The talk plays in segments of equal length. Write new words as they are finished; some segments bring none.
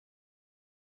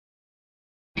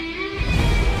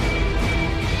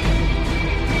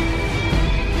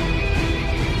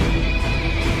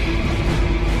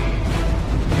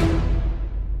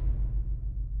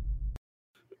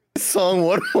song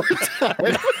one more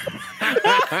time.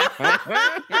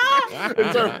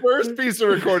 It's our first piece of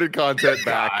recorded content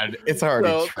back. God, it's already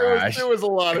So trash. there was a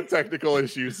lot of technical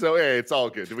issues. So, hey, it's all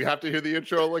good. Do we have to hear the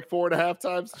intro like 4.5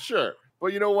 times? Sure.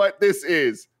 But you know what? This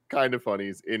is Kind of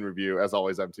Funnies in Review. As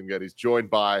always, I'm Tim Geddes, joined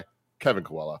by Kevin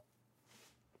Coella.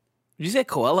 Did you say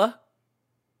Koala?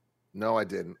 No, I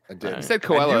didn't. I didn't. You said And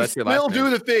Coella. you That's your still last do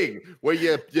name. the thing where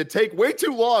you take way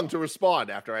too long to respond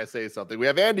after I say something. We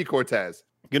have Andy Cortez,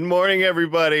 Good morning,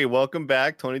 everybody. Welcome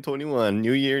back, 2021.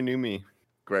 New year, new me.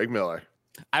 Greg Miller.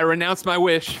 I renounce my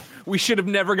wish. We should have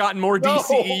never gotten more No.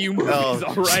 DCEU movies, Oh,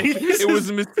 all right? It was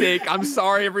a mistake. I'm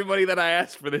sorry, everybody, that I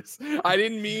asked for this. I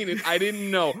didn't mean it. I didn't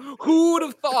know. Who would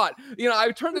have thought? You know, I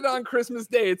turned it on Christmas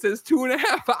Day. It says 2.5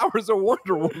 hours of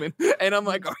Wonder Woman. And I'm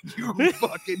like, are you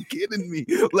fucking kidding me?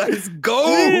 Let's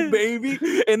go, baby.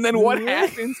 And then what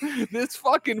happens? This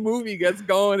fucking movie gets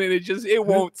going and it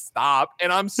won't stop.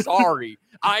 And I'm sorry.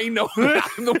 I know that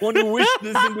I'm the one who wished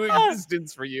this into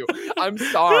existence for you. I'm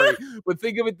sorry. But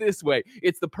think of it this way.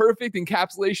 It's the perfect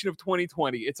encapsulation of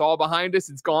 2020. It's all behind us.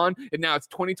 It's gone. And now it's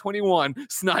 2021.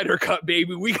 Snyder Cut,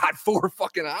 baby. We got 4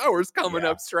 fucking hours coming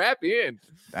up. Strap in.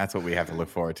 That's what we have to look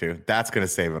forward to. That's gonna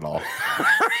save it all.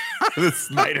 The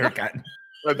Snyder Cut.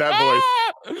 But that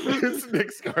voice is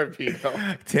Nick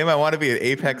Scarpino. Tim, I want to be an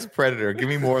apex predator. Give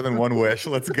me more than one wish.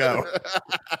 Let's go.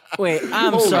 Wait,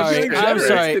 I'm Holy sorry. shit, I'm generous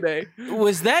sorry. Today.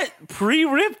 Was that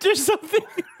pre-ripped or something?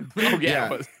 Oh,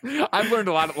 Yeah. it was. I've learned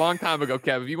a long time ago,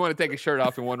 Kev. If you want to take a shirt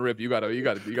off in one rip, you gotta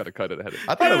cut it ahead.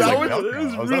 I thought it was That like was-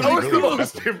 Velcro. I was That was the really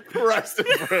most impressive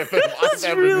rip That's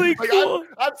I've ever really like, cool.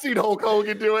 I've seen Hulk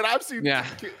Hogan do it. I've seen Yeah.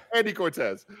 Andy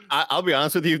Cortez. I'll be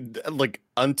honest with you. Like,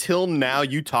 until now,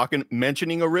 you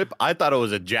mentioning a rip, I thought it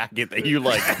was a jacket that you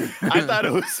like. I thought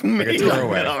it was made like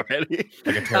tearaway. that already.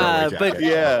 like a tearaway But jacket.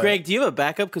 Yeah. Greg, do you have a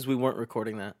backup? Because we weren't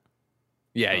recording that.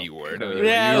 Yeah, you were.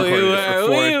 Yeah, You we recorded this for were. 4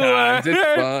 We times. were.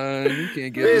 It's fine. You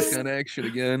can't get This- this kind of action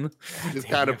again. It's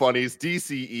Kind of Funnies,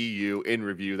 DCEU in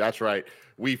review. That's right.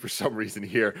 We, for some reason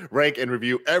here, rank and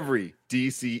review every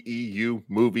DCEU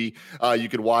movie. You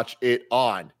can watch it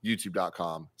on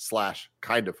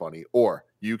youtube.com/kindoffunny, or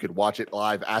you could watch it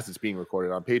live as it's being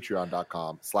recorded on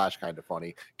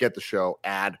patreon.com/kindoffunny. Get the show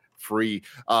ad free.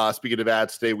 Speaking of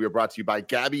ads, today we are brought to you by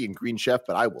Gabby and Green Chef,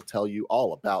 but I will tell you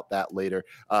all about that later.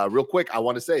 Real quick, I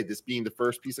want to say, this being the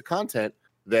first piece of content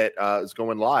that is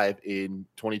going live in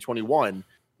 2021,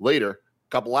 later,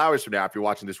 a couple hours from now, if you're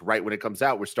watching this right when it comes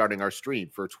out, we're starting our stream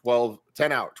for 12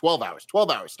 hours,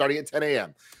 starting at 10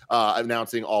 a.m.,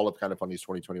 announcing all of Kind of Funny's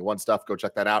 2021 stuff. Go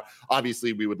check that out.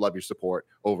 Obviously, we would love your support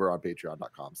over on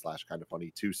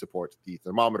patreon.com/kindoffunny to support the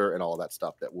thermometer and all of that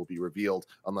stuff that will be revealed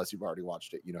unless you've already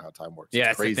watched it. You know how time works. Yeah, It's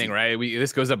that's the crazy. thing, right?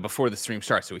 This goes up before the stream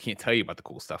starts, so we can't tell you about the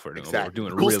cool stuff we're doing. Exactly. We're doing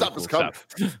The cool really stuff cool is coming.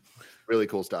 stuff. Really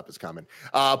cool stuff is coming.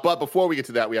 But before we get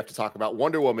to that, we have to talk about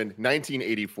Wonder Woman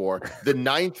 1984, the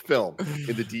 9th film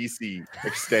in the DC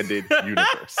Extended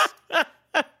Universe.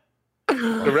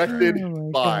 Directed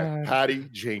by Patty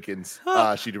Jenkins.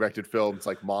 She directed films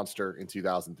like Monster in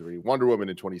 2003, Wonder Woman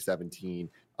in 2017.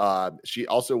 She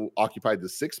also occupied the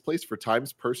 6th place for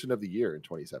Times Person of the Year in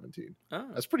 2017. Oh.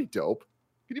 That's pretty dope.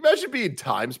 Can you imagine being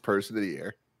Times Person of the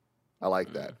Year? I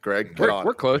like that. Greg, get on.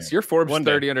 We're close. You're Forbes One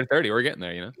day. 30 under 30. We're getting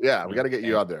there, you know? Yeah, we got to get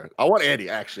you out there. I want Andy,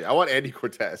 actually. I want Andy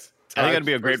Cortez. I think that'd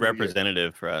be a great Person of the Year.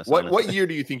 representative for us. What honestly. year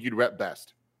do you think you'd rep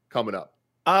best coming up?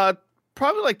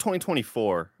 Probably like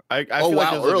 2024. I Oh, feel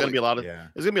like wow, there's early. gonna be a lot of Yeah.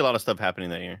 there's gonna be a lot of stuff happening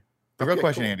that year. The real Okay,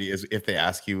 question, cool. Andy, is if they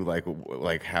ask you like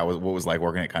what was like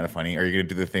working at Kind of Funny, are you gonna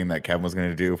do the thing that Kevin was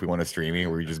gonna do if we went to streaming,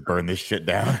 where you just burn this shit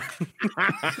down?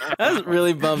 I was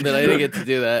really bummed that I didn't get to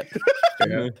do that.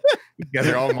 Yeah. You guys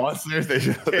are all monsters. They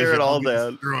should Tear it all be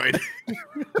down. destroyed.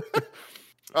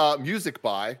 Music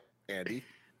by Andy.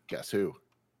 Guess who?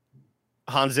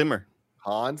 Hans Zimmer.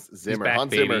 Hans Zimmer. back,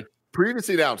 Hans baby. Zimmer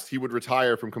previously announced he would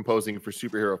retire from composing for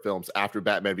superhero films after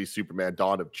Batman v Superman: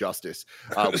 Dawn of Justice.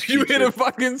 which You hit featured- a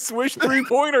fucking swish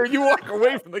 3-pointer and you walk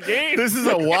away from the game. This is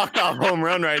a walk-off home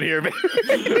run right here, man.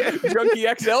 Junkie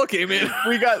XL came in.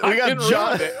 We got Fucking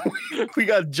John ruined we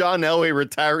got John Elway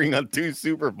retiring on 2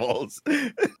 Super Bowls.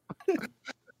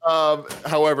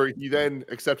 However, he then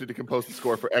accepted to compose the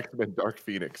score for X-Men: Dark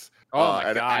Phoenix. Oh my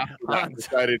and God. after that,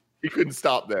 decided he couldn't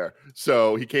stop there,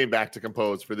 so he came back to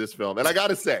compose for this film. And I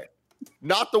gotta say,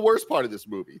 not the worst part of this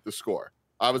movie, the score.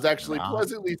 I was actually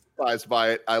pleasantly surprised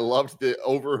by it. I loved the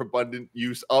overabundant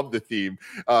use of the theme,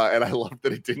 and I loved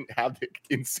that it didn't have the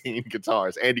insane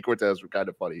guitars. Andy Cortez were kind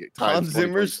of funny. Hans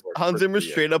Zimmer's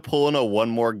straight up pulling a one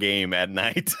more game at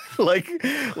night. like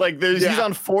he's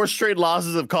on 4 straight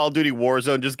losses of Call of Duty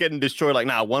Warzone, just getting destroyed. Like,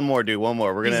 nah, one more, dude, one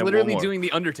more. We're gonna. He's have literally one more. doing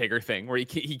the Undertaker thing where he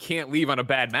can't leave on a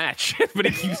bad match, but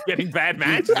he keeps getting bad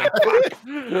matches.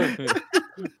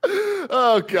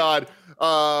 Oh God.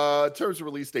 In terms of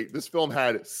release date, this film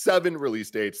had 7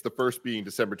 release dates, the first being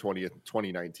December 20th,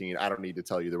 2019. I don't need to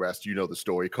tell you the rest. You know the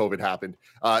story. COVID happened.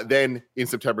 Then in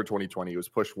September 2020, it was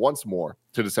pushed once more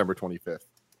to December 25th,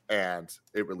 and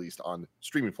it released on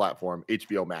streaming platform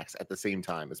HBO Max at the same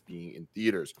time as being in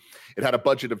theaters. It had a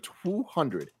budget of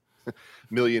 $200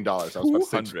 million. I was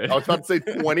about to say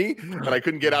 20, and I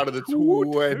couldn't get out of the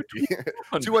 20.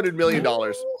 $200 million.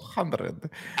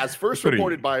 100. As first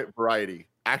reported by Variety,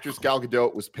 actress Gal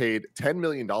Gadot was paid $10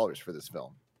 million for this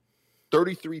film,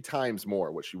 33 times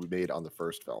more what she made on the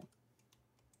first film.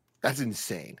 That's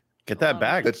insane. Get that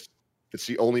back. That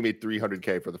she only made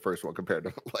 $300K for the first one compared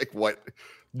to like what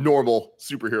normal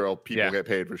superhero people get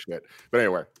paid for shit. But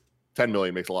anyway, 10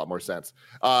 million makes a lot more sense.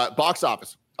 Box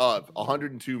office of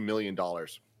 $102 million,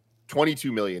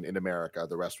 22 million in America.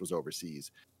 The rest was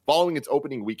overseas. Following its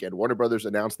opening weekend, Warner Brothers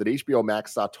announced that HBO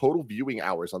Max saw total viewing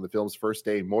hours on the film's first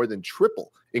day more than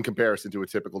triple in comparison to a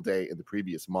typical day in the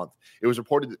previous month. It was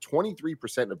reported that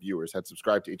 23% of viewers had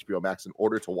subscribed to HBO Max in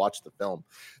order to watch the film.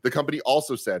 The company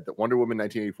also said that Wonder Woman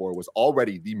 1984 was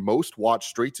already the most watched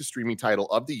straight-to-streaming title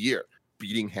of the year,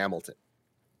 beating Hamilton,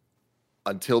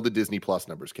 until the Disney Plus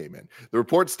numbers came in. The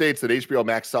report states that HBO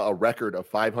Max saw a record of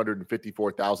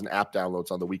 554,000 app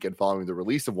downloads on the weekend following the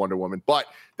release of Wonder Woman, but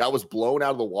that was blown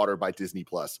out of the water by Disney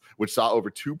Plus, which saw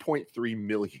over 2.3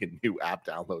 million new app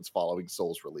downloads following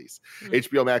Soul's release.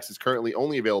 HBO Max is currently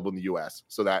only available in the US,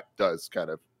 so that does kind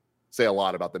of say a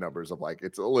lot about the numbers of like,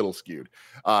 it's a little skewed.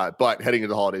 But heading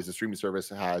into the holidays, the streaming service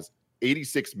has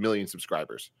 86 million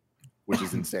subscribers, which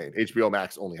is insane. HBO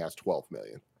Max only has 12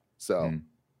 million. So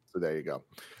there you go.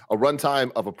 A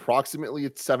runtime of approximately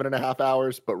 7.5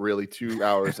 hours, but really 2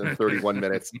 hours and 31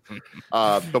 minutes.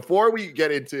 Before we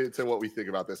get into what we think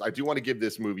about this, I do want to give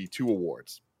this movie 2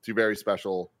 awards, 2 very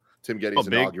special Tim Gettys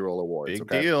inaugural awards. Big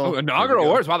deal. Oh, inaugural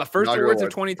awards. Wow, the first Inaugural awards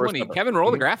of awards. 2020. Kevin,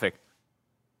 roll the graphic.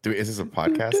 Is this a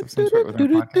podcast of some sort?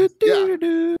 Within a podcast? Yeah.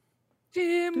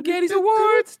 Tim Gettys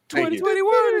Awards Thank you.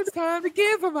 2021. It's time to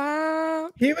give them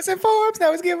out. He was in Forbes.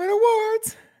 Now he's giving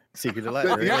awards. Secret Delight.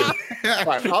 Right? All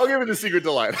right, I'll give it the Secret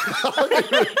Delight. I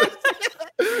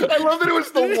love that it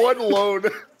was the one lone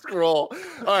scroll.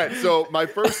 All right, so my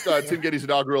first Tim Gettys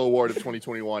inaugural award of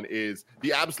 2021 is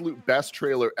the absolute best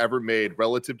trailer ever made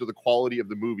relative to the quality of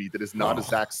the movie that is not a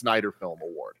Zack Snyder film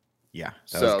award. Yeah.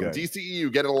 So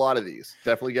DCEU getting a lot of these.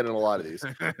 Definitely getting a lot of these.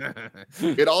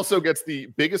 It also gets the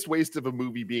biggest waste of a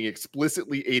movie being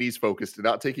explicitly 80s focused and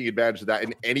not taking advantage of that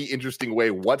in any interesting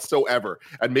way whatsoever,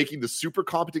 and making the super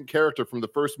competent character from the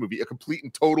first movie a complete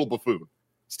and total buffoon.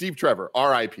 Steve Trevor,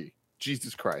 R.I.P.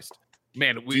 Jesus Christ.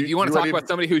 Man, you want to talk about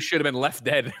somebody who should have been left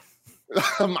dead?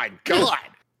 Oh my God.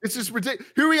 It's just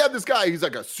ridiculous. Here we have this guy. He's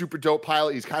like a super dope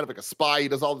pilot. He's kind of like a spy. He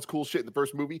does all this cool shit in the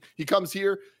first movie. He comes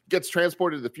here, gets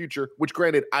transported to the future, which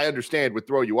granted, I understand would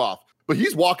throw you off. But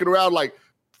he's walking around like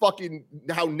fucking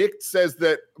how Nick says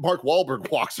that Mark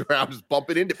Wahlberg walks around just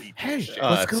bumping into people. Hey,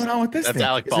 what's going on with this that's thing?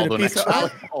 Alec Is it a Baldwin, piece of actually.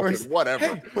 art? Or is,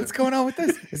 Whatever. Hey, what's going on with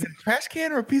this? Is it a trash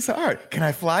can or a piece of art? Can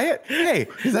I fly it? Hey,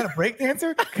 is that a break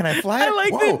dancer? Can I fly it? I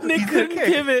like Whoa, that Nick he's gonna couldn't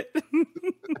kick. pivot.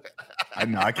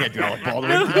 I can't do Alec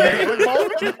Baldwin. Alec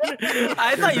Baldwin?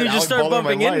 I thought you would Alec just start Baldwin in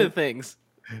bumping my into life. things.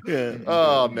 Yeah.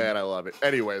 Oh man, I love it.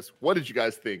 Anyways, what did you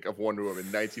guys think of Wonder Woman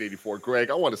 1984?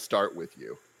 Greg, I want to start with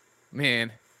you.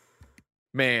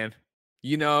 Man,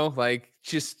 you know, like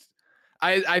just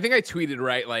I think I tweeted,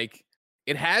 right, like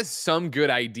it has some good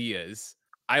ideas.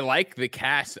 I like the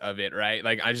cast of it, right?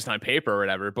 Like I just on paper or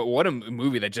whatever, but what a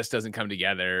movie that just doesn't come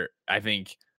together, I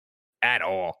think, at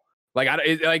all.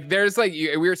 Like there's like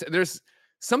there's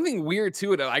something weird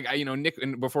to it. Like Nick,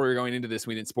 and before we were going into this,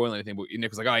 we didn't spoil anything, but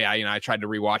Nick was like, "Oh yeah, I tried to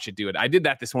rewatch it, do it." I did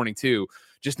that this morning too,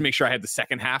 just to make sure I had the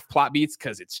second half plot beats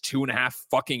because it's 2.5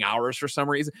 fucking hours for some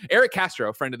reason. Eric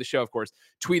Castro, friend of the show, of course,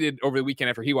 tweeted over the weekend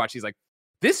after he watched. He's like,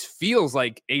 "This feels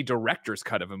like a director's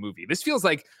cut of a movie. This feels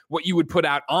like what you would put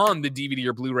out on the DVD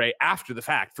or Blu-ray after the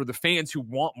fact for the fans who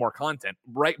want more content,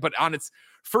 right?" But on its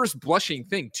first blushing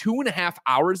thing, 2.5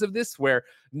 hours of this where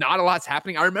not a lot's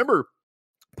happening. I remember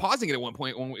pausing it at one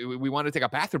point when we wanted to take a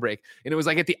bathroom break, and it was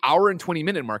like at the hour and 20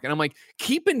 minute mark. And I'm like,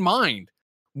 keep in mind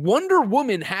Wonder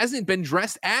Woman hasn't been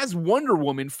dressed as Wonder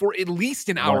Woman for at least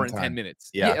an hour and 10 minutes.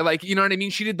 Yeah. Like, you know what I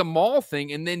mean? She did the mall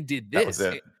thing and then did this. That was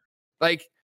it. Like,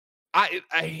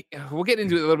 I we'll get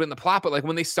into it a little bit in the plot, but like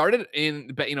when they started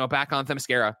in, you know, back on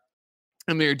Themyscira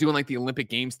and they were doing like the Olympic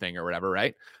Games thing or whatever,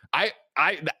 right?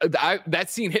 That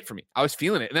scene hit for me. I was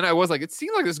feeling it. And then I was like, it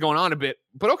seemed like this is going on a bit,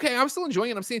 but okay, I'm still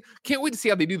enjoying it. Can't wait to see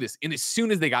how they do this. And as soon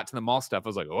as they got to the mall stuff, I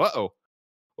was like, whoa,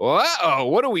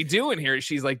 what are we doing here?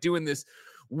 She's like doing this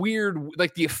weird,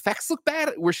 like the effects look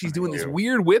bad where she's doing this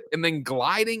weird whip and then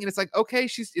gliding, and it's like, okay,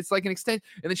 it's like an extent,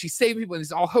 and then she's saving people and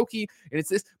it's all hokey and it's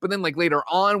this, but then like later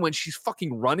on when she's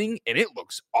fucking running and it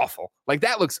looks awful, like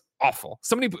that looks awful.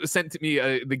 Somebody sent to me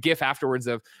the gif afterwards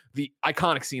of the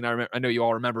iconic scene I know you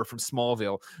all remember from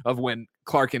Smallville of when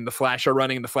Clark and the Flash are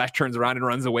running and the Flash turns around and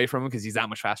runs away from him because he's that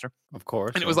much faster. Of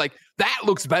course. And it was like, that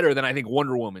looks better than I think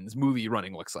Wonder Woman's movie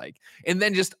running looks like. And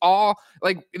then just all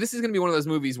like, this is going to be one of those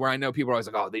movies where I know people are always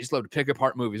like, oh, they just love to pick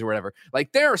apart movies or whatever.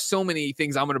 Like there are so many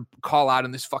things I'm going to call out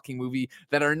in this fucking movie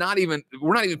that are we're not even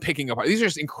picking apart. These are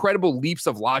just incredible leaps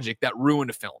of logic that ruined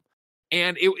a film.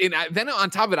 And then on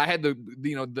top of it, I had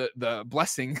the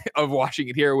blessing of watching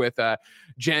it here with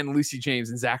Jen, Lucy James,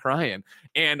 and Zach Ryan.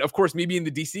 And of course, me being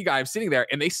the DC guy, I'm sitting there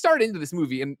and they start into this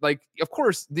movie. And like, of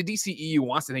course, the DCEU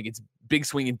wants to think it's big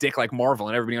swinging dick like Marvel,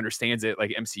 and everybody understands it,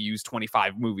 like MCU's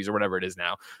 25 movies or whatever it is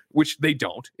now, which they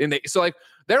don't. And so like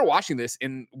they're watching this,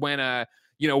 and when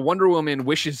Wonder Woman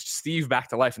wishes Steve back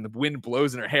to life and the wind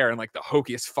blows in her hair and like the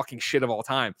hokiest fucking shit of all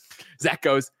time, Zach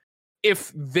goes,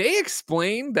 if they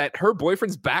explain that her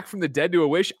boyfriend's back from the dead to a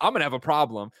wish, I'm gonna have a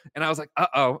problem. And I was like,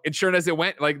 uh-oh. And sure as it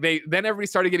went, like then everybody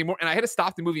started getting more, and I had to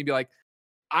stop the movie and be like,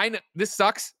 I know this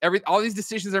sucks. All these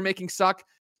decisions they're making suck.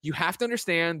 You have to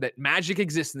understand that magic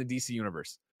exists in the DC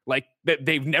universe. Like that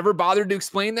they've never bothered to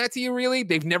explain that to you, really.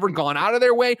 They've never gone out of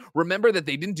their way. Remember that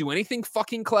they didn't do anything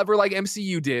fucking clever like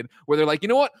MCU did, where they're like, you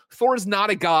know what? Thor's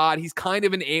not a god. He's kind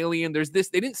of an alien. There's this.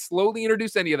 They didn't slowly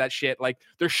introduce any of that shit. Like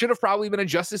there should have probably been a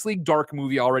Justice League Dark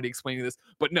movie already explaining this.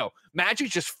 But no,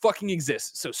 magic just fucking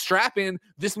exists. So strap in.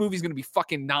 This movie's going to be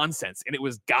fucking nonsense. And it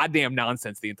was goddamn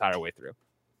nonsense the entire way through.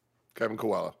 Kevin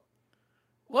Koala.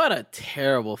 What a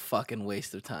terrible fucking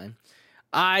waste of time.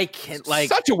 I can't, like,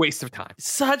 such a waste of time.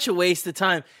 Such a waste of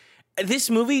time. This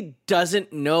movie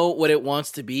doesn't know what it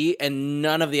wants to be, and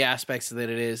none of the aspects that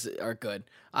it is are good.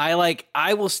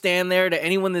 I will stand there to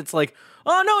anyone that's like,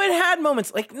 oh no, it had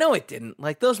moments. Like, no, it didn't.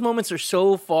 Like, those moments are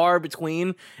so far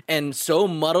between and so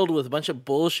muddled with a bunch of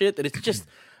bullshit that it's just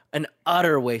an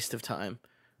utter waste of time.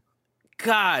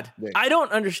 God, I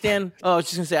don't understand. Oh, I was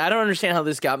just gonna say, I don't understand how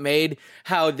this got made,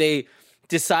 how they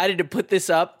decided to put this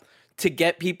up to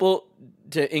get people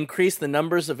to increase the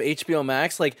numbers of HBO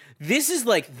Max. Like, this is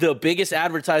like the biggest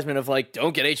advertisement of like,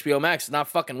 don't get HBO Max. It's not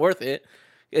fucking worth it.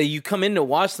 You come in to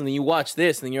watch something, you watch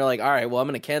this, and then you're like, all right, well, I'm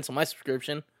going to cancel my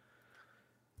subscription.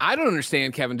 I don't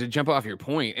understand, Kevin, to jump off your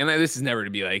point, and this is never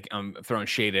to be like throwing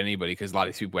shade at anybody, because a lot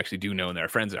of these people actually do know, and they're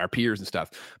friends, our peers and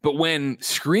stuff. But when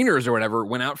screeners or whatever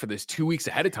went out for this 2 weeks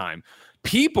ahead of time,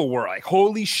 people were like,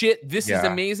 holy shit, this is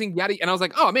amazing. Yada. And I was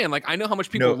like, oh man, like I know how much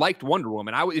people liked Wonder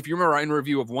Woman. If you remember in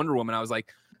review of Wonder Woman, I was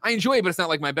like, I enjoy it, but it's not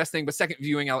like my best thing. But second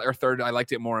viewing or third, I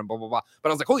liked it more and blah, blah, blah. But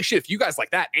I was like, holy shit, if you guys like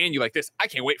that and you like this, I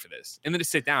can't wait for this. And then to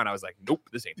sit down, I was like, nope,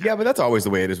 this ain't. Yeah, but that's always the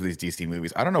way it is with these DC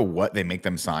movies. I don't know what they make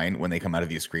them sign when they come out of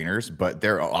these screeners, but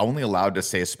they're only allowed to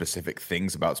say specific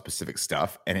things about specific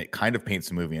stuff. And it kind of paints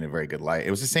the movie in a very good light.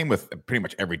 It was the same with pretty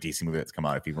much every DC movie that's come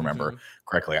out, if you remember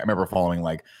correctly. I remember following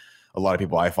like a lot of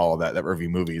people I follow that review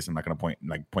movies. I'm not going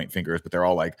to point fingers, but they're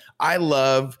all like, I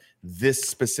love this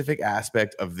specific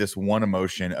aspect of this one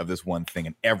emotion of this one thing.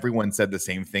 And everyone said the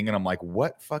same thing. And I'm like,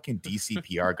 what fucking DC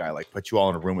PR guy like put you all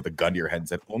in a room with a gun to your head and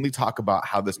said, only talk about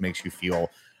how this makes you feel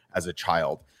as a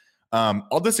child.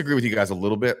 I'll disagree with you guys a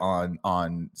little bit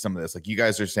on some of this. Like, you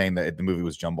guys are saying that the movie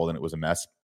was jumbled and it was a mess.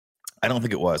 I don't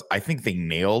think it was. I think they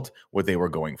nailed what they were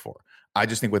going for. I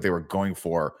just think what they were going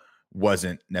for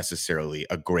wasn't necessarily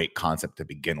a great concept to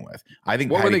begin with. I think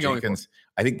Patty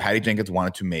Jenkins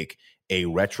wanted to make a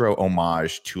retro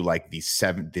homage to like the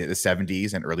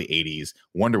 70s and early 80s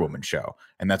Wonder Woman show.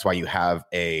 And that's why you have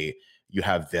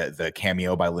the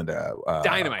cameo by Linda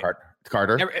Dynamite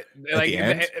Carter.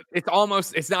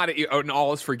 It's not an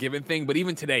all is forgiven thing, but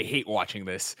even today, hate watching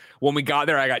this. When we got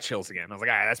there, I got chills again. I was like,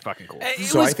 all right, that's fucking cool.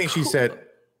 So I think she said,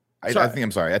 I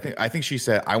think she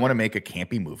said, I want to make a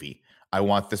campy movie. I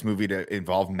want this movie to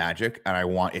involve magic, and I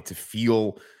want it to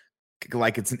feel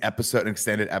like it's an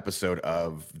extended episode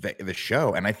of the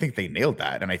show. And I think they nailed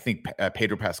that. And I think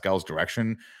Pedro Pascal's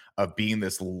direction of being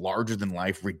this larger than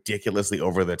life, ridiculously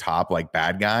over the top, like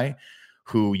bad guy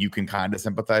who you can kind of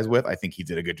sympathize with. I think he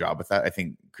did a good job with that. I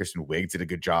think Kristen Wiig did a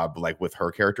good job like with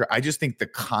her character. I just think the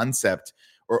concept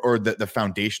or the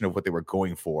foundation of what they were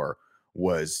going for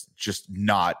was just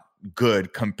not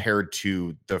good compared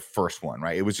to the first one,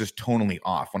 right? It was just tonally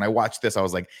off. When I watched this, I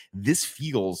was like, this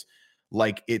feels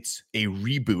like it's a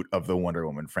reboot of the Wonder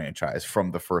Woman franchise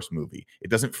from the first movie. It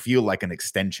doesn't feel like an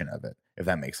extension of it, if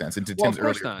that makes sense. And to Tim's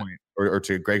earlier point, or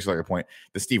to Greg's earlier point,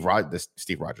 Steve Rogers,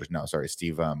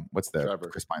 what's the Trevor.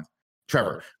 Chris Pine?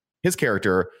 Trevor. His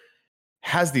character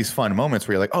has these fun moments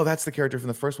where you're like, oh, that's the character from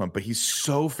the first one, but he's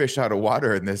so fish out of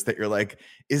water in this that you're like,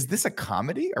 is this a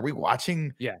comedy? Are we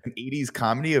watching an 80s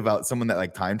comedy about someone that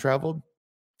like time traveled?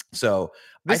 So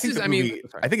I think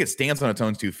it stands on its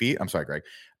own 2 feet. I'm sorry, Greg.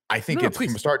 I think it's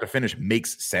from start to finish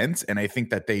makes sense. And I think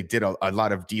that they did a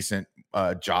lot of decent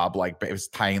job. Like it was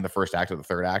tying the first act to the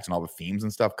third act and all the themes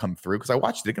and stuff come through. Cause I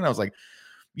watched it and I was like,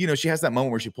 you know, she has that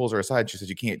moment where she pulls her aside. She says,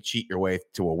 you can't cheat your way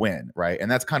to a win. Right.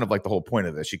 And that's kind of like the whole point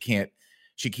of this. She can't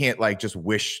like just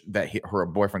wish that her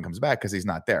boyfriend comes back because he's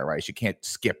not there. Right. She can't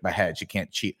skip ahead. She can't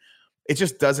cheat. It's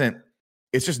just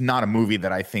not a movie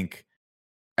that I think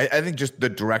just the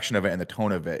direction of it and the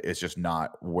tone of it is just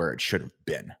not where it should have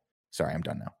been. Sorry, I'm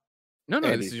done now. No,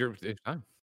 this is your time.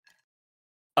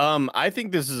 I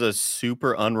think this is a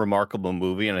super unremarkable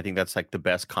movie, and I think that's like the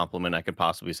best compliment I could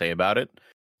possibly say about it.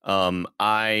 I'm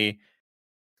glad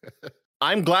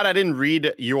I didn't read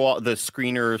the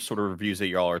screener sort of reviews that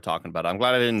you all are talking about. I'm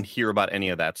glad I didn't hear about any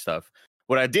of that stuff.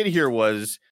 What I did hear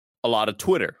was a lot of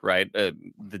Twitter, right?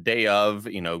 The day of,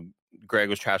 you know, Greg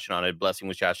was trashing on it, Blessing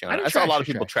was trashing on it. I saw a lot of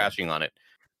people trashing on it,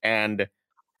 and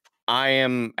I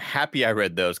am happy I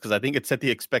read those because I think it set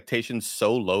the expectations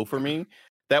so low for me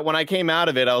that when I came out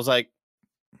of it, I was like,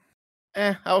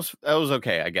 I was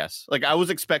okay, I guess. Like I was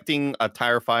expecting a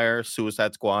Tire Fire,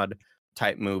 Suicide Squad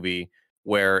type movie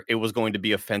where it was going to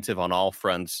be offensive on all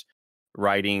fronts,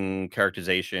 writing,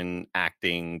 characterization,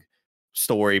 acting,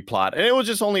 story, plot, and it was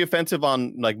just only offensive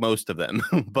on like most of them.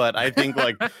 But I think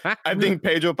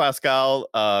Pedro Pascal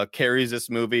carries this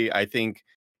movie. I think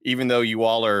even though you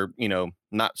all are, you know,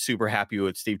 not super happy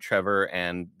with Steve Trevor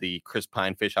and the Chris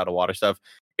Pine fish out of water stuff,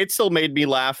 it still made me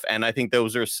laugh. And I think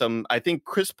I think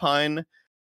Chris Pine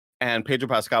and Pedro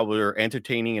Pascal were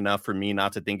entertaining enough for me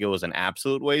not to think it was an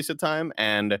absolute waste of time.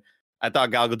 And I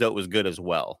thought Gal Gadot was good as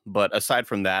well. But aside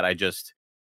from that,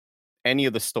 any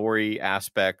of the story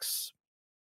aspects,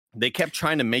 they kept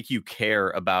trying to make you care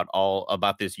about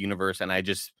this universe. And I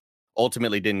just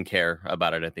ultimately didn't care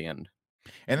about it at the end.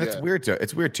 And it's weird too.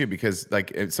 It's weird too because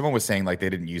like someone was saying like they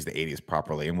didn't use the 80s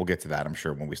properly, and we'll get to that I'm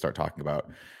sure when we start talking about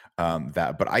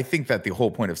that. But I think that the whole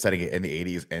point of setting it in the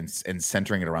 80s and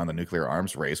centering it around the nuclear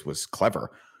arms race was clever.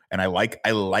 And I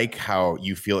like how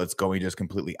you feel it's going just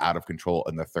completely out of control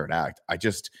in the third act. They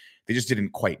just didn't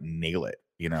quite nail it,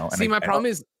 you know. See, my problem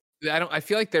is I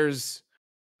feel like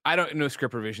I don't know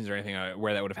script revisions or anything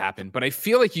where that would have happened, but I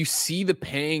feel like you see the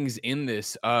pangs in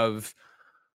this of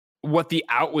what the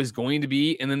out was going to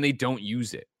be, and then they don't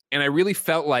use it. And I really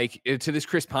felt like to this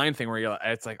Chris Pine thing where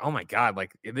it's like, oh my God,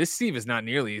 like this Steve is not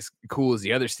nearly as cool as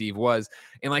the other Steve was.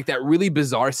 And like that really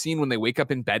bizarre scene when they wake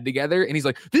up in bed together and he's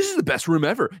like, this is the best room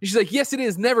ever. And she's like, yes, it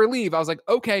is. Never leave. I was like,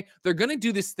 okay, they're going to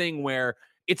do this thing where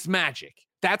it's magic.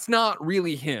 That's not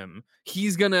really him.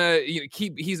 He's gonna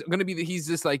he's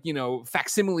this like, you know,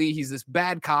 facsimile. He's this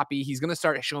bad copy. He's gonna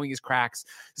start showing his cracks.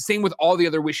 The same with all the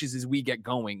other wishes as we get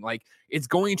going. Like it's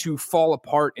going to fall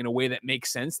apart in a way that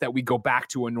makes sense, that we go back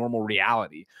to a normal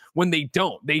reality. When they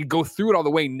don't, they go through it all the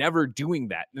way, never doing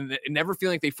that, and never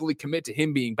feeling like they fully commit to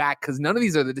him being back, because none of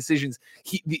these are the decisions.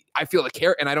 I feel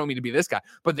and I don't mean to be this guy,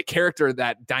 but the character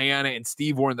that Diana and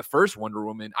Steve were in the first Wonder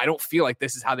Woman, I don't feel like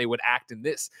this is how they would act in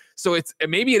this. So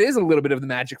maybe it is a little bit of the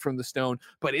magic from the stone,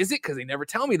 but is it? Because they never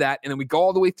tell me that. And then we go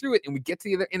all the way through it and we get to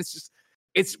the other, and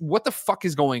it's what the fuck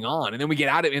is going on? And then we get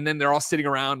out of it, and then they're all sitting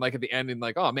around like at the end and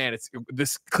like, oh man, it's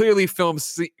this clearly filmed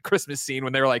Christmas scene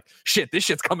when they were like, shit, this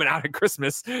shit's coming out at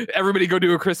Christmas. Everybody go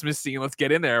do a Christmas scene. Let's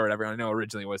get in there or whatever. I know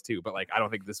originally it was too, but like, I don't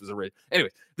think this was original. Anyway,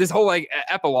 this whole like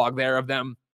epilogue there of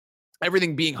them,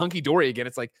 everything being hunky dory again.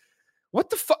 It's like, what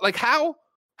the fuck? Like how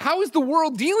is the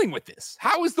world dealing with this?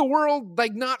 How is the world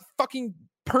like not fucking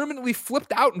permanently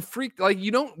flipped out and freaked? Like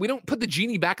we don't put the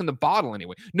genie back in the bottle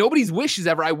anyway. Nobody's wish is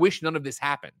ever, I wish none of this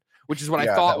happened, which is what I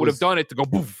thought would have done it, to go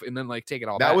poof and then like take it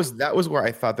all back. That was where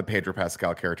I thought the Pedro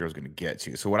Pascal character was going to get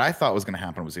to. So what I thought was going to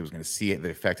happen was he was going to see the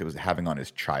effect it was having on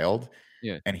his child.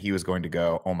 Yeah. And he was going to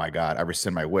go, oh my God, I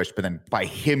rescind my wish. But then by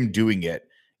him doing it,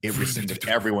 it rescinded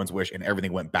everyone's wish and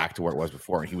everything went back to where it was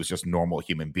before. And he was just normal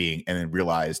human being, and then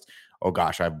realized, oh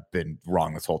gosh, I've been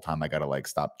wrong this whole time. I got to like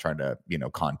stop trying to,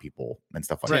 con people and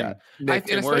stuff like that. And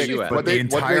especially But the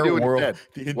entire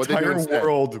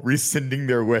world rescinding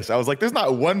their wish. I was like, there's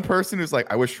not one person who's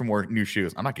like, I wish for more new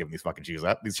shoes. I'm not giving these fucking shoes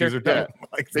up. These shoes are dead.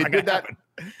 Like, they did that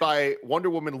by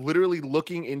Wonder Woman literally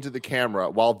looking into the camera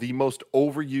while the most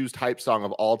overused hype song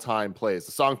of all time plays.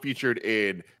 The song featured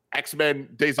in X-Men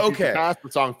Days of Future Past,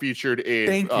 the song featured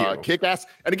in Kick-Ass.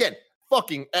 And again,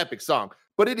 fucking epic song.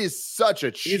 But it is such a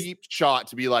cheap shot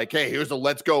to be like, hey, here's a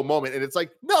let's go moment. And it's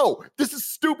like, no, this is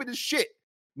stupid as shit.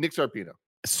 Nick Sarpino.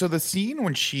 So the scene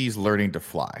when she's learning to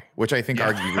fly, which I think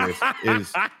arguably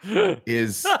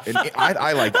is and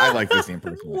I like this scene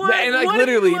personally. And like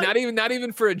literally, not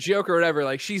even for a joke or whatever.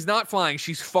 Like, she's not flying,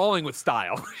 she's falling with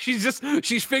style.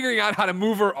 she's figuring out how to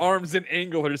move her arms and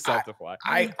angle herself to fly.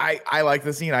 I like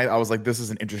the scene. I was like, this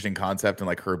is an interesting concept, and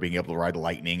like her being able to ride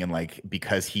lightning, and like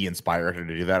because he inspired her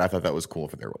to do that, I thought that was cool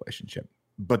for their relationship.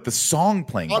 But the song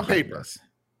playing on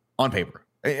paper.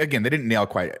 Again, they didn't nail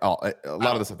quite a lot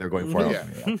of the stuff they're going for. Yeah.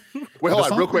 Wait,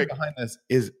 hold on, real quick. Behind this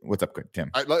is what's up,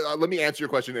 Tim? Let me answer your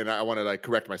question, and I want to like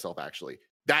correct myself. Actually,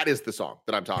 that is the song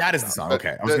that I'm talking. That is about. The song.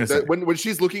 Okay, I was going to say when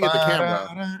she's looking at the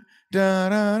camera.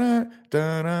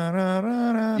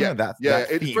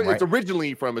 It's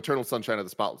originally from Eternal Sunshine of the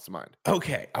Spotless Mind.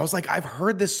 Okay, I was like, I've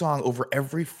heard this song over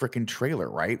every freaking trailer,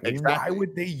 right? Exactly. Why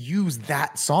would they use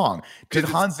that song? Because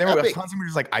Hans Zimmer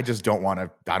was like, I don't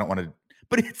want to.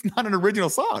 But it's not an original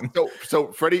song.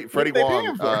 So Freddie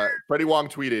Wong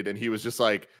tweeted, and he was just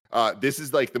like, this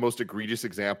is like the most egregious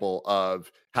example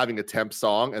of having a temp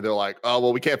song, and they're like, oh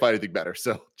well, we can't find anything better,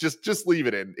 so just leave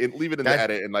it in the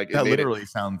edit, and like that literally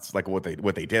sounds like what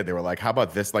they did. They were like, how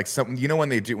about this? Like something, when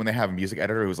they have a music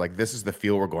editor who's like, this is the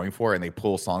feel we're going for, and they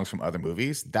pull songs from other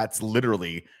movies. That's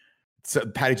literally. So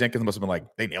Patty Jenkins must have been like,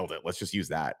 they nailed it. Let's just use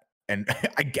that. And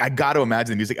I got to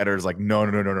imagine the music editor is like, no.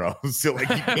 So like,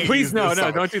 please, no,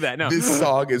 don't do that. No, this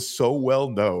song is so well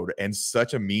known and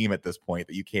such a meme at this point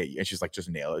that you can't. And she's like, just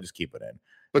nail it, just keep it in.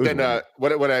 But then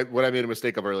what I made a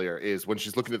mistake of earlier is when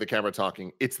she's looking at the camera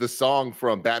talking, it's the song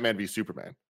from Batman v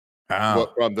Superman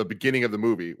from the beginning of the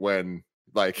movie when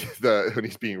when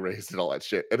he's being raised and all that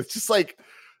shit, and it's just like.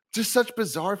 Just such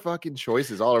bizarre fucking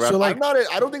choices all around. So I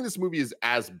don't think this movie is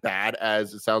as bad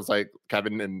as it sounds like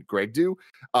Kevin and Greg do.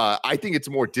 I think it's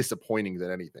more disappointing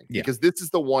than anything because this is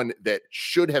the one that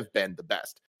should have been the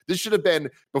best. This should have been,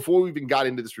 before we even got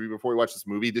into this review, before we watched this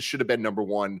movie, this should have been number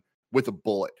one with a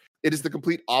bullet. It is the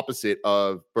complete opposite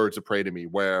of Birds of Prey to me,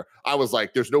 where I was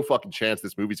like, there's no fucking chance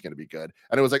this movie's going to be good.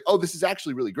 And it was like, oh, this is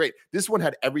actually really great. This one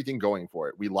had everything going for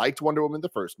it. We liked Wonder Woman, the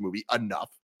first movie, enough.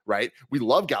 Right? We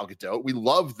love Gal Gadot. We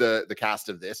love the cast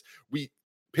of this.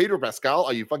 Pedro Pascal,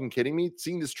 are you fucking kidding me?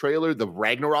 Seeing this trailer, the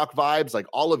Ragnarok vibes, like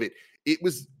all of it,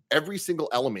 every single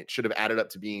element should have added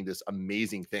up to being this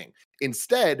amazing thing.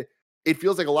 Instead, it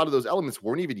feels like a lot of those elements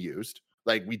weren't even used.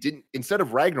 Like instead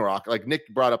of Ragnarok, like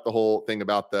Nick brought up the whole thing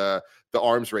about the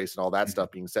arms race and all that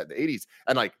stuff being set in the 80s.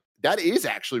 And like, that is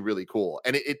actually really cool.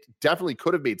 And it definitely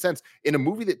could have made sense in a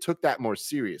movie that took that more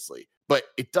seriously. But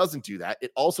it doesn't do that.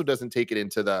 It also doesn't take it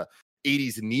into the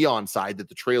 80s neon side that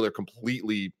the trailer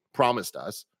completely promised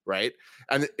us, right?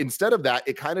 And instead of that,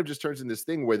 it kind of just turns into this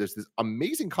thing where there's this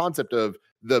amazing concept of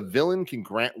the villain can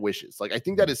grant wishes. Like, I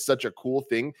think that is such a cool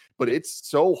thing, but it's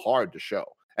so hard to show.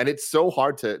 And it's so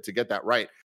hard to get that right.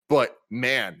 But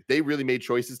man, they really made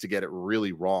choices to get it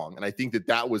really wrong. And I think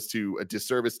that was to a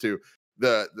disservice to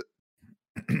the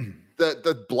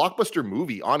blockbuster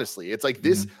movie. Honestly, it's like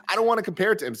this. I don't want to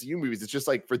compare it to MCU movies. It's just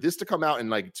like for this to come out and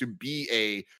like to be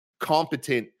a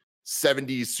competent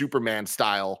 70s Superman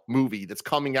style movie that's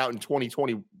coming out in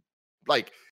 2020.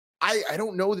 Like, I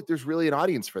don't know that there's really an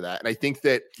audience for that. And I think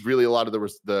that really a lot of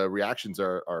the reactions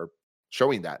are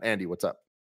showing that. Andy, what's up?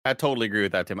 I totally agree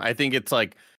with that, Tim. I think it's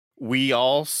like we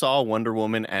all saw Wonder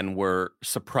Woman and were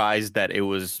surprised that it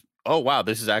was, oh, wow,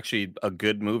 this is actually a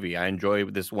good movie. I enjoy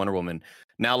this Wonder Woman.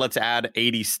 Now let's add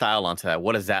 80s style onto that.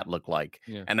 What does that look like?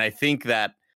 Yeah. And I think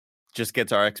that just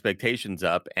gets our expectations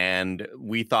up. And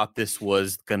we thought this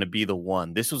was going to be the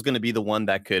one. This was going to be the one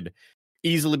that could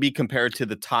easily be compared to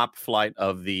the top flight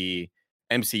of the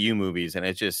MCU movies. And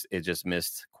it just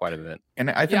missed quite a bit.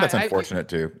 And I think that's unfortunate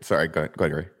too. Sorry, go ahead,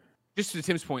 Gary. Just to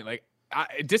Tim's point, like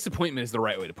disappointment is the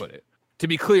right way to put it. To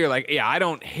be clear, like, yeah, I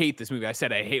don't hate this movie. I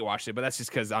said I hate watching it, but that's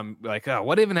just because I'm like, oh,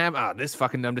 what even happened? This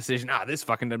fucking dumb decision. This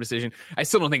fucking dumb decision. I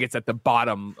still don't think it's at the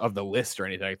bottom of the list or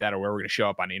anything like that, or where we're going to show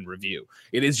up on in review.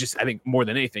 It is just, I think, more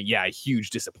than anything, a huge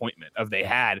disappointment of they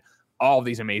had all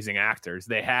these amazing actors.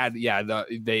 They had,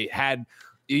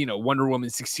 Wonder Woman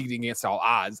succeeding against all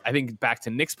odds. I think back to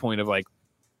Nick's point of like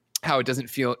how it doesn't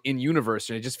feel in universe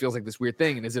and it just feels like this weird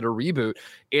thing. And is it a reboot?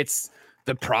 It's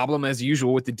the problem as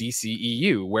usual with the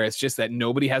DCEU, where it's just that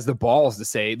nobody has the balls to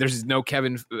say there's no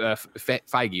Kevin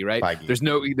Feige, right? Feige.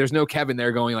 There's no Kevin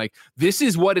there going like, this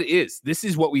is what it is. This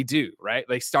is what we do, right?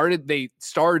 Like they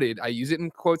started, I use it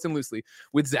in quotes and loosely,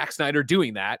 with Zack Snyder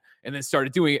doing that and then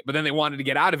started doing it, but then they wanted to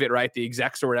get out of it, right? The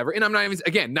execs or whatever. And I'm not even,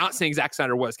 again, not saying Zack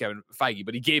Snyder was Kevin Feige,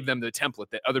 but he gave them the template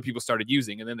that other people started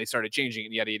using and then they started changing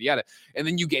it, yada, yada, yada. And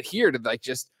then you get here to like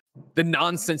just the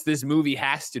nonsense this movie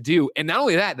has to do. And not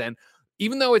only that, then,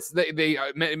 even though they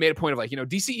made a point of like,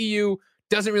 DCEU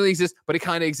doesn't really exist, but it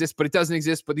kind of exists, but it doesn't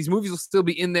exist, but these movies will still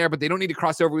be in there, but they don't need to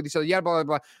cross over with each other. Yeah, blah,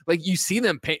 blah, blah. Like you see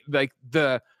them paint, like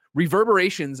the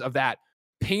reverberations of that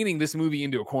painting this movie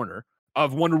into a corner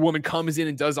of Wonder Woman comes in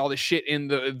and does all this shit in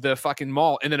the fucking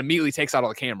mall and then immediately takes out all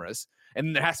the cameras. And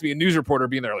then there has to be a news reporter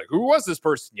being there like, who was this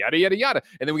person? Yada, yada, yada.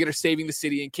 And then we get her saving the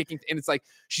city and kicking. And it's like,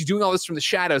 she's doing all this from the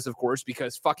shadows, of course,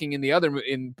 because fucking in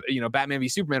Batman v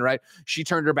Superman, right? She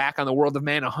turned her back on the world of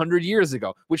man 100 years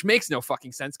ago, which makes no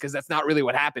fucking sense because that's not really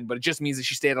what happened. But it just means that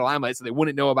she stayed in the limelight so they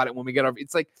wouldn't know about it when we get over.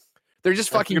 It's like, they're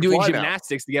just fucking doing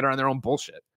gymnastics to get her on their own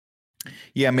bullshit.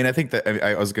 Yeah, I mean, I think that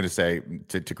I was going to say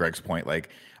to Greg's point, like,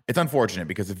 it's unfortunate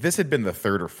because if this had been the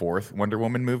third or fourth Wonder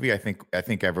Woman movie, I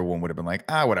think everyone would have been like,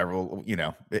 whatever, well,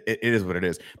 it is what it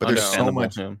is. But there's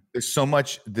so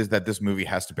much that this movie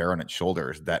has to bear on its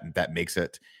shoulders that makes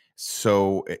it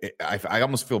so. I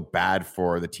almost feel bad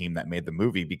for the team that made the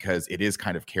movie because it is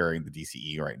kind of carrying the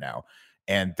DCE right now.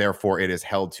 And therefore, it is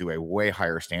held to a way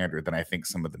higher standard than I think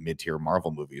some of the mid-tier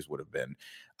Marvel movies would have been.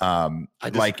 I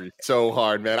disagree so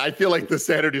hard, man. I feel like the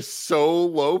standard is so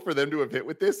low for them to have hit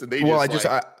with this, and they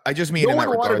I just mean in that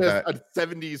regard that a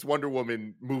 70s Wonder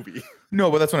Woman movie. No,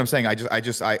 but that's what I'm saying.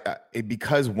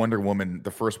 Because Wonder Woman,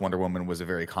 the first Wonder Woman, was a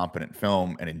very competent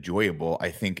film and enjoyable.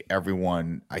 I think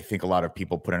a lot of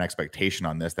people put an expectation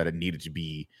on this that it needed to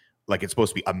be. Like it's supposed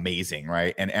to be amazing,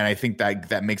 right? And I think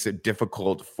that makes it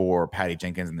difficult for Patty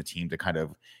Jenkins and the team to kind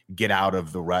of get out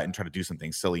of the rut and try to do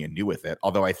something silly and new with it.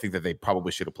 Although I think that they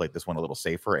probably should have played this one a little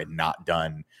safer and not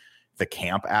done the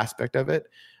camp aspect of it,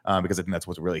 because I think that's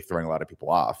what's really throwing a lot of people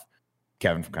off.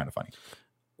 Kevin from Kind of Funny.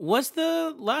 Was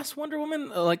the last Wonder Woman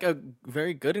like a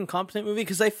very good and competent movie?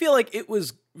 Because I feel like it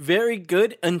was very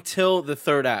good until the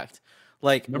third act.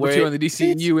 Like number 2 on the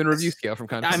DCU in review scale from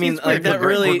Kind of. I mean, like that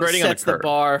really sets the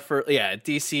bar for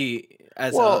DC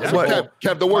as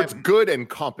Kev, the words good and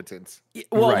competent.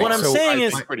 Well, right. What I'm saying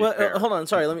is, hold on,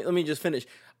 sorry, let me just finish.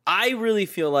 I really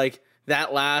feel like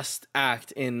that last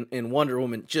act in Wonder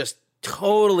Woman just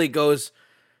totally goes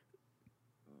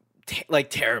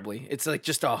terribly. It's like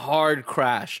just a hard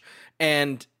crash,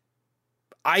 and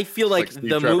I feel like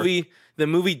the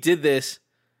movie did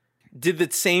the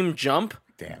same jump.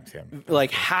 Damn, Tim. Like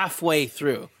halfway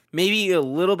through, maybe a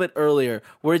little bit earlier,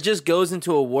 where it just goes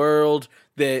into a world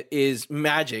that is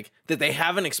magic that they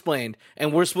haven't explained,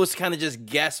 and we're supposed to kind of just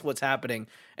guess what's happening.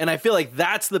 And I feel like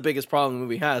that's the biggest problem the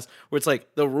movie has, where it's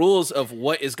like the rules of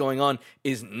what is going on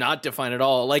is not defined at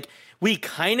all. Like we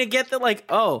kind of get that, like,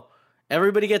 oh,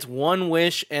 everybody gets one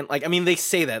wish, and like, I mean, they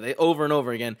say that over and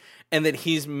over again, and that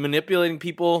he's manipulating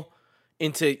people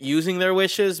into using their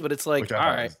wishes, but it's like, all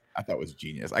right. I thought was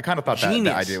genius. I kind of thought that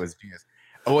the idea was genius.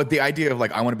 Oh, the idea of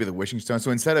like, I want to be the wishing stone. So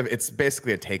instead of, it's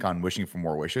basically a take on wishing for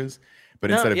more wishes,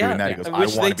 but instead of doing that, he goes, I want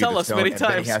to be the stone. And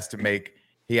then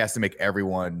he has to make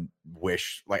everyone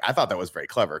wish. Like, I thought that was very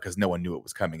clever because no one knew it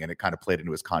was coming, and it kind of played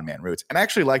into his con man roots. And I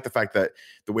actually like the fact that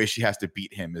the way she has to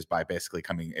beat him is by basically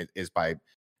by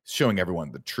showing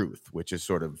everyone the truth, which is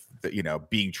sort of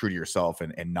being true to yourself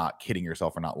and not kidding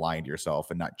yourself or not lying to yourself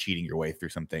and not cheating your way through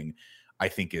something. I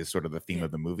think is sort of the theme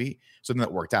of the movie. Something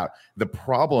that worked out. The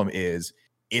problem is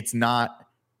it's not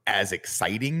as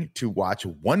exciting to watch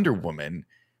Wonder Woman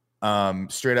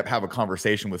straight up have a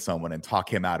conversation with someone and talk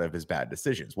him out of his bad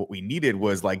decisions. What we needed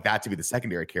was like that to be the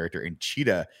secondary character and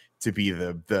Cheetah to be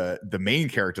the main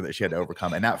character that she had to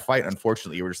overcome. And that fight,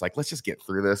 unfortunately, you were just like, let's just get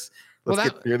through this.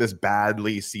 Let's get through this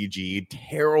badly CG,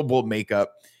 terrible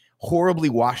makeup, horribly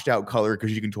washed out color,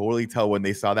 because you can totally tell when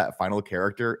they saw that final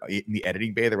character in the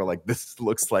editing bay, they were like, this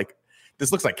looks like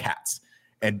Cats.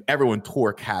 And everyone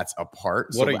tore Cats apart.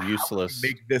 What a useless.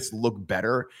 Make this look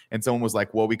better. And someone was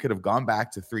like, well, we could have gone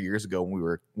back to 3 years ago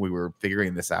when we were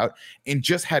figuring this out and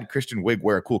just had Kristen Wiig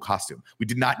wear a cool costume. We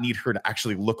did not need her to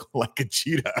actually look like a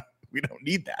cheetah. We don't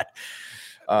need that.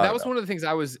 That was one of the things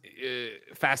I was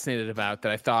fascinated about,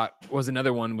 that I thought was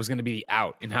another one was going to be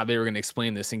out, and how they were going to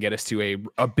explain this and get us to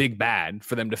a big bad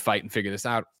for them to fight and figure this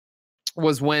out,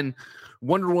 was when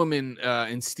Wonder Woman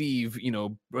and Steve,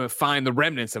 find the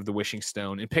remnants of the wishing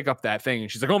stone and pick up that thing.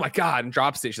 And she's like, oh my God, and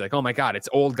drops it. She's like, oh my God, it's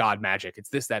old God magic. It's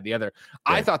this, that, the other.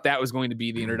 Right. I thought that was going to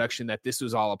be the introduction, that this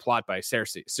was all a plot by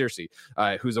Circe,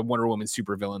 who's a Wonder Woman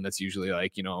supervillain that's usually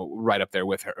like, right up there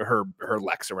with her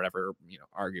Lex or whatever,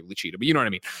 arguably Cheetah, but you know what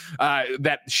I mean?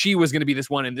 That she was going to be this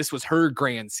one, and this was her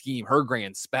grand scheme, her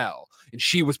grand spell. And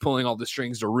she was pulling all the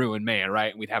strings to ruin man,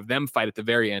 right? And we'd have them fight at the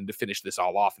very end to finish this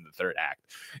all off in the third act.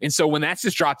 And so when that's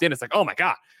just dropped in, it's like, oh my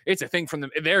God, it's a thing from them.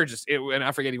 They're just, and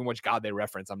I forget even which God they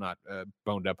reference. I'm not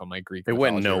boned up on my Greek. It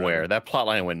went nowhere. That plot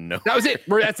line went nowhere. That was it.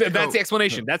 That's the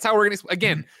explanation. That's how we're going to,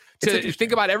 again, to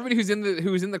think about everybody who's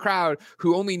in the crowd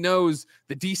who only knows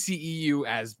the DCEU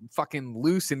as fucking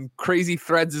loose and crazy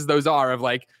threads as those are of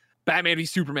like Batman v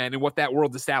Superman and what that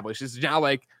world established is now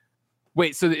like,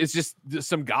 wait, so it's just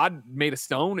some god made a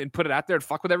stone and put it out there to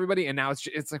fuck with everybody, and now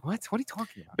it's like, what are you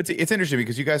talking about? It's interesting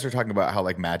because you guys are talking about how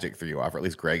like magic threw you off, or at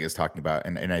least Greg is talking about,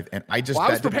 and I just I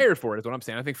was prepared for it, is what I'm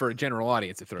saying. I think for a general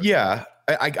audience, it throws. Yeah,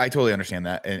 I totally understand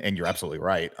that, and you're absolutely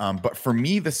right. But for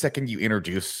me, the second you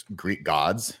introduce Greek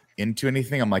gods into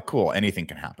anything, I'm like, cool, anything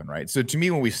can happen, right? So to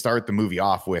me, when we start the movie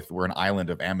off with we're an island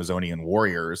of Amazonian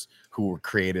warriors who were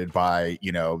created by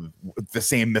the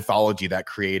same mythology that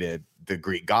created the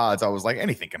Greek gods, I was like,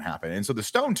 anything can happen. And so the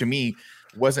stone to me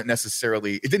wasn't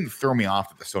necessarily, it didn't throw me off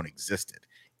that the stone existed.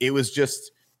 It was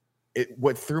just,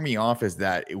 what threw me off is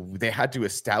that they had to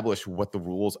establish what the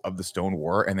rules of the stone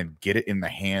were and then get it in the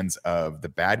hands of the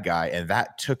bad guy. And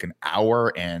that took an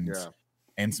hour and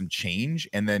some change.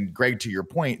 And then Greg, to your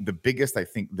point, the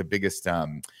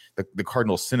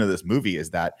cardinal sin of this movie is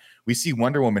that we see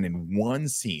Wonder Woman in one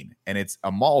scene, and it's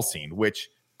a mall scene, which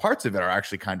parts of it are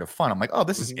actually kind of fun. I'm like, oh,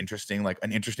 this is interesting, like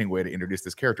an interesting way to introduce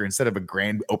this character instead of a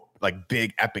grand, like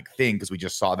big epic thing, because we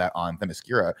just saw that on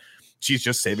Themyscira. She's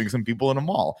just saving some people in a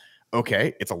mall.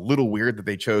 Okay, it's a little weird that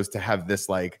they chose to have this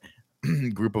like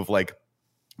group of like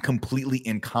completely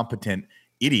incompetent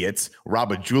idiots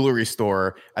rob a jewelry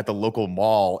store at the local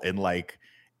mall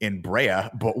in Brea,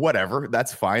 but whatever,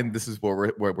 that's fine. This is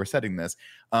where we're setting this.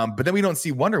 But then we don't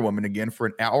see Wonder Woman again for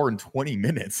an hour and 20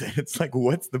 minutes. And it's like,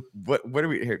 what are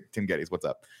we here? Tim Geddes, what's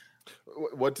up?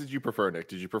 What did you prefer, Nick?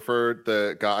 Did you prefer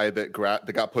the guy that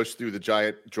got pushed through the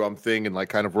giant drum thing and like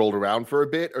kind of rolled around for a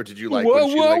bit, or did you like when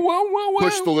she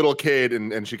pushed the little kid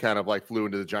and she kind of like flew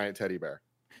into the giant teddy bear?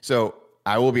 So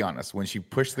I will be honest, when she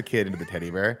pushed the kid into the teddy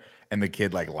bear and the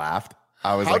kid like laughed,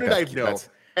 I was like, I know?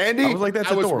 Andy,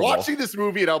 I was watching this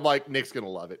movie and I'm like, Nick's gonna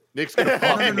love it. Nick's gonna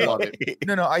fucking love it.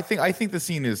 No, I think the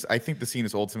scene is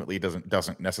ultimately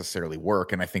doesn't necessarily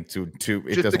work, and I think it just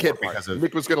doesn't the kid work part. because of,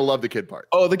 Nick was gonna love the kid part.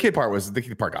 Oh, the kid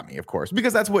part got me, of course,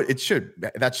 because that's what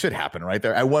that should happen right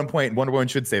there. At one point, Wonder Woman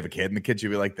should save a kid, and the kid should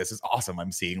be like, "This is awesome!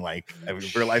 I'm seeing like a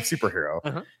real life superhero."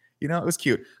 Uh-huh. It was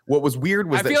cute. What was weird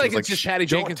was I feel like it's like, just Patty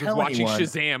Jenkins was watching anyone.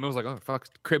 Shazam. It was like, oh fuck,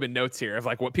 cribbing notes here of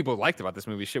like what people liked about this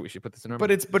movie. Shit, we should put this in our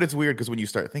But it's weird because when you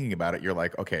start thinking about it, you're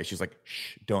like, okay, she's like,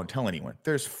 shh, don't tell anyone.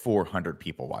 There's 400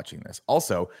 people watching this.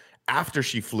 Also, after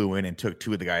she flew in and took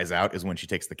two of the guys out is when she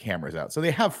takes the cameras out. So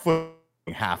they have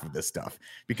half of this stuff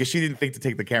because she didn't think to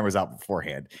take the cameras out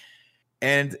beforehand.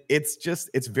 And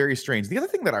it's very strange. The other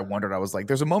thing that I wondered, I was like,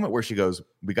 there's a moment where she goes,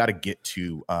 we got to get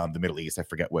to the Middle East. I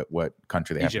forget what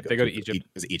country they Egypt. have to go They go to Egypt.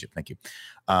 It's Egypt. Thank you.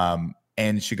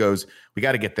 And she goes, we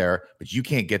got to get there, but you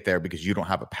can't get there because you don't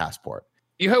have a passport.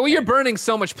 You're burning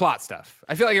so much plot stuff.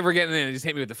 I feel like if we're getting in, just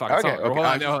hit me with the fucking song. Okay. Hold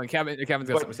on. Kevin's got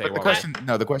something to say.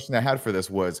 The question I had for this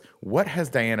was, what has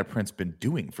Diana Prince been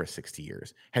doing for 60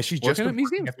 years? Has she just been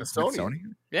working at the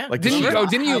Smithsonian? Yeah. Like, Didn't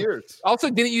you Years.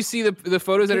 see the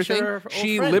photos that are saying Picture of her old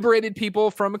she friend. liberated people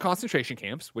from concentration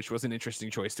camps, which was an interesting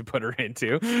choice to put her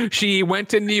into. She went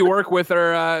to New York with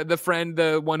her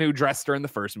the one who dressed her in the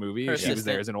first movie. Her She was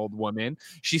there assistant. as an old woman.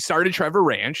 She started Trevor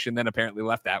Ranch and then apparently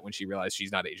left that when she realized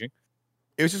she's not aging.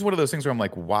 It was just one of those things where I'm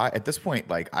like, why? At this point,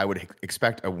 like, I would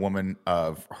expect a woman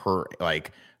of her,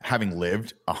 like, having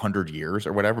lived 100 years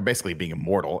or whatever, basically being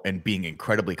immortal and being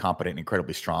incredibly competent and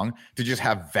incredibly strong, to just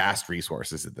have vast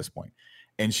resources at this point.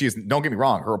 And don't get me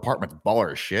wrong, her apartment's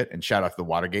baller as shit. And shout out to the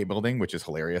Watergate building, which is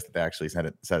hilarious that they actually said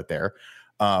it there.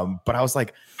 But I was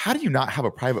like, how do you not have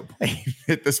a private plane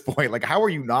at this point? Like, how are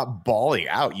you not balling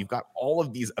out? You've got all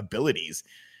of these abilities.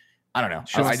 I don't know.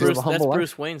 That's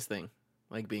Bruce Wayne's thing,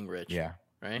 like being rich. Yeah.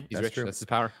 Right. He's That's rich. true. That's his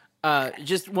power.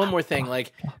 Just one more thing,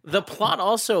 like the plot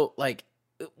also, like,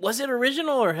 was it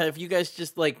original or have you guys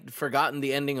just like forgotten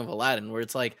the ending of Aladdin where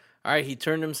it's like, all right, he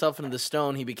turned himself into the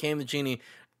stone, he became the genie.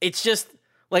 It's just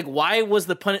like, why was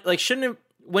the pun? Like, shouldn't have,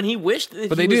 when he wished,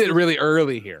 But they did it really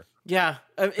early here. Yeah,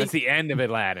 That's the end of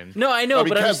Aladdin. No, I know,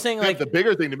 but I'm just saying, like, the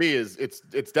bigger thing to me is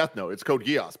it's Death Note, it's Code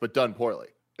Geass, but done poorly.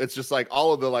 It's just like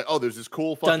all of the like, oh, there's this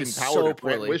cool fucking Done power so to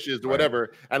grant poorly. wishes or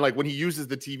whatever. And like when he uses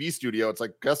the TV studio, it's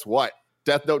like, guess what?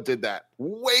 Death Note did that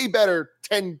way better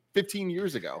 10, 15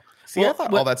 years ago. See, I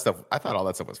thought all that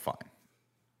stuff was fine.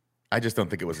 I just don't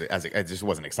think it was it just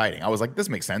wasn't exciting. I was like, this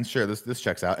makes sense. Sure, this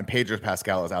checks out. And Pedro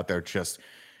Pascal is out there just,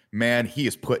 man, he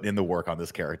is putting in the work on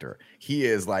this character. He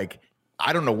is like,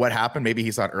 I don't know what happened. Maybe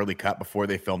he saw an early cut before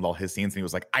they filmed all his scenes, and he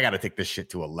was like, I got to take this shit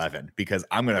to 11 because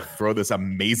I'm going to throw this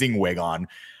amazing wig on,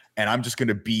 and I'm just going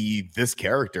to be this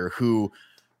character who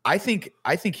I think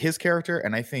his character,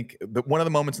 and I think one of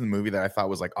the moments in the movie that I thought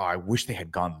was like, oh, I wish they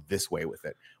had gone this way with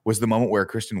it, was the moment where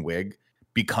Kristen Wiig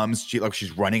becomes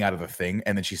she's running out of the thing,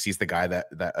 and then she sees the guy that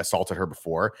assaulted her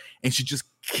before, and she just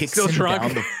kicks him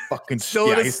down the fucking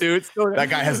Still in a suit. That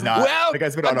guy has not. That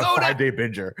guy's been on a 5-day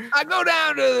binger. I go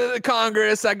down to the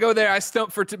Congress. I go there. I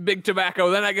stump for big tobacco.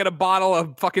 Then I get a bottle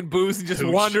of fucking booze and just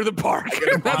wander the park.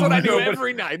 That's what I do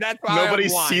every night. That's why Nobody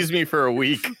sees me for a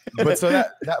week. But so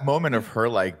that moment of her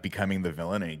like becoming the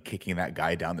villain and kicking that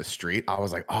guy down the street, I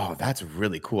was like, oh, that's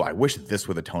really cool. I wish this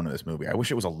were the tone of this movie. I wish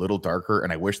it was a little darker,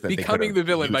 and I wish that becoming the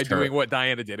villain by doing what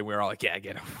Diana did, and we were all like, yeah, I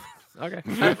get him. Okay.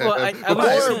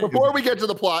 Before we get to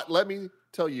the plot, let me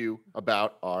tell you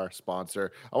about our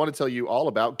sponsor. I want to tell you all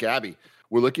about Gabby.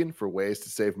 We're looking for ways to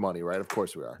save money, right? Of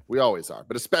course we are. We always are,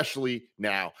 but especially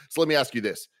now. So let me ask you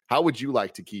this. How would you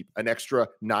like to keep an extra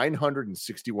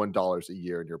 $961 a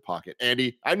year in your pocket?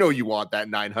 Andy, I know you want that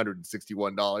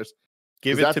 $961.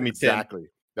 Give it to me, exactly.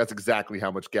 That's exactly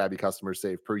how much Gabby customers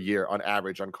save per year on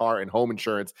average on car and home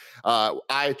insurance.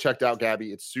 I checked out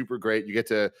Gabby. It's super great. You get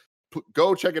to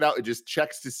go check it out. It just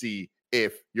checks to see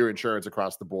if your insurance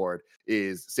across the board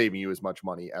is saving you as much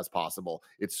money as possible.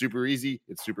 It's super easy.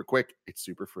 It's super quick. It's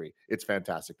super free. It's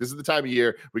fantastic. This is the time of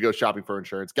year we go shopping for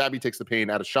insurance. Gabby takes the pain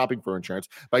out of shopping for insurance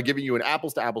by giving you an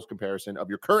apples to apples comparison of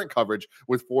your current coverage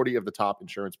with 40 of the top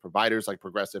insurance providers like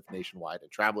Progressive, Nationwide,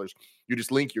 and Travelers. You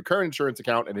just link your current insurance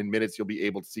account, and in minutes you'll be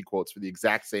able to see quotes for the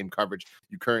exact same coverage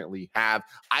you currently have.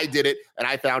 I did it, and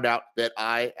I found out that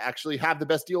I actually have the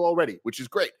best deal already, which is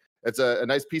great. It's a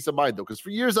nice peace of mind, though, because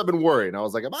for years I've been worried. I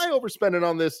was like, am I overspending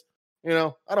on this? You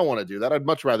know, I don't want to do that. I'd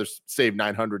much rather save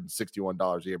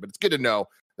 $961 a year, but it's good to know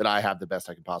that I have the best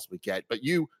I can possibly get. But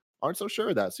you aren't so sure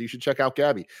of that, so you should check out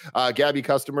Gabby. Gabby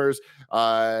customers,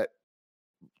 let's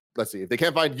see, if they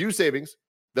can't find you savings,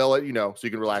 they'll let you know so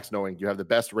you can relax knowing you have the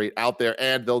best rate out there,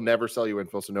 and they'll never sell you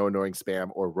info, so no annoying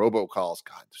spam or robocalls.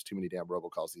 God, there's too many damn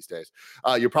robocalls these days.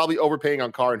 You're probably overpaying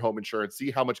on car and home insurance. See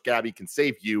how much Gabby can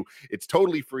save you. It's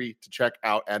totally free to check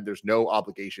out, and there's no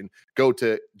obligation. Go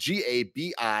to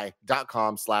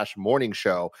gabi.com/morning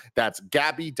show. That's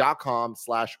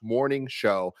gabi.com/morning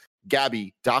show.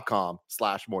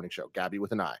 Gabi.com/morning show. Gabby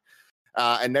with an I.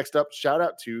 And next up, shout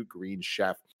out to Green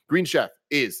Chef. Green Chef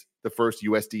is the first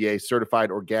USDA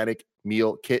certified organic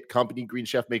meal kit company. Green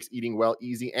Chef makes eating well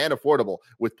easy and affordable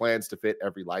with plans to fit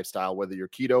every lifestyle. Whether you're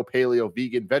keto, paleo,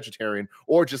 vegan, vegetarian,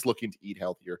 or just looking to eat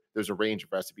healthier, there's a range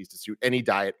of recipes to suit any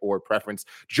diet or preference.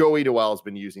 Joey Noel has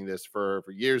been using this for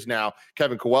years now.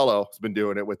 Kevin Coelho has been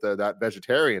doing it with that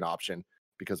vegetarian option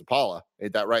because of Paula.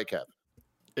 Ain't that right, Kev?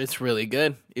 It's really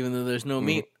good, even though there's no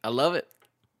meat. I love it.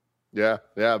 Yeah.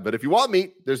 But if you want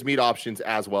meat, there's meat options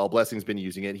as well. Blessing's been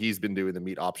using it. He's been doing the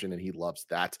meat option, and he loves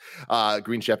that.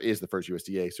 Green Chef is the first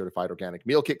USDA certified organic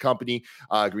meal kit company.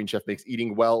 Green Chef makes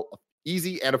eating well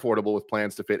easy and affordable with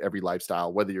plans to fit every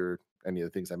lifestyle, whether you're any of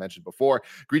the things I mentioned before.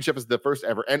 Green Chef is the first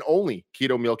ever and only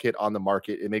keto meal kit on the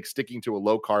market. It makes sticking to a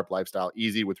low carb lifestyle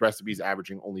easy with recipes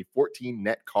averaging only 14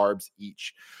 net carbs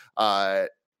each.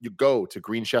 You go to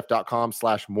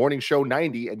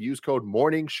greenchef.com/morningshow90 and use code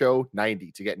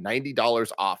morningshow90 to get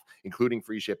 $90 off, including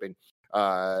free shipping.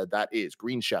 That is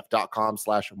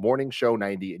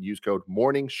greenchef.com/morningshow90 and use code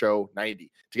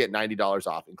morningshow90 to get $90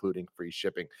 off, including free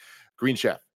shipping. Green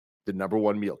Chef, the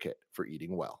 #1 meal kit for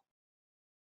eating well.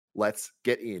 Let's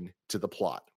get into the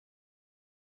plot.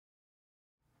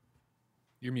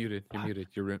 You're muted.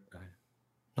 You're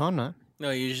No, I'm not. No,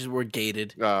 you just were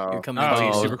gated. Oh. You're coming you're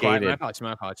in. super quiet. gated.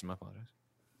 My apologies.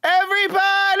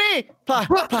 Everybody! Plop,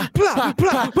 plop, plop, plop,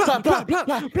 plop, plop,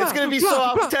 plop. It's going to be so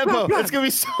off tempo. It's going to be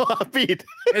so offbeat.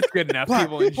 It's good enough.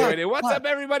 People enjoyed it. What's up,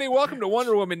 everybody? Welcome to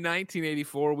Wonder Woman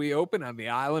 1984. We open on the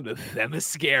island of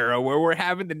Themyscira, where we're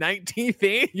having the 19th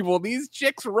annual These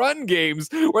Chicks Run games,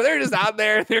 where they're just out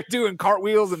there, they're doing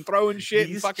cartwheels and throwing shit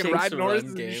and These fucking Chicks riding Run horses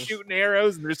and games. shooting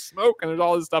arrows, and there's smoke and there's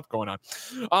all this stuff going on.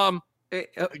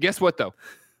 Guess what, though?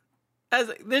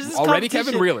 There's this Already, competition.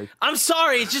 Kevin? Really? I'm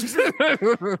sorry. It's just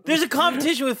there's a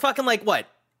competition with fucking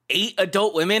 8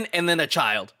 adult women and then a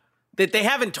child that they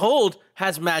haven't told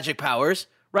has magic powers,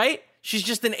 right? She's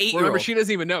just an 8-year-old. Remember, she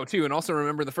doesn't even know too, and also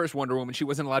remember the first Wonder Woman, she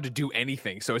wasn't allowed to do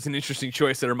anything. So it's an interesting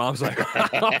choice that her mom's like,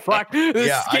 "Oh fuck,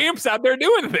 there's scamps out there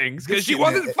doing things," because she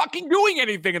wasn't fucking doing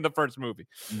anything in the first movie.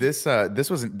 This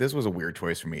was a weird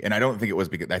choice for me, and I don't think it was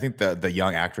because I think the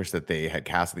young actress that they had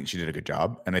cast, I think she did a good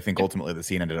job, and I think ultimately the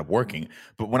scene ended up working.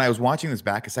 But when I was watching this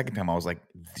back a second time, I was like,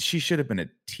 she should have been a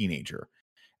teenager,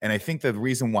 and I think the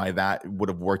reason why that would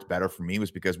have worked better for me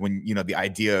was because when the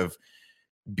idea of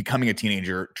becoming a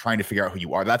teenager, trying to figure out who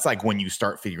you are, that's like when you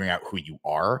start figuring out who you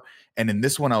are. And in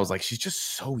this one, I was like, she's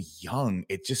just so young.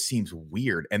 It just seems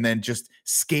weird. And then just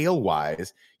scale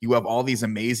wise, you have all these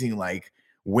amazing like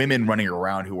women running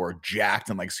around who are jacked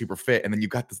and like super fit. And then you've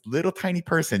got this little tiny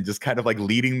person just kind of like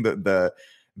leading the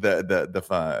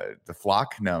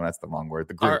flock. No, that's the wrong word.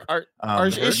 The group.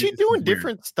 Is she doing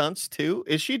different stunts too?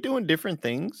 Is she doing different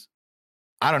things?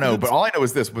 I don't know, but all I know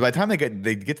is this: by the time they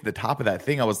get to the top of that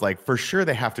thing, I was like, for sure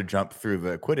they have to jump through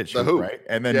the Quidditch hoop, right?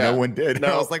 And then no one did. And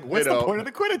I was like, what's the point of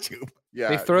the Quidditch hoop? Yeah,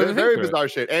 they throw very bizarre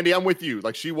shit. Andy, I'm with you.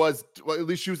 Like she was at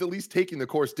least taking the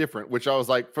course different, which I was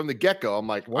like from the get go. I'm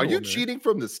like, are you cheating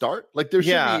from the start? Like there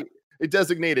should be a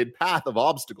designated path of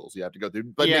obstacles you have to go through.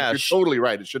 But Nick, you're totally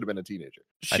right. It should have been a teenager.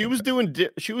 She was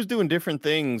doing different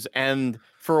things, and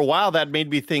for a while that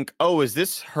made me think, oh, is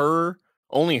this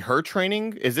only her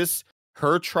training? Is this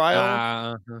her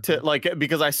trial to like,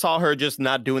 because I saw her just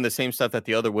not doing the same stuff that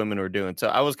the other women were doing, so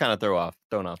I was kind of thrown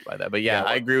off by that. But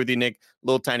I agree with you, Nick.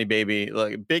 Little tiny baby,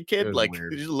 like big kid, like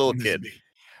just a little kid.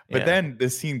 But then the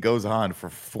scene goes on for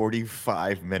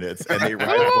 45 minutes, and they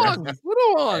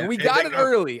little long. We got it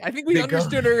early. I think we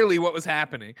understood early what was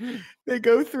happening. They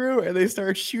go through and they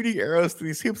start shooting arrows to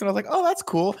these hoops, and I was like, "Oh, that's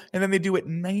cool." And then they do it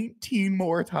 19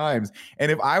 more times. And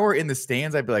if I were in the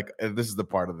stands, I'd be like, "This is the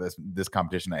part of this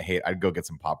competition I hate." I'd go get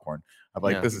some popcorn. I'm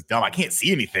like, "This is dumb. I can't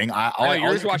see anything."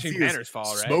 You're just watching banners fall,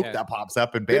 right? Smoke that pops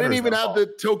up, and they didn't even have the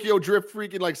Tokyo Drift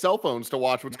freaking like cell phones to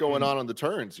watch what's going on the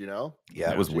turns.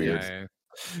 Yeah, it was weird. Yeah.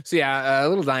 So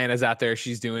little Diana's out there.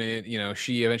 She's doing it.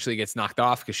 She eventually gets knocked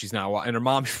off because she's not. And her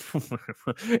mom.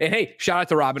 And hey, shout out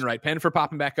to Robin Wright Penn for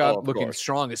popping back up, looking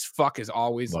strong as fuck as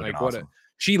always. Looking like awesome.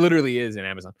 She literally is in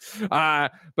Amazon.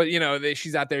 But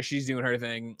she's out there. She's doing her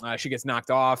thing. She gets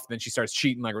knocked off. Then she starts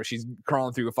cheating, like where she's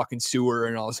crawling through a fucking sewer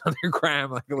and all this other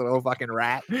crap, like a little fucking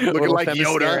rat, looking like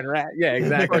Yoda. Rat. Yeah,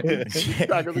 exactly.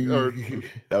 That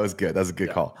was good. That was a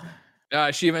good call.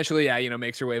 She eventually,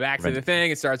 makes her way back to the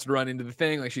thing and starts to run into the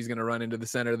thing. Like she's going to run into the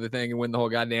center of the thing and win the whole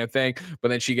goddamn thing. But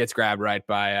then she gets grabbed right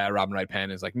by Robin Wright Penn.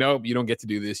 Is like, nope, you don't get to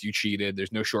do this. You cheated.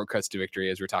 There's no shortcuts to victory,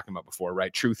 as we were talking about before,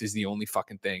 right? Truth is the only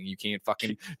fucking thing. You can't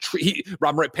fucking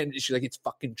Robin Wright Penn. She's like, it's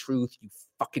fucking truth, you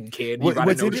fucking kid.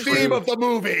 What's the theme of the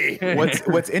movie?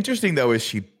 What's interesting though is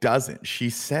she doesn't. She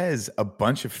says a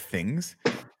bunch of things,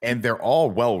 and they're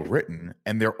all well written,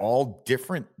 and they're all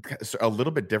different, a little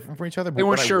bit different from each other. But they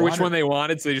weren't sure which one they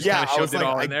wanted, so they just kind of shoved it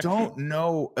all in there. I don't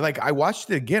know. Like I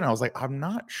watched it again, I was like, I'm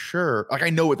not sure. Like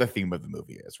I know what the theme of the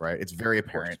movie is, right? It's very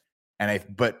apparent. And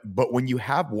but when you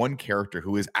have one character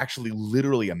who is actually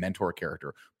literally a mentor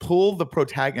character, pull the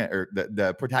protagonist or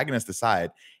the protagonist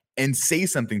aside and say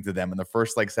something to them in the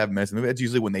first like 7 minutes of the movie. That's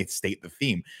usually when they state the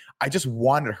theme. I just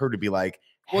wanted her to be like,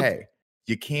 hey,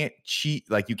 you can't cheat.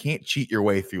 Like you can't cheat your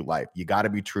way through life. You got to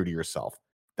be true to yourself.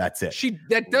 That's it.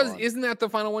 Isn't that the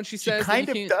final one she says? She kind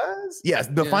of does. Yes.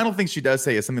 The final thing she does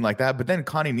say is something like that. But then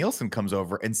Connie Nielsen comes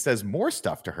over and says more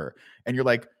stuff to her. And you're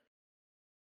like,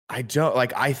 I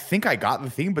think I got the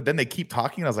theme, but then they keep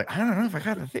talking. And I was like, I don't know if I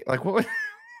got the theme. Like what's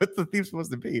the theme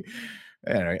supposed to be?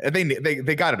 Anyway,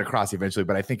 they got it across eventually,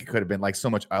 but I think it could have been like so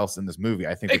much else in this movie.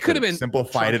 I think it could have been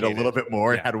simplified it a little bit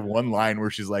more. It had one line where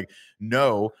she's like,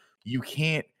 no, you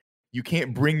can't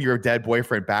bring your dead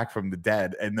boyfriend back from the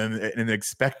dead and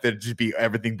expect that to be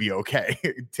everything be okay.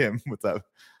 Tim, what's up?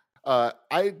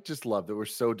 I just love that we're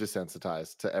so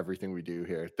desensitized to everything we do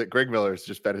here that Greg Miller has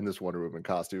just been in this Wonder Woman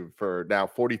costume for now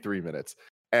 43 minutes.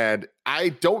 And I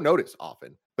don't notice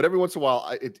often, but every once in a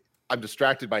while I'm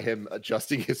distracted by him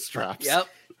adjusting his straps. Yep.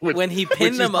 When he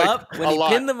pinned them up, it was a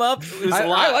lot.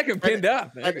 I like him pinned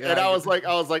up. And I was like,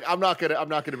 I'm not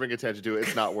gonna bring attention to it.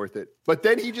 It's not worth it. But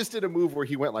then he just did a move where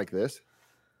he went like this.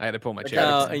 I had to pull my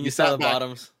chair. And you saw the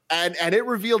bottoms. And it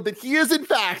revealed that he is in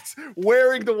fact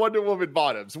wearing the Wonder Woman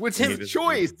bottoms, which is his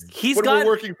choice. We're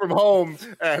working from home,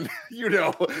 and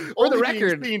for the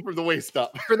record, seen from the waist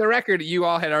up. For the record, you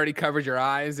all had already covered your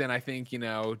eyes, and I think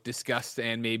disgust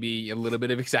and maybe a little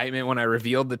bit of excitement when I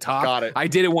revealed the top. Got it. I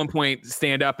did at one point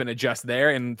stand up and adjust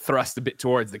there and thrust a bit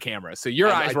towards the camera, so your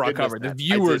eyes were all covered. The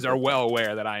viewers are well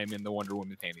aware that I am in the Wonder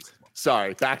Woman panties as well.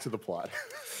 Sorry, back to the plot.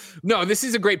 No, this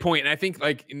is a great point, and I think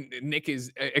like Nick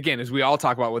is again, as we all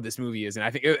talk about what this movie is, and I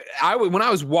think when I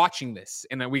was watching this,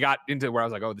 and then we got into where I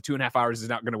was like, oh, the 2.5 hours is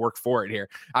not going to work for it here.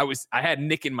 I had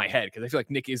Nick in my head because I feel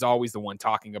like Nick is always the one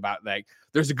talking about like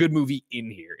there's a good movie in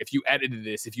here. If you edited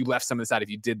this, if you left some of this out, if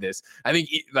you did this, I think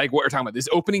like what we're talking about, this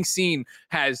opening scene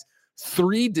has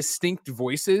 3 distinct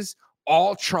voices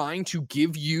all trying to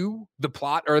give you the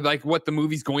plot or like what the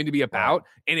movie's going to be about,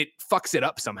 and it fucks it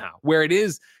up somehow. Where it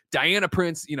is Diana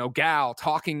Prince, gal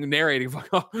talking, narrating, like,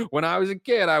 oh, when I was a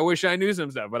kid, I wish I knew some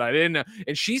stuff, but I didn't know.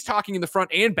 And she's talking in the front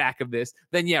and back of this.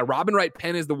 Then, Robin Wright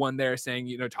Penn is the one there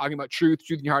saying, talking about truth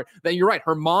in your heart. Then you're right.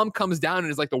 Her mom comes down and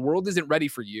is like, the world isn't ready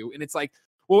for you. And it's like,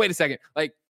 well, wait a second.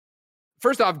 Like,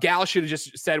 first off, Gal should have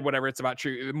just said whatever it's about,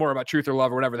 more about truth or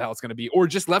love or whatever the hell it's going to be, or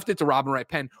just left it to Robin Wright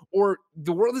Penn, or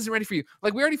the world isn't ready for you.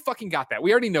 Like, we already fucking got that. We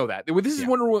already know that. This is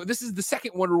Wonder Woman. This is the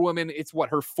second Wonder Woman. It's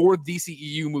her 4th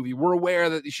DCEU movie. We're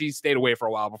aware that she stayed away for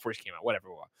a while before she came out, whatever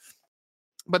it was.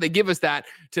 But they give us that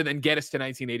to then get us to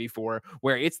 1984,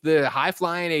 where it's the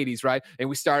high-flying 80s, right? And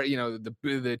we start,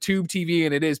 the tube TV,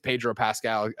 and it is Pedro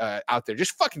Pascal out there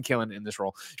just fucking killing it in this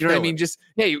role. You know what I mean? Just,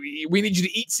 hey, we need you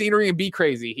to eat scenery and be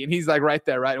crazy. And he's like right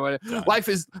there, right? Life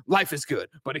is good,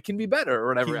 but it can be better or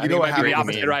whatever. You know what might be the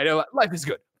opposite, right? Life is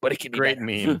good, but it can be Great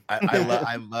better. meme.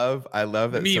 I love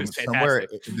that Meme is somewhere,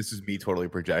 fantastic. this is me totally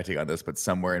projecting on this, but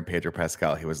somewhere in Pedro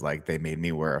Pascal, he was like, they made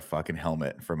me wear a fucking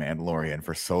helmet for Mandalorian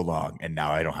for so long, and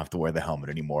now I don't have to wear the helmet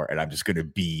anymore, and I'm just going to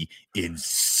be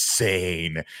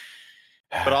insane.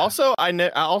 But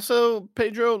also,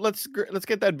 Pedro, let's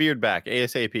get that beard back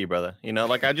ASAP, brother.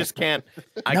 I just can't.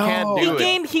 I can't do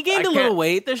it. He gained a little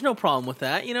weight. There's no problem with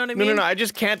that. You know what I mean? No. I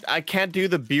just can't. I can't do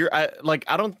the beard. I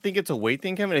don't think it's a weight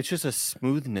thing, Kevin. It's just a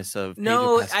smoothness of.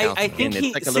 No, Pedro Pascal's I think skin.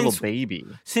 It's like a little baby.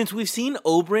 Since we've seen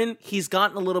Oberyn, he's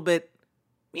gotten a little bit.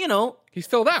 He's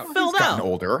filled out. He's gotten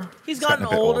older. He's gotten a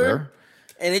bit older.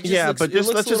 And it just but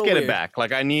let's just get it back.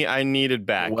 Like I need it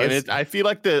back, and I feel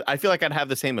like I'd have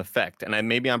the same effect, and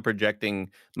maybe I'm projecting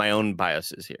my own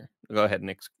biases here. Go ahead,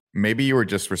 Nick. Maybe you were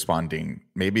just responding.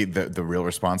 Maybe the real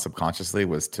response subconsciously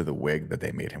was to the wig that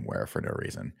they made him wear for no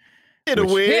reason. Hit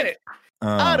it.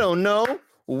 I don't know.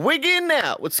 Wigging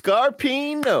out with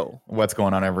Scarpino. What's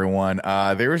going on, everyone?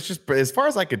 There was just, as far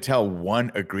as I could tell,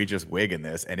 one egregious wig in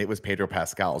this, and it was Pedro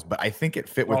Pascal's. But I think it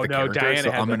fit with the character. Diana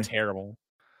so had terrible.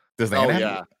 Does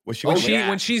Diana was she?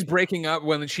 When she's breaking up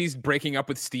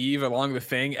with Steve along the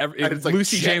thing,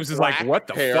 Lucy James is like, "What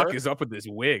the fuck is up with this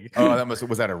wig?" Oh,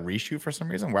 was that a reshoot for some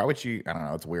reason? Why would she? I don't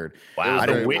know. It's weird.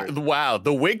 Wow,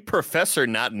 the wig professor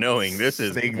not knowing this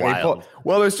is wild.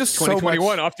 Well, there's just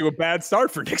 2021 off to a bad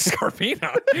start for Nick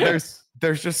Scarpino.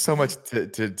 There's just so much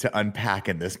to unpack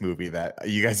in this movie that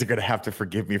you guys are going to have to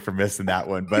forgive me for missing that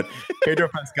one. But Pedro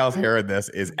Pascal's hair in this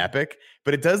is epic.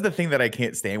 But it does the thing that I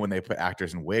can't stand when they put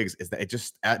actors in wigs is that it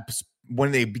just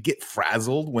when they get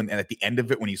frazzled and at the end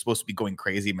of it when he's supposed to be going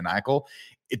crazy maniacal,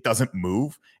 it doesn't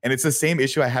move. And it's the same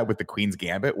issue I had with the Queen's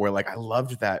Gambit, where like I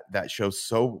loved that show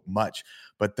so much,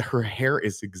 but her hair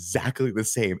is exactly the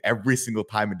same every single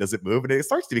time. It doesn't move, and it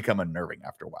starts to become unnerving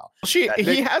after a while. He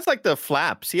has like the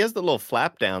flaps. He has the little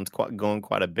flap downs going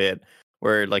quite a bit,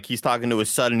 where like he's talking to his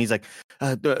son, and he's like,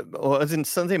 "Isn't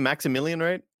son's name Maximilian,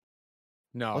 right?"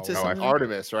 No, what's his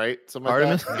Artemis, right?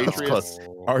 Artemis. I was close.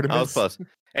 Artemis. I was close.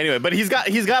 Anyway, but he's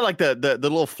got like the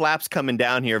little flaps coming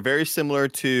down here, very similar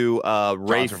to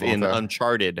Rafe in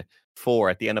Uncharted 4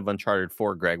 at the end of Uncharted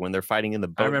 4, Greg, when they're fighting in the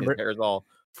boat. His hair is all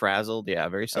frazzled. Yeah,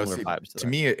 very similar vibes. To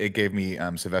me, it gave me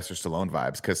Sylvester Stallone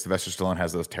vibes, because Sylvester Stallone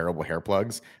has those terrible hair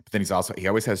plugs, but then he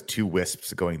always has 2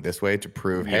 wisps going this way to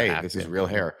prove, hey, this is real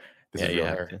hair. This is real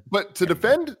hair. But to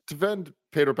defend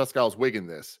Pedro Pascal's wig in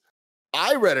this,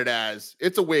 I read it as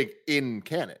it's a wig in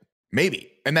canon.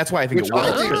 Maybe, and that's why I think it works.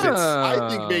 I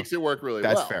think makes it work really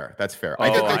well. That's fair.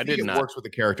 I think it works with the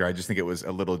character. I just think it was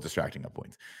a little distracting at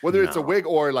points. Whether it's a wig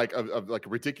or like a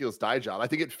ridiculous dye job, I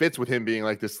think it fits with him being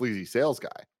like this sleazy sales guy.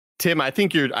 Tim, I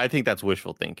think that's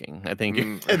wishful thinking. I think you're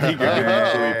I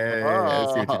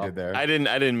see what you did there. I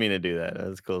didn't mean to do that.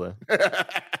 That's cool though.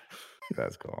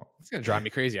 That's cool. It's gonna drive me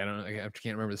crazy. I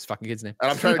can't remember this fucking kid's name.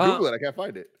 And I'm trying to Google it. I can't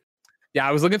find it. Yeah,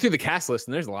 I was looking through the cast list,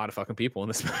 and there's a lot of fucking people in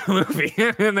this movie.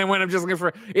 And then when I'm just looking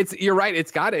for you're right.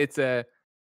 Is it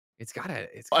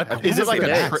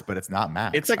like but it's not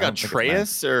Max. It's like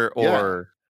Atreus or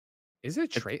is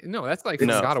it Atreus? No, that's like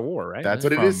God of War, right?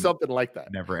 But it is something like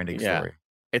that. Never ending story.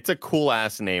 It's a cool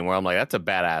ass name where I'm like, that's a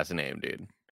badass name, dude.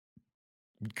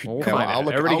 I'll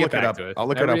look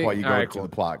it up while you go to the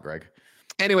plot, Greg.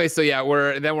 Anyway, so yeah,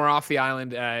 we're off the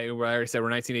island. Where I already said we're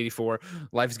 1984.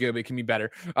 Life is good, but it can be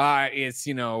better. It's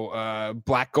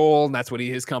black gold. And that's what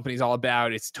his company's all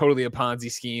about. It's totally a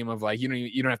Ponzi scheme of like you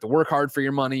don't have to work hard for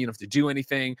your money. You don't have to do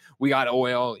anything. We got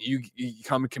oil. You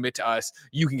come and commit to us.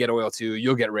 You can get oil too.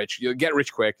 You'll get rich. You'll get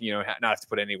rich quick. Not have to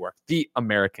put any work. The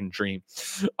American dream.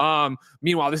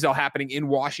 Meanwhile, this is all happening in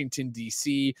Washington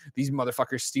D.C. These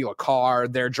motherfuckers steal a car.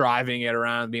 They're driving it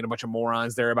around, being a bunch of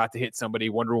morons. They're about to hit somebody.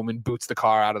 Wonder Woman boots the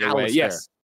car out of the way. Yes,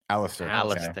 Alistair.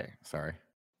 Alistair. Sorry.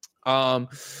 Wonder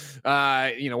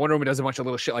Woman does a bunch of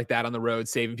little shit like that on the road,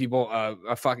 saving people.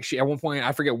 She at one point,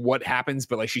 I forget what happens,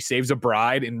 but like she saves a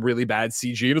bride in really bad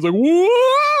CG, and it's like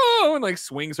whoa, and like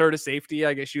swings her to safety.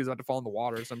 I guess she was about to fall in the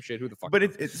water or some shit. Who the fuck?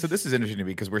 But so this is interesting to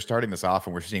me because we're starting this off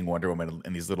and we're seeing Wonder Woman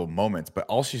in these little moments, but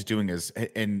all she's doing is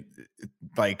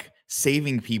like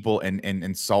saving people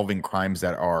and solving crimes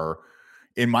that are,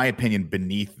 in my opinion,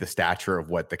 beneath the stature of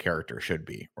what the character should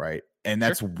be, right? And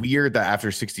that's weird that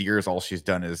after 60 years, all she's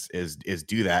done is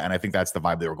do that. And I think that's the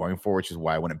vibe they were going for, which is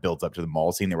why when it builds up to the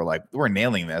mall scene, they were like, we're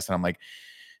nailing this. And I'm like,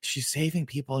 she's saving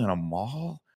people in a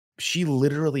mall? She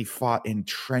literally fought in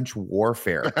trench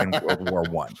warfare in World War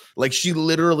I. Like she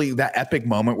literally, that epic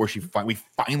moment where we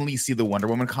finally see the Wonder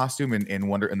Woman costume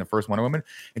in the first Wonder Woman,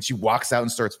 and she walks out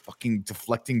and starts fucking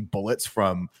deflecting bullets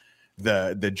from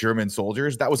the German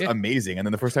soldiers. That was amazing. And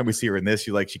then the first time we see her in this,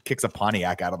 she kicks a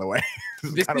Pontiac out of the way.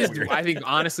 This is, I think,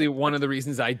 honestly, one of the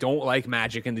reasons I don't like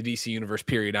magic in the DC universe,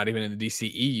 period, not even in the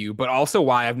DC EU, but also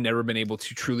why I've never been able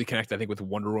to truly connect, I think, with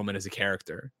Wonder Woman as a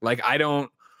character. Like, I don't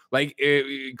like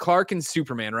Clark and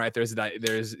Superman, right? There's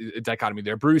a dichotomy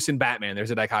there. Bruce and Batman,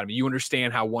 there's a dichotomy. You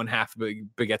understand how one half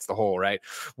begets the whole, right?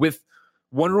 With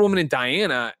Wonder Woman and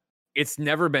Diana, it's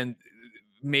never been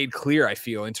made clear, I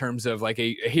feel, in terms of like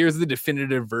here's the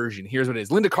definitive version. Here's what it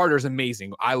is. Linda Carter is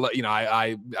amazing. I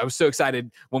was so excited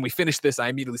when we finished this. I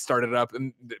immediately started it up,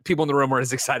 and people in the room were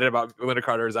as excited about Linda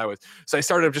Carter as I was. So I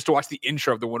started up just to watch the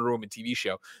intro of the Wonder Woman TV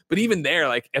show. But even there,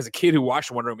 like as a kid who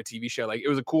watched Wonder Woman TV show, like it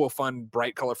was a cool, fun,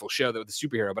 bright, colorful show that was the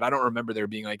superhero. But I don't remember there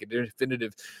being like a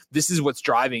definitive, this is what's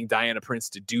driving Diana Prince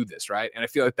to do this, right? And I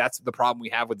feel like that's the problem we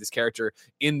have with this character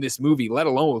in this movie, let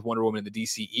alone with Wonder Woman in the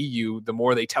DC EU. The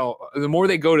more they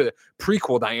go to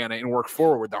prequel Diana and work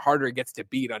forward, the harder it gets to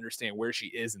be to understand where she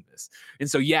is in this. And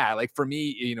so, yeah, like for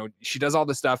me, she does all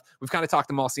this stuff. We've kind of talked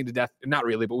the mall scene to death. Not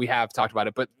really, but we have talked about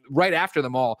it. But right after the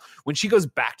mall, when she goes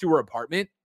back to her apartment,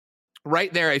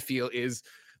 right there, I feel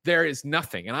there is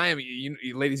nothing. And I am,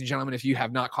 ladies and gentlemen, if you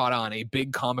have not caught on, a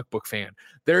big comic book fan,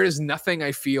 there is nothing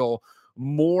I feel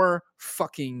more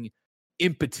fucking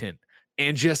impotent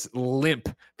and just limp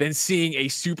than seeing a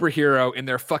superhero in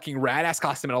their fucking rad-ass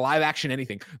costume in a live action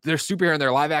anything. Their superhero in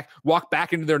their live act walk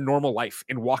back into their normal life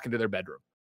and walk into their bedroom.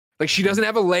 Like she doesn't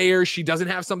have a layer. She doesn't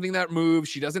have something that moves.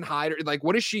 She doesn't hide her. Like,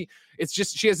 what is she? It's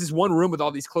just, she has this one room with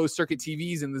all these closed circuit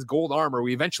TVs and this gold armor.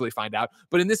 We eventually find out.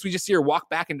 But in this, we just see her walk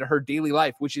back into her daily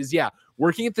life, which is,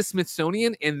 working at the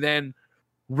Smithsonian and then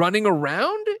running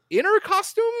around in her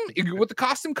costume with the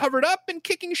costume covered up and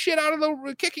kicking shit out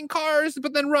of kicking cars,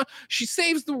 but then she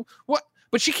saves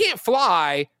but she can't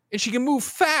fly and she can move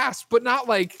fast, but not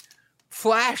like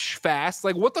flash fast.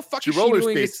 Like what the fuck is she doing? She roller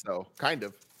skates though, kind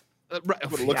of. Right.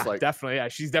 What it looks like. Definitely. Yeah.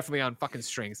 She's definitely on fucking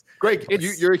strings. Greg,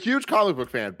 you're a huge comic book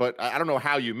fan, but I don't know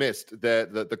how you missed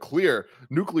the clear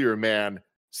nuclear man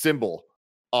symbol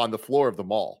on the floor of the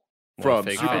mall. From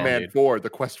Superman 4, The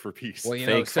Quest for Peace. Well,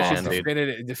 such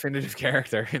a definitive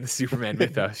character in the Superman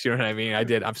mythos. You know what I mean?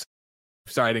 I'm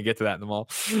sorry I didn't get to that in the mall.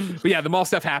 But yeah, the mall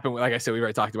stuff happened. Like I said, we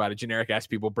already talked about it. Generic ass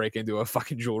people break into a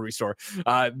fucking jewelry store.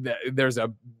 There's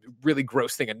a really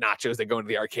gross thing of nachos that go into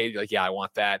the arcade. You're like, yeah, I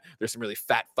want that. There's some really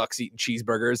fat fucks eating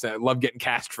cheeseburgers. I love getting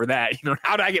cast for that.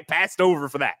 How did I get passed over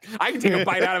for that? I can take a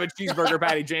bite out of a cheeseburger,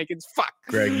 Patty Jenkins. Fuck.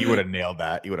 Greg, you would have nailed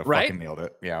that. You would have fucking nailed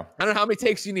it. Yeah. I don't know how many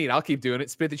takes you need. I'll keep doing it.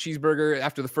 Spit the cheeseburger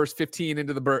after the first 15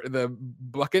 into the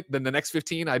bucket. Then the next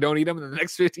 15, I don't eat them. And the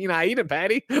next 15, I eat them,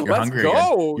 Patty. Let's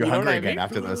go. You're hungry again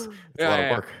after this. It's a lot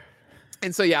of work.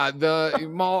 And so, the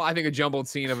mall, I think a jumbled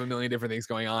scene of a million different things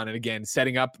going on. And again,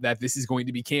 setting up that this is going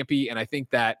to be campy. And I think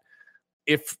that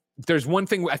if there's one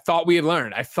thing I thought we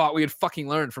had fucking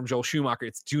learned from Joel Schumacher,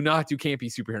 it's do not do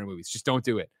campy superhero movies. Just don't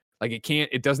do it. Like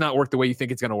it does not work the way you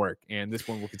think it's going to work. And this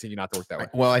one will continue not to work that way.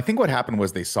 Well, I think what happened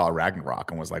was they saw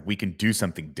Ragnarok and was like, we can do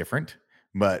something different.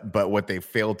 But what they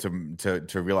failed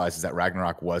to realize is that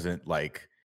Ragnarok wasn't like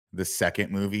the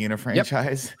second movie in a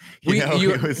franchise.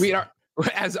 Yep.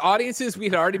 as audiences, we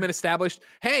had already been established,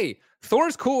 hey,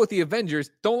 Thor's cool with the Avengers,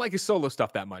 don't like his solo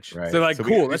stuff that much. Right. So like, So we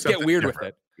cool, gotta do let's get something weird different. with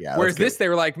it. Yeah. Whereas this, they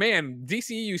were like, man,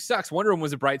 DCEU sucks. Wonder Woman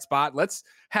was a bright spot. Let's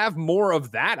have more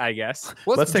of that, I guess.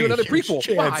 Let's do take a another huge prequel.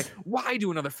 chance. Why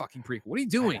do another fucking prequel? What are you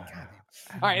doing?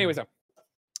 All right, anyways,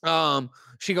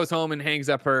 she goes home and hangs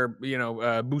up her,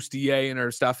 bustier and her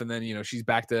stuff, and then, she's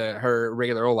back to her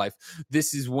regular old life.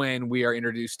 This is when we are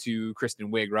introduced to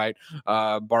Kristen Wiig, right?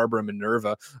 Barbara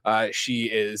Minerva. She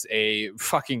is a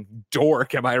fucking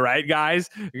dork, am I right,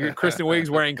 guys? Kristen Wiig's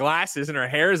wearing glasses and her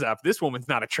hair's up. This woman's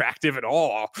not attractive at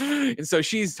all. And so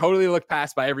she's totally looked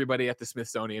past by everybody at the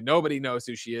Smithsonian. Nobody knows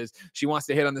who she is. She wants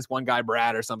to hit on this one guy,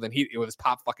 Brad, or something. He with his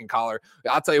pop fucking collar.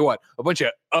 I'll tell you what, a bunch of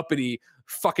uppity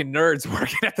fucking nerds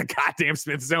working at the goddamn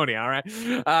Smithsonian, all right?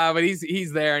 But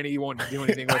he's there and he won't do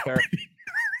anything with her.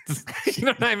 You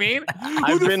know what I mean?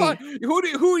 Who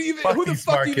the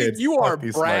fuck do you think you are,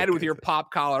 Brad, with your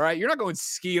pop collar, right? You're not going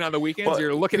skiing on the weekends. Well,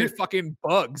 you're looking at fucking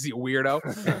bugs, you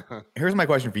weirdo. Here's my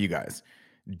question for you guys.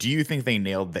 Do you think they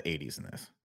nailed the 80s in this?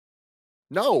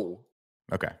 No.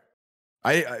 Okay.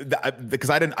 Because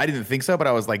I didn't think so, but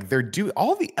I was like,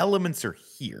 all the elements are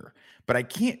here, but I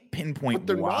can't pinpoint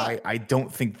why not. I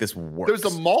don't think this works.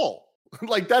 There's a mall.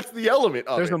 Like that's the element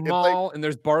of there's it. a mall and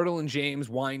there's Bartle and James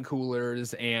wine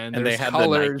coolers and there's they have the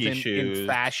colors Nike shoes. in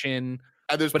fashion.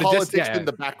 And there's But politics in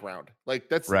the background. Like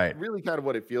that's right. really kind of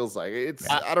what it feels like. It's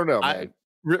I don't know, man.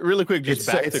 Really quick, just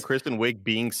back to it's- Kristen Wiig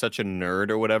being such a nerd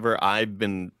or whatever. I've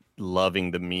been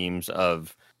loving the memes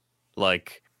of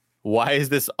like, why is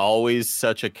this always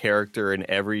such a character in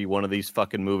every one of these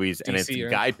fucking movies? And it's DC,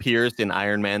 right? Guy Pearce in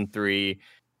Iron Man 3,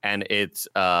 and it's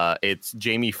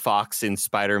Jamie Foxx in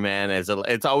Spider-Man.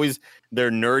 It's always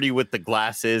they're nerdy with the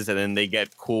glasses, and then they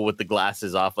get cool with the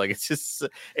glasses off. Like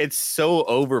it's so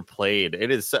overplayed.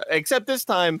 It is, except this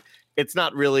time it's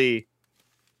not really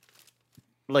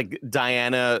like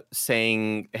Diana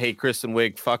saying, "Hey, Kristen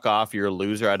Wiig, fuck off, you're a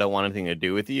loser. I don't want anything to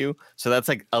do with you." So that's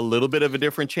like a little bit of a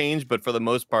different change, but for the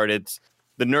most part, it's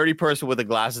the nerdy person with the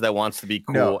glasses that wants to be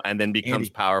cool and then becomes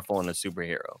powerful and a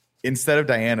superhero. Instead of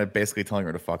Diana basically telling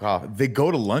her to fuck off, they go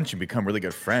to lunch and become really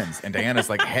good friends. And Diana's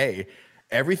like, hey,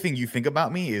 everything you think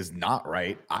about me is not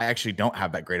right. I actually don't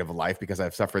have that great of a life because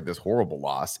I've suffered this horrible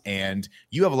loss. And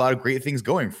you have a lot of great things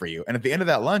going for you. And at the end of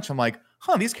that lunch, I'm like,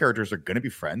 these characters are going to be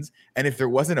friends. And if there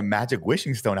wasn't a magic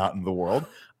wishing stone out in the world,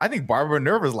 I think Barbara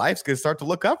Minerva's life's going to start to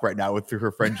look up right now through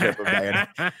her friendship with Diana.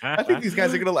 I think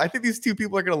these two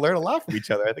people are going to learn a lot from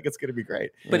each other. I think it's going to be great.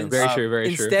 But Very true,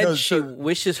 very true. instead, No, she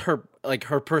wishes her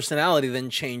personality then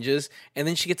changes, and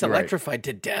then she gets You're right. electrified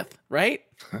to death. Right?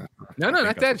 No,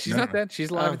 not dead. She's not dead.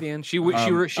 She's alive at the end. She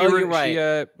renounces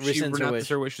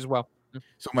her wish as well.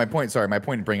 So my point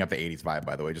in bringing up the 80s vibe,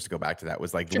 by the way, just to go back to that,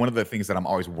 was like one of the things that I'm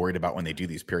always worried about when they do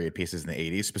these period pieces in the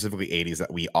 80s, specifically 80s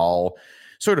that we all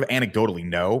sort of anecdotally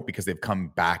know because they've come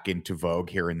back into vogue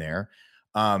here and there,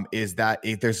 is that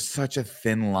there's such a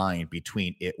thin line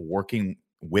between it working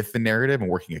with the narrative and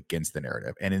working against the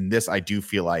narrative. And in this, I do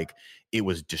feel like it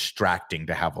was distracting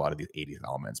to have a lot of these 80s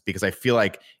elements because I feel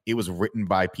like it was written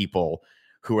by people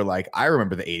who were like, I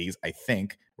remember the 80s, I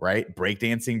think, right?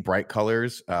 Breakdancing, bright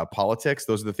colors, politics.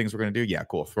 Those are the things we're going to do. Yeah,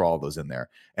 cool. Throw all those in there.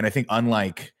 And I think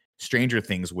unlike Stranger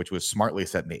Things, which was smartly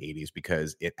set in the 80s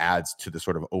because it adds to the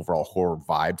sort of overall horror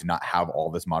vibe to not have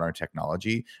all this modern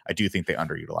technology, I do think they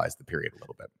underutilized the period a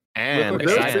little bit. And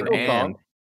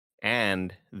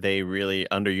they really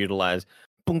underutilized.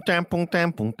 Boom, tam, boom, tam,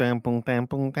 boom, tam, boom, tam,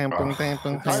 boom, tam, boom, tam,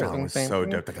 boom, tam, boom, tam, so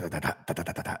boom. dope.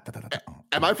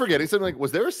 Am I forgetting something? Like,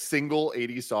 was there a single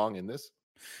 80s song in this?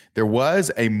 There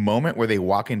was a moment where they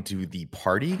walk into the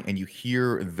party and you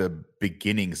hear the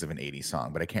beginnings of an 80s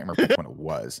song, but I can't remember which one it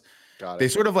was. Got it. They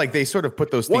sort of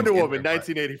put those things Wonder in Woman, there, but-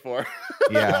 1984.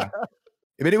 Yeah.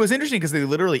 But it was interesting because they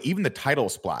literally, even the title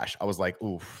splash, I was like,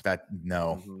 oof,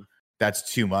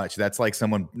 that's too much. That's like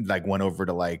someone like went over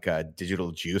to like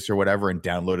Digital Juice or whatever and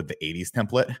downloaded the 80s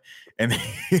template. And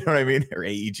you know what I mean? Or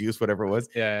AE Juice, whatever it was.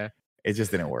 Yeah. It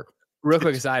just didn't work. Real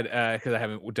quick aside, because I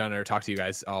haven't done or talked to you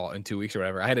guys all in 2 weeks or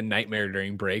whatever, I had a nightmare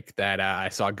during break that I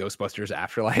saw Ghostbusters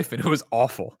Afterlife, and it was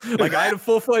awful. Like I had a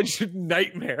full-fledged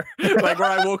nightmare, like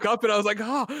where I woke up and I was like,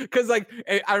 because like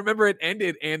I remember it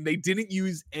ended and they didn't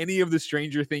use any of the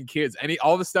Stranger Thing kids,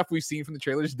 all the stuff we've seen from the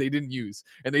trailers, they didn't use,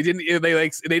 and they didn't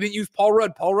use Paul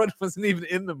Rudd. Paul Rudd wasn't even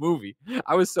in the movie.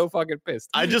 I was so fucking pissed.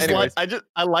 I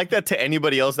like that to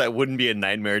anybody else that wouldn't be a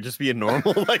nightmare, just be a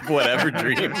normal like whatever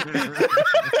dream.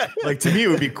 Like to me, it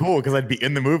would be cool because I'd be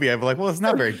in the movie. I'd be like, well, it's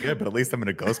not very good, but at least I'm in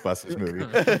a Ghostbusters movie.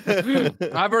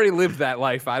 I've already lived that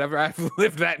life. I've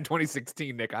lived that in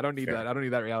 2016, Nick. I don't need that. I don't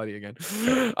need that reality again.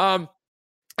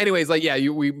 anyways, like, yeah,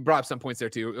 we brought up some points there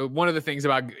too. One of the things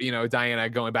about, Diana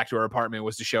going back to her apartment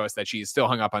was to show us that she's still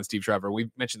hung up on Steve Trevor. We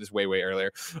mentioned this way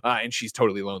earlier, and she's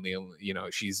totally lonely,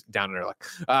 and she's down in her luck.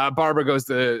 Barbara goes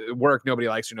to work. Nobody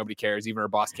likes her. Nobody cares. Even her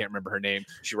boss can't remember her name.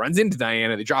 She runs into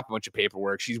Diana. They drop a bunch of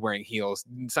paperwork. She's wearing heels.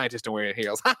 Scientists don't wear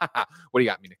heels. What do you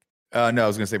got, me, Nick? No, I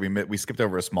was gonna say we skipped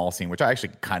over a small scene, which I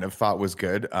actually kind of thought was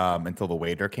good until the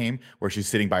waiter came, where she's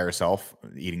sitting by herself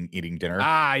eating dinner.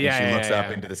 Yeah. And she looks up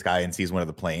yeah. into the sky and sees one of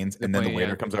the planes, and then the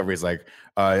waiter comes over. He's like,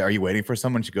 "Are you waiting for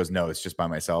someone?" She goes, "No, it's just by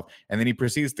myself." And then he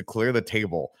proceeds to clear the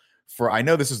table. I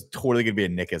know this is totally gonna be a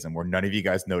Nickism where none of you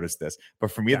guys noticed this, but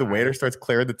for me, the waiter starts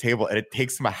clearing the table, and it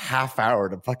takes him a half hour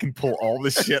to fucking pull all the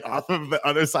shit off of the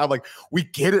other side. I'm like, we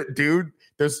get it, dude.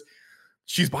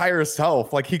 She's by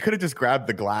herself. Like, he could have just grabbed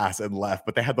the glass and left,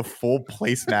 but they had the full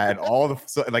placemat and all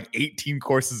the 18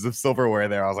 courses of silverware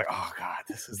there. I was like, oh god,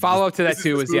 this is follow up to that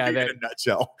too. Is in a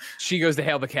nutshell. She goes to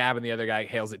hail the cab, and the other guy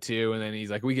hails it too, and then he's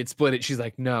like, "We could split it." She's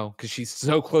like, "No," because she's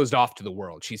so closed off to the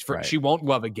world. She won't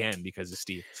love again because of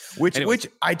Steve. Which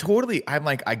I'm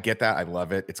like, I get that. I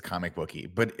love it. It's comic booky,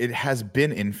 but it has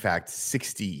been in fact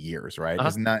 60 years, right?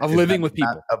 Of living with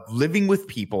people. Of living with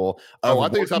people. I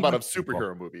think you're talking about of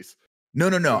superhero movies. No.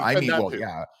 I mean, well,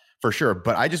 yeah, for sure.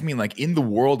 But I just mean, like, in the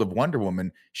world of Wonder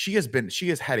Woman, she has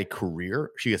had a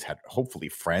career. She has had hopefully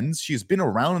friends. She's been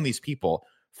around these people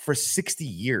for 60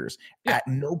 years. Yeah.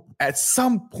 At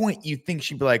some point, you think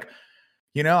she'd be like,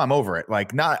 I'm over it.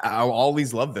 Like, I'll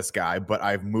always love this guy, but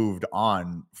I've moved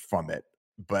on from it.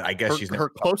 But I guess her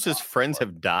closest friends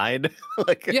have died.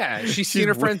 She's seen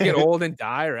her friends get old and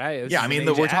die, right? I mean,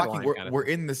 we're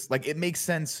in this, like, it makes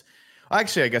sense.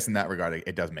 Actually, I guess in that regard,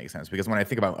 it does make sense, because when I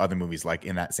think about other movies like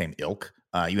in that same ilk,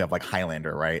 you have like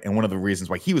Highlander, right? And one of the reasons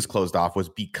why he was closed off was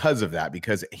because of that,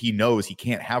 because he knows he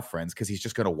can't have friends because he's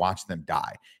just going to watch them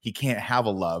die. He can't have a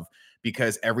love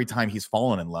because every time he's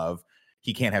fallen in love,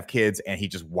 he can't have kids, and he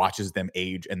just watches them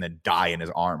age and then die in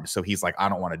his arms. So he's like, I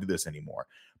don't want to do this anymore.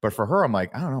 But for her, I'm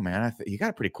like, I don't know, man. You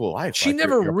got a pretty cool life. She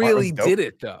never really did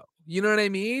it, though. You know what I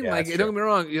mean? Yeah, like, don't get me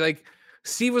wrong. Like,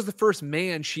 Steve was the first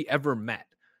man she ever met.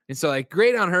 And so, like,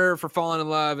 great on her for falling in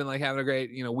love and like having a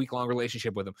great, week-long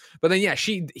relationship with him. But then, yeah,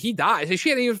 he died. She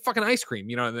hadn't even fucking ice cream,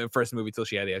 in the first movie till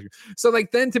she had the ice cream. So,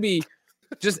 like, then to be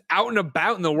just out and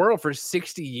about in the world for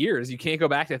 60 years, you can't go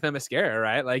back to Themyscira,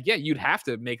 right? Like, yeah, you'd have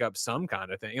to make up some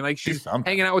kind of thing. And like, she's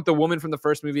hanging out with the woman from the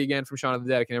first movie again, from Shaun of the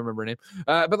Dead. I can never remember her name.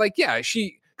 But like, yeah,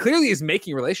 she clearly is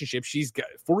making relationships. She's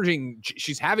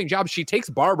she's having jobs. She takes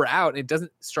Barbara out, and it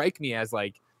doesn't strike me as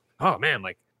like, oh man,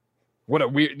 like, what a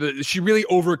weird. She really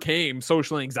overcame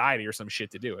social anxiety or some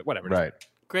shit to do it. Whatever. Right.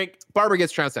 Greg, Barbara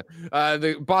gets trounced down.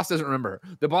 The boss doesn't remember her.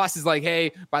 The boss is like,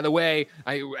 hey, by the way,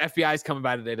 FBI's coming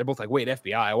by today. They're both like, wait,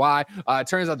 FBI? Why? It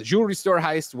turns out the jewelry store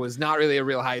heist was not really a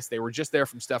real heist. They were just there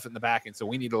from stuff in the back, and so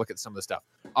we need to look at some of the stuff.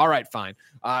 All right, fine.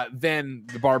 Then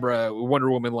the Barbara Wonder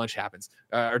Woman lunch happens,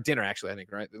 or dinner actually, I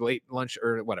think, right? Late lunch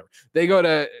or whatever. They go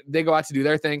out to do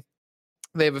their thing.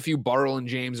 They have a few Bartle and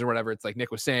James or whatever. It's like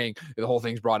Nick was saying, the whole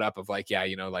thing's brought up of like,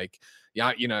 I'm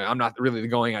not really the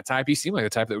going out type. You seem like the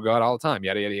type that would go out all the time.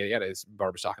 Yada, yada, yada, yada. As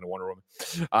Barbara's talking to Wonder Woman.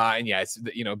 And yeah, it's,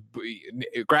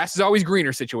 grass is always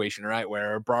greener situation, right?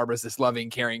 Where Barbara's this loving,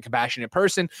 caring, compassionate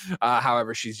person.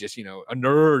 However, she's just, a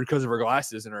nerd because of her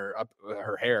glasses and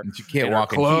her hair. And she can't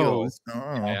walk in heels. Oh.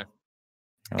 Yeah.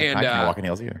 And I can't walk in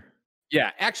heels either.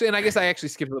 Yeah, actually, and I guess I actually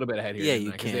skipped a little bit ahead here. Yeah,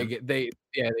 you can.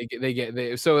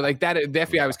 So like that, the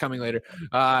FBI was coming later.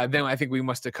 Then I think we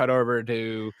must have cut over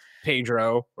to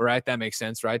Pedro, right? That makes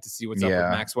sense, right? To see what's up with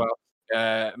Maxwell.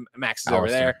 Max is over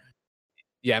there.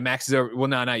 Yeah, Max is over. Well,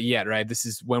 no, not yet, right? This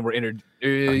is when we're I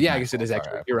guess it is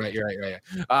actually. Right. You're right.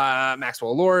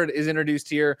 Maxwell Lord is introduced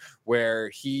here, where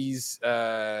he's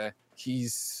right.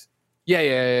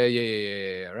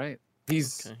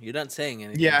 Okay. You're not saying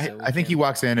anything. Yeah, so I think he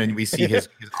walks in and we see his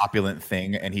opulent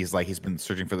thing, and he's like, he's been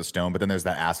searching for the stone, but then there's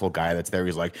that asshole guy that's there.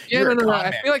 He's like, no.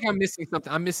 I feel like I'm missing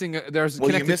something. I'm missing. There's a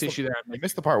connective tissue there. You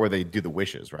missed the part where they do the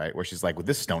wishes, right? Where she's like, well,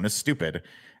 this stone is stupid.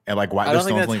 And like, why this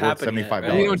stone's only worth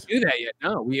 $75? We don't do that yet.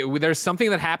 No, there's something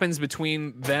that happens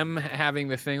between them having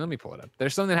the thing. Let me pull it up.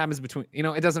 There's something that happens between.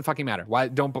 It doesn't fucking matter. Why?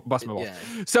 Don't bust my balls.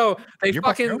 Yeah. So they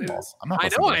fucking. I'm not. I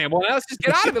know I am. Well, let's just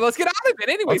get out of it. Let's get out of it.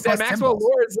 Anyways, that Maxwell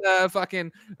Lord's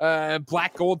fucking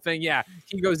black gold thing. Yeah,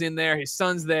 he goes in there. His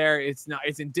son's there. It's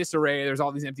in disarray. There's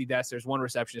all these empty desks. There's one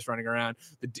receptionist running around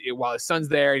while his son's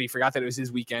there, and he forgot that it was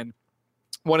his weekend.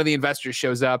 One of the investors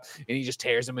shows up and he just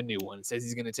tears him a new one and says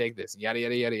he's going to take this and yada,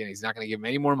 yada, yada. And he's not going to give him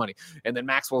any more money. And then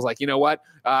Maxwell's like, you know what?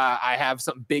 I have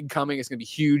something big coming. It's going to be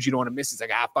huge. You don't want to miss it. He's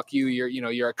like, fuck you.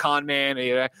 You're a con man.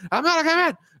 I'm not a con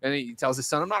man. And he tells his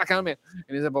son, I'm not a con man.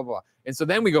 And he's like, blah, blah, blah. And so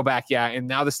then we go back, and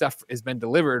now the stuff has been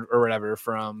delivered or whatever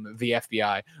from the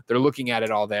FBI. They're looking at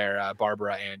it all there,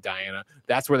 Barbara and Diana.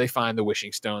 That's where they find the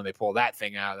wishing stone. They pull that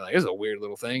thing out. They're like, this is a weird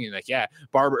little thing. And like, yeah,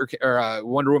 Barbara or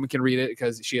Wonder Woman can read it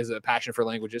because she has a passion for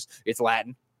languages. It's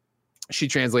Latin. She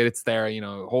translates there,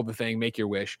 hold the thing, make your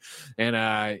wish. And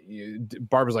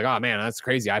Barbara's like, oh man, that's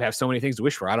crazy. I'd have so many things to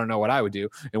wish for. I don't know what I would do.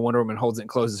 And Wonder Woman holds it and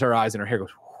closes her eyes and her hair goes,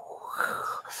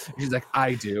 she's like,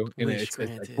 I do. And it's like,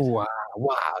 wow,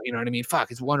 you know what I mean?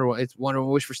 Fuck, it's Wonder Woman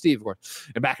wish for Steve, of course.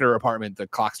 And back at her apartment, the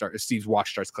clock Steve's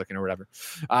watch starts clicking or whatever.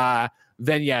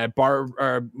 Then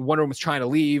Wonder Woman's trying to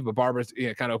leave, but Barbara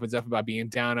kind of opens up about being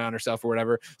down on herself or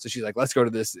whatever. So she's like, let's go to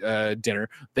this dinner.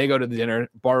 They go to the dinner.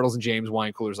 Bartles and James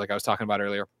wine coolers, like I was talking about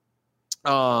earlier.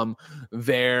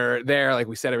 They're there, like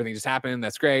we said, everything just happened.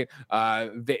 That's great.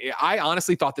 I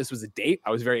honestly thought this was a date. I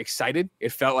was very excited.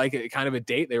 It felt like kind of a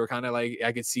date. They were kind of like,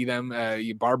 I could see them,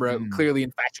 Barbara clearly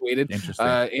infatuated,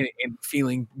 in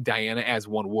feeling Diana as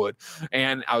one would.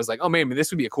 And I was like, oh man, this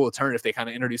would be a cool turn if they kind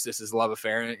of introduced this as a love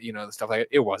affair, stuff like that.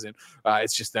 It wasn't.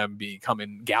 It's just them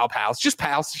becoming gal pals, just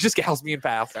gals being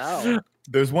pals. Wow.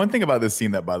 There's one thing about this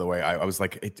scene that, by the way, I was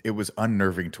like, it was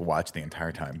unnerving to watch the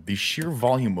entire time. The sheer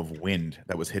volume of wind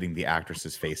that was hitting the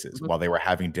actresses' faces while they were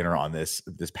having dinner on this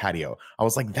patio. I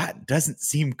was like, that doesn't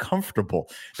seem comfortable.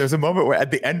 There's a moment where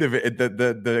at the end of it,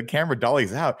 the camera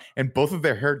dollies out and both of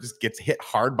their hair just gets hit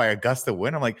hard by a gust of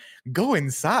wind. I'm like, go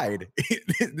inside. This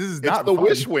is not the fun.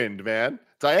 wish wind, man.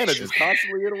 Diana just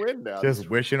constantly in a wind now.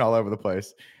 Just wishing all over the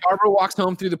place. Barbara walks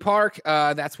home through the park.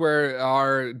 That's where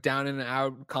our down and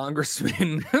out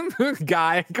congressman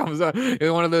guy comes up.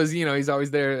 One of those, he's always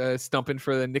there stumping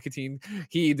for the nicotine.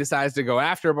 He decides to go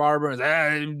after Barbara and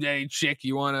says, hey, chick,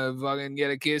 you want to fucking get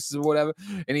a kiss or whatever?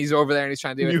 And he's over there and he's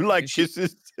trying to do it. You like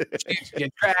kisses? She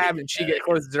gets grabbed and she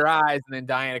closes her eyes, and then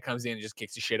Diana comes in and just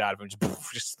kicks the shit out of him,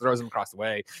 just throws him across the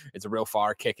way. It's a real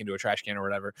far kick into a trash can or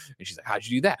whatever. And she's like, how'd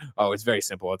you do that? Oh, it's very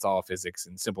simple. It's all physics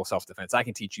and simple self-defense. I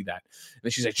can teach you that. And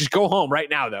then she's like, just go home right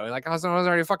now, though. And like, I was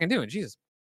already fucking doing. Jesus.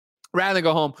 Rather than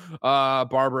go home,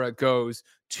 Barbara goes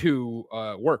to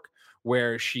work,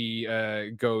 where she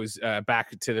goes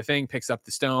back to the thing, picks up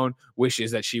the stone,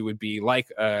 wishes that she would be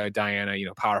like Diana,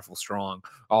 powerful, strong,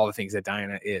 all the things that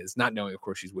Diana is, not knowing, of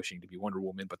course, she's wishing to be Wonder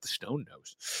Woman, but the stone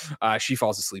knows. She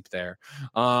falls asleep there.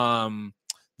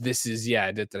 This is we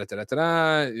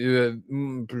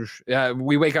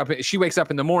wake up. She wakes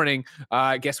up in the morning.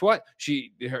 Guess what?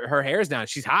 Her hair's down.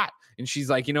 She's hot, and she's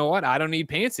like, you know what? I don't need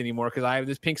pants anymore because I have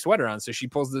this pink sweater on. So she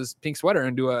pulls this pink sweater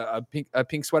into a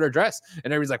pink sweater dress,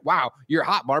 and everybody's like, "Wow, you're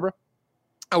hot, Barbara."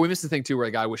 Oh, we missed the thing too where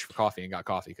a guy wished for coffee and got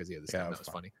coffee because he had this. Yeah, that was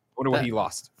funny. I wonder what he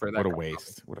lost for that. What a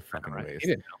waste! What a fucking waste! He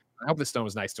didn't know. I hope the stone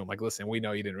was nice to him. Like, listen, we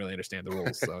know you didn't really understand the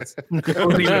rules, so it's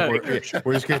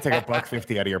we're just gonna take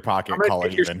 $1.50 out of your pocket. I'm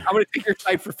gonna take your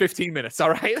site for 15 minutes. All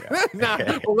right,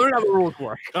 we'll learn how the rules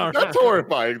work. All That's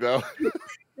horrifying, though.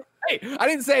 Hey, I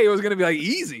didn't say it was gonna be like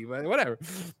easy, but whatever.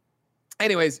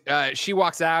 Anyways, she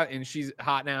walks out and she's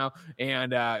hot now,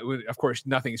 and of course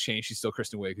nothing's changed. She's still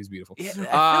Kristen Wiig, who's beautiful. Yeah, I feel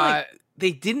like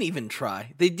they didn't even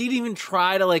try. They didn't even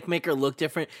try to like make her look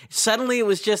different. Suddenly, it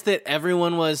was just that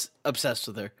everyone was obsessed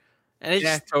with her, and it's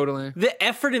just, totally. The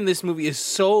effort in this movie is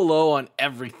so low on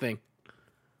everything.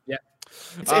 Yeah,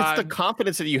 it's the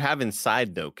confidence that you have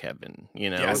inside, though, Kevin.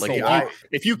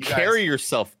 If you carry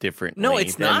yourself differently. No,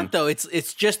 it's not though.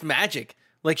 It's just magic.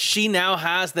 Like, she now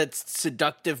has that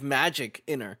seductive magic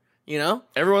in her,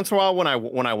 Every once in a while, when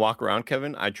I walk around,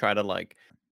 Kevin, I try to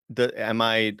am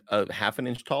I a half an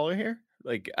inch taller here?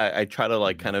 Like, I try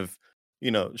to kind of,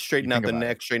 straighten out the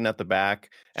neck, straighten out the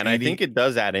back, and I think it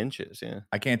does add inches. Yeah,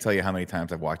 I can't tell you how many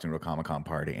times I've walked into a Comic-Con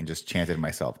party and just chanted to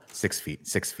myself, 6 feet,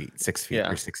 6 feet, 6 feet,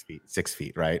 or 6 feet, 6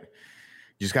 feet, right?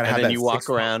 You just gotta have that. You walk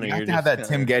around, and you have to have that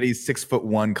Tim Geddes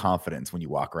 6'1" confidence when you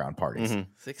walk around parties. Mm-hmm.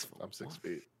 6 foot. I'm 6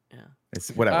 feet. Yeah,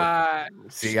 it's whatever.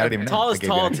 See, I didn't even tall is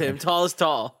tall, Tim. Tall is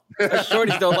tall.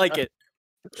 Shorties don't like it.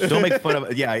 Don't make fun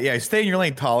of. Yeah. Stay in your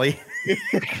lane, Tolly.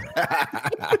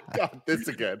 God, this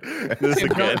again. Don't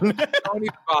even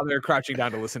bother crouching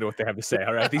down to listen to what they have to say.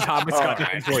 All right, these hobbits got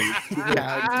nothing for you.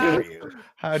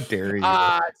 How dare you?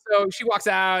 So she walks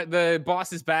out. The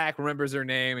boss is back, remembers her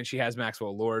name, and she has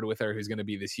Maxwell Lord with her, who's going to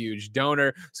be this huge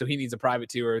donor. So he needs a private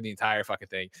tour, the entire fucking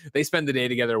thing. They spend the day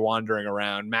together wandering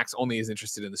around. Max only is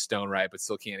interested in the stone, right, but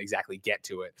still can't exactly get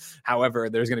to it. However,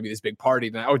 there's going to be this big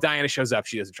party. Diana shows up.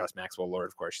 She doesn't trust Maxwell Lord,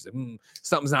 of course. She's like,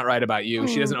 something's not right about you.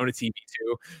 She doesn't own a TV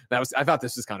too. I thought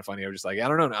this was kind of funny. I was just like, I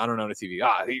don't own a TV.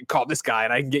 You call this guy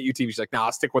and I can get you TV. She's like, no,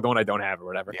 I'll stick with the one I don't have or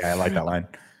whatever. Yeah, I like that line.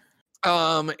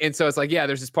 And so it's like, yeah,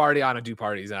 there's this party. I don't do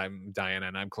parties. I'm Diana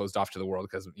and I'm closed off to the world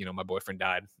because, you know, my boyfriend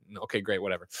died. Okay, great,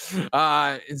 whatever.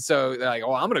 And so they're like,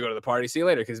 oh, I'm going to go to the party. See you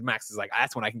later. Because Max is like,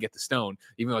 that's when I can get the stone,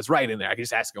 even though it's right in there. I can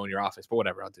just ask to go in your office, but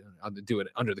whatever. I'll do it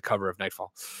under the cover of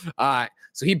nightfall.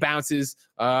 So he bounces.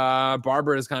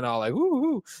 Barbara is kind of all like,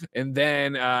 woo. And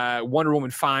then Wonder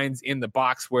Woman finds in the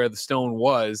box where the stone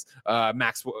was,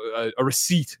 Max, a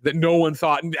receipt that no one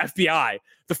thought, FBI.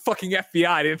 The fucking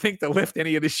FBI didn't think to lift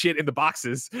any of this shit in the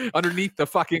boxes. Underneath the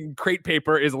fucking crate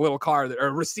paper is a little card or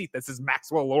a receipt that says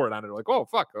Maxwell Lord on it. Like, oh,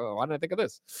 fuck. Oh, why didn't I think of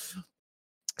this?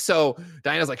 So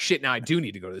Diana's like, shit, now I do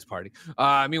need to go to this party.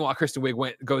 Meanwhile, Kristen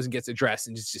Wiig goes and gets a dress,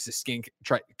 and it's just a skin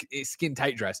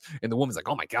tight dress. And the woman's like,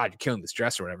 oh my God, you're killing this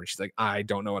dress or whatever. And she's like, I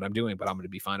don't know what I'm doing, but I'm going to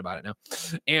be fine about it now.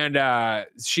 And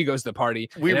she goes to the party.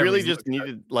 We really just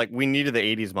needed, we needed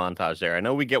the 80s montage there. I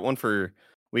know we get one for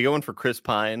Chris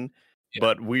Pine. Yeah.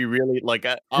 But we really what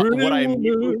I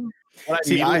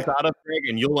immediately thought of, Greg,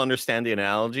 and you'll understand the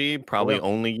analogy, probably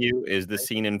only you, is the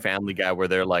scene in Family Guy where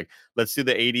they're like, let's do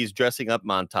the 80s dressing up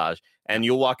montage. And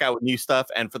you'll walk out with new stuff.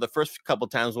 And for the first couple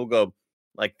times, we'll go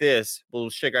like this. We'll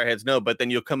shake our heads no. But then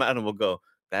you'll come out and we'll go,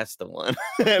 that's the one.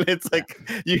 And it's like,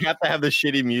 you have to have the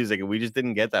shitty music. And we just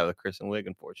didn't get that with Kristen Wiig,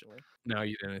 unfortunately. No,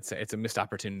 you didn't. It's a missed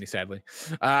opportunity, sadly.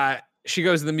 She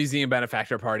goes to the museum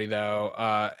benefactor party,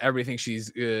 though. Everything,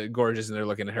 she's gorgeous, and they're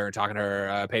looking at her and talking to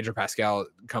her. Pedro Pascal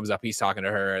comes up, he's talking to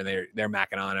her, and they're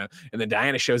macking on her. And then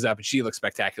Diana shows up, and she looks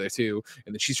spectacular too.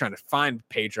 And then she's trying to find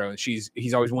Pedro, and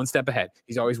he's always one step ahead.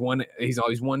 He's always one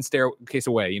staircase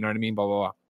away. You know what I mean? Blah blah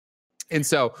blah. And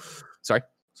so, sorry.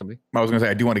 Somebody? I was going to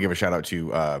say, I do want to give a shout out to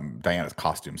Diana's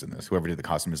costumes in this. Whoever did the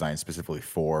costume design specifically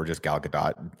for just Gal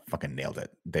Gadot fucking nailed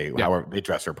it. They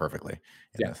dress her perfectly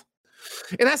in this.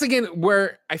 And that's again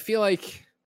where I feel like,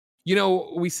 you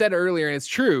know, we said earlier, and it's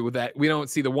true that we don't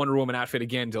see the Wonder Woman outfit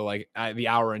again till like the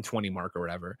hour and 20 mark or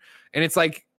whatever. And it's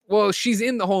like, well, she's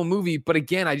in the whole movie, but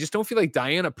again, I just don't feel like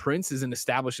Diana Prince is an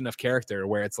established enough character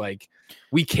where it's like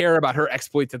we care about her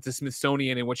exploits at the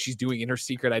Smithsonian and what she's doing in her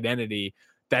secret identity,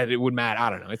 that it would matter. I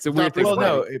don't know. It's a weird thing. Well,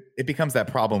 no, it becomes that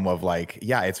problem of like,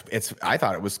 yeah, it's. I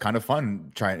thought it was kind of fun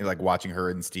trying, like, watching her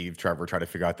and Steve Trevor try to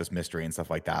figure out this mystery and stuff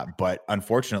like that. But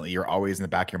unfortunately, you're always in the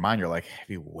back of your mind. You're like, it'd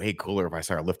be way cooler if I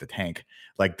saw her lift a tank.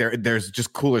 Like there's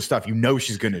just cooler stuff. You know,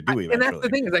 she's going to do eventually. And that's the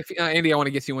thing is, Andy, I want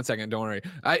to get to you 1 second. Don't worry.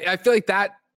 I feel like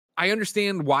that. I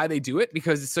understand why they do it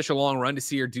because it's such a long run to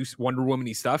see her do Wonder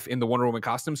Woman-y stuff in the Wonder Woman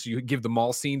costume. So you give the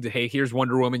mall scene to, hey, here's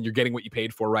Wonder Woman. You're getting what you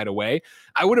paid for right away.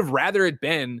 I would have rather it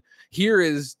been, here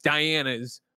is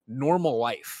Diana's normal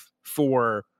life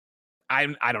for, I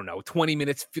don't know, 20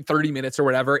 minutes, 30 minutes or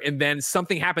whatever. And then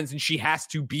something happens and she has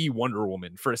to be Wonder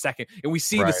Woman for a second. And we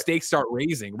see the stakes start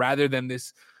raising rather than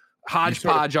this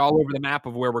hodgepodge all over the map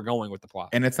of where we're going with the plot.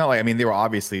 And it's not like, I mean, they were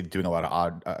obviously doing a lot of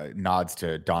odd nods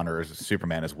to Donner's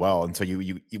Superman as well. And so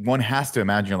you one has to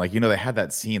imagine, like, you know, they had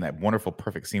that scene, that wonderful,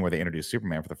 perfect scene where they introduced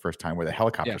Superman for the first time, where the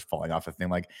helicopter's falling off the thing.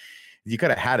 Like, you could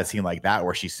have had a scene like that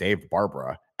where she saved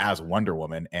Barbara as Wonder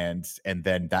Woman, and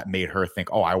then that made her think,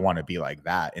 oh, I want to be like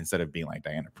that instead of being like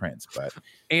Diana Prince. But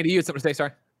Andy, you had something to say?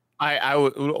 Sorry.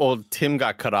 Tim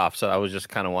got cut off, so I was just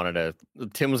kind of wanted to.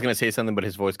 Tim was going to say something, but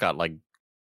his voice got like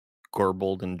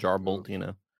garbled and jarbled, you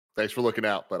know. Thanks for looking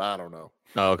out, but I don't know.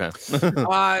 Oh, okay.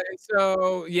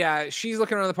 So yeah, she's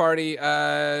looking around the party.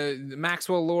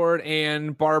 Maxwell Lord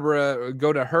and Barbara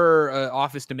go to her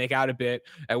office to make out a bit,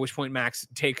 at which point Max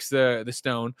takes the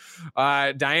stone.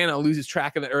 Diana loses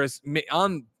track of or is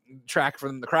on track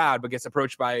from the crowd, but gets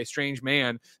approached by a strange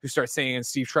man who starts saying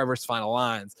Steve Trevor's final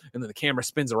lines, and then the camera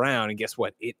spins around, and guess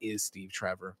what? It is Steve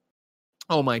Trevor.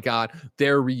 Oh my God,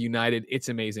 they're reunited. It's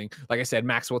amazing. Like I said,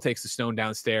 Maxwell takes the stone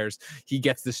downstairs. He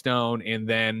gets the stone and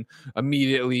then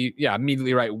immediately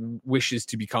wishes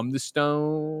to become the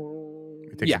stone.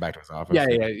 He takes it back to his office.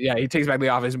 Yeah. He takes it back to the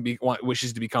office and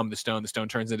wishes to become the stone. The stone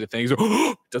turns into things.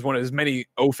 Does one of his many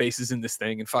O faces in this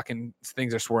thing, and fucking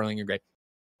things are swirling and great.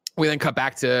 We then cut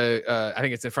back to, I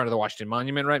think it's in front of the Washington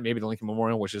Monument, right? Maybe the Lincoln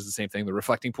Memorial, which is the same thing, the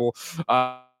reflecting pool.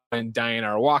 And Diana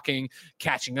are walking,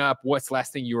 catching up. What's the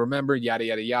last thing you remember? Yada,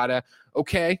 yada, yada.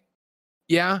 Okay.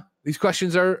 Yeah. These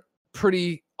questions are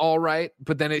pretty all right.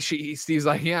 But then Steve's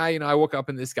like, yeah, you know, I woke up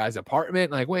in this guy's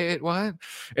apartment. Like, wait, what?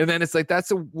 And then it's like,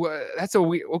 that's a weird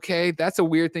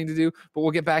thing to do, but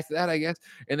we'll get back to that, I guess.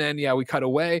 And then, we cut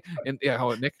away. And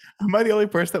Nick. Am I the only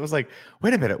person that was like,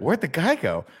 wait a minute, where'd the guy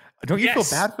go? Don't you feel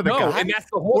bad for the guy? And that's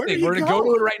the whole thing. We're going to go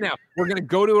to it right now. We're going to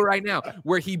go to it right now,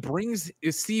 where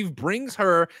Steve brings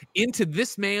her into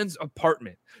this man's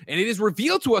apartment. And it is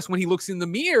revealed to us when he looks in the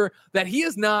mirror that he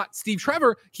is not Steve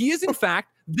Trevor. He is, in fact,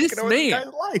 this know what the man.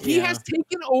 guy's like. He Yeah. has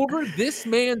taken over this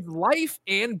man's life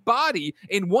and body,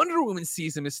 and Wonder Woman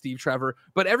sees him as Steve Trevor,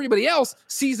 but everybody else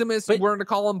sees him as, we're going to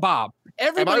call him Bob.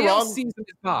 Everybody else wrong? sees him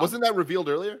as Bob. Wasn't that revealed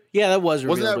earlier? Yeah, that was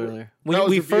Wasn't revealed that- earlier. That was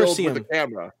We revealed first see with him. the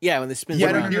camera. Yeah, when they spin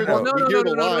Yeah, around. no, Well, We hear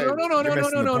the line. You're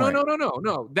missing the point.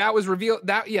 no. That was revealed.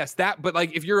 That yes, that. But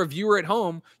like, if you're a viewer at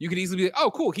home, you could easily be like, "Oh,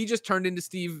 cool, he just turned into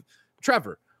Steve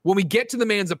Trevor." When we get to the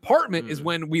man's apartment, is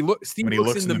when we look. Steve When he looks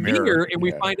looks in the in the mirror, mirror, and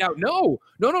we yeah. find out, no.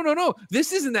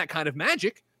 This isn't that kind of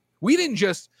magic. We didn't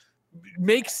just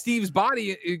make Steve's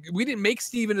body. We didn't make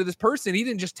Steve into this person. He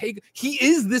didn't just take. He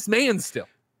is this man still.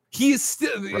 He is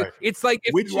still. Right. It's like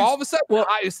if Which all is- of a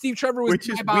sudden, Steve Trevor was Which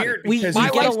my is body. weird We- because we My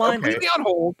you get a life's line- completely on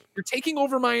hold. You're taking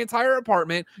over my entire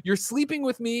apartment. You're sleeping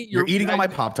with me. You're eating all my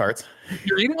Pop-Tarts.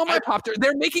 You're eating all my pop tarts.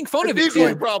 They're making fun of It's it.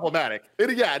 equally too. problematic. It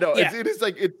is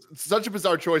like it's such a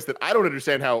bizarre choice that I don't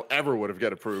understand how ever would have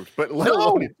get approved. But let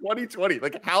alone in 2020,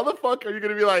 like how the fuck are you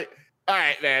going to be like, all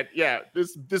right, man, yeah,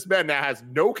 this man now has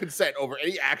no consent over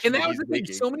any action And that was he's the thing.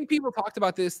 making. So many people talked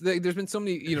about this. There's been so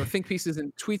many, think pieces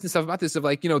and tweets and stuff about this of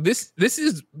like, this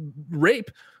is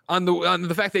rape on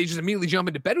the fact that they just immediately jump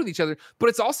into bed with each other. But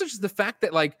it's also just the fact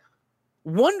that like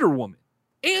Wonder Woman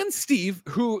and Steve,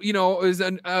 who is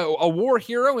a war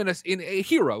hero and a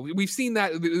hero. We've seen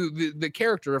that the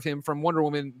character of him from Wonder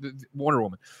Woman.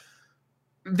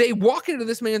 They walk into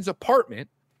this man's apartment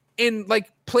and like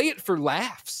play it for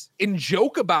laughs and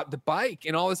joke about the bike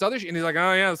and all this other shit. And he's like,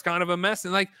 "Oh yeah, it's kind of a mess."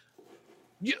 And like,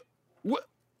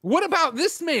 what about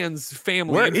this man's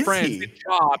family Where and is friends he? and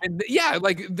job? And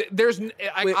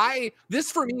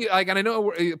this for me, like, and I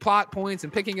know plot points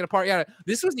and picking it apart. Yeah,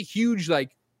 this was a huge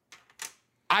like.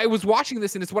 I was watching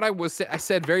this and it's what I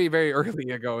said very, very early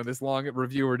ago in this long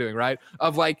review we're doing, right?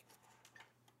 Of like,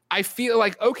 I feel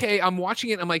like, okay, I'm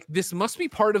watching it. I'm like, this must be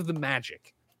part of the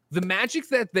magic. The magic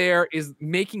that there is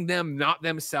making them not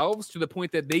themselves to the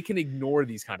point that they can ignore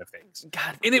these kind of things.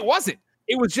 God, And it wasn't.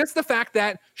 It was just the fact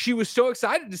that she was so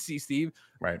excited to see Steve,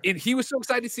 Right. and he was so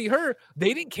excited to see her.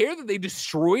 They didn't care that they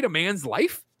destroyed a man's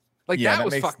life. Like Yeah, that that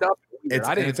was makes- fucked up.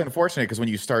 It's unfortunate because when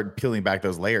you start peeling back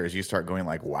those layers, you start going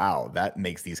like, wow, that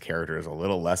makes these characters a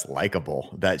little less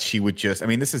likable. That she would just, I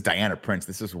mean, this is Diana Prince.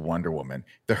 This is Wonder Woman.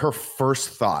 Her first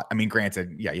thought, I mean,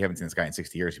 granted, yeah, you haven't seen this guy in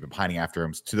 60 years. You've been pining after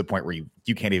him to the point where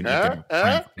you can't even eat them.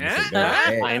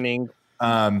 Pining.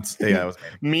 That was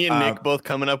Me and Nick both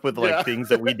coming up with like things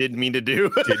that we didn't mean to do.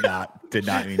 did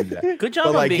not mean that. good job But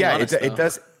on like, being yeah,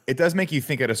 honest, it does make you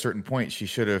think at a certain point she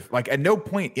should have, like, at no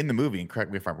point in the movie, and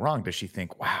correct me if I'm wrong, does she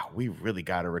think, wow, we really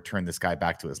got to return this guy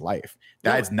back to his life.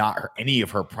 That is not any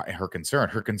of her concern.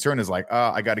 Her concern is like,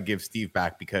 I got to give Steve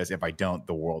back because if I don't,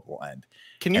 the world will end.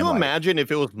 Can you And, like- imagine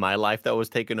if it was my life that was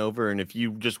taken over, and if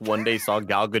you just one day saw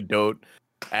Gal Gadot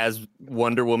as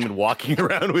Wonder Woman walking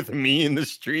around with me in the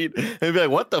street, and be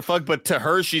like, "What the fuck?" But to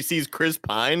her, she sees Chris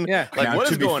Pine. Yeah. like Now, what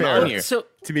to is be going fair- on here? So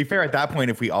To be fair, at that point,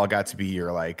 if we all got to be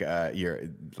your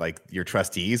your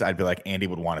trustees, I'd be like, Andy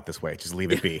would want it this way. Just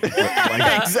leave it be.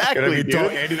 Exactly, dude.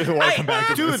 Andy doesn't want to come back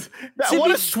to Dude, this.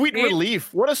 what a sweet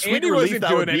relief! What a sweet Andy relief wasn't that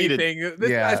doing would be to anything. This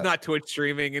Yeah. guy's not Twitch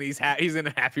streaming, and he's in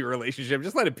a happy relationship.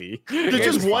 Just let it be.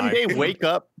 just It's one fine.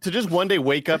 day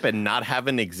wake up and not have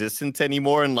an existence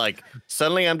anymore, and like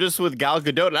suddenly I'm just with Gal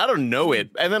Gadot and I don't know it,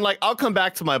 and then like I'll come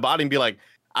back to my body and be like,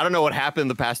 I don't know what happened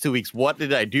the past 2 weeks. What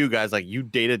did I do, guys? Like, you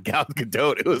dated Gal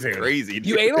Gadot. It was Dude. crazy.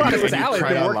 You ate a lot of And you salad.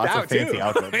 tried It out worked lots of out too. fancy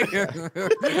outfits.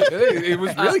 It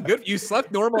was really good. You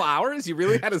slept normal hours. You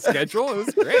really had a schedule. It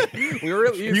was great. We were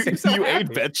really. You seemed so ate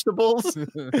happy. vegetables. So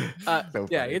Yeah,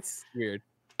 funny. it's weird.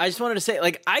 I just wanted to say,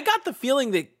 like, I got the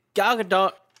feeling that Gal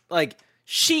Gadot,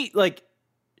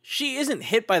 she isn't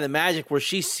hit by the magic where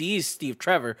she sees Steve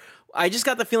Trevor. I just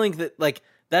got the feeling that, like,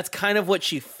 that's kind of what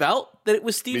she felt, that it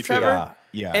was Steve Me too. Trevor.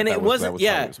 Yeah, And that it was- wasn't, that was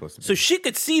yeah. how it was supposed to be. So she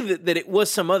could see that it was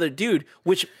some other dude,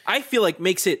 which I feel like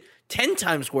makes it 10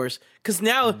 times worse. Because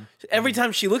now, every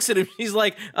time she looks at him, she's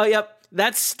like, oh, yep,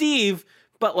 that's Steve.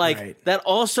 But, like, Right. that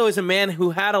also is a man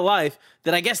who had a life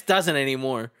that I guess doesn't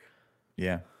anymore.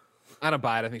 Yeah. I don't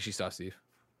buy it. I think she saw Steve.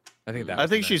 I think that. I was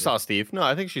think the she magic. saw Steve. No,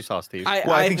 I think she saw Steve.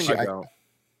 Well, I think she. I don't.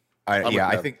 I with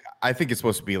that. think it's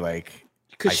supposed to be like,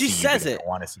 Because I she see you, says but I it. don't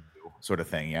want to see you, sort of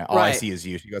thing. Yeah. All I Right. see is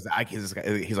you. She goes,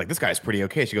 he's like, this guy's pretty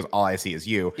okay. She goes, all I see is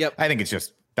you. Yep. I think it's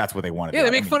just that's what they wanted. Yeah, to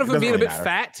they make fun of him being a bit fat.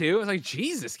 fat too. It's like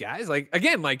Jesus, guys. Like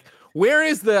again, like where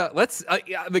is the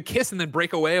the kiss and then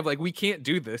break away of like we can't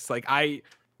do this. Like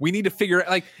we need to figure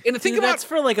like and think Dude, about that's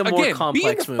for like a more again, be in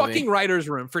complex the movie. fucking writer's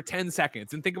room for 10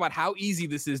 seconds and think about how easy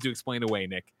this is to explain away,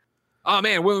 Nick. Oh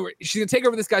man, she's gonna take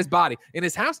over this guy's body in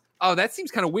his house. Oh, that seems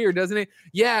kind of weird, doesn't it?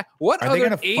 Yeah. What Are they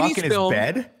other gonna 80s fuck in his film?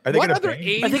 bed? Are they what gonna other bang?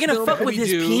 80s Are they gonna film fuck could with we his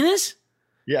do? penis?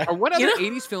 Yeah. Or what other You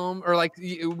know- 80s film or like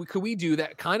could we do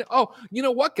that kind of? Oh, you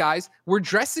know what, guys? We're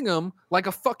dressing him like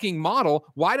a fucking model.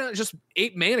 Why not just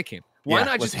ape mannequin? Why Yeah,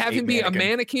 not let's just just have ape him be a mannequin.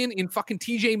 mannequin in fucking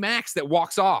TJ Maxx that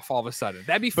walks off all of a sudden?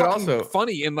 That'd be But fucking also-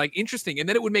 funny and like interesting. And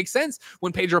then it would make sense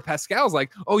when Pedro Pascal's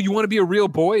like, "Oh, you want to be a real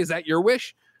boy? Is that your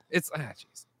wish?" It's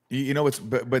jeez. You know,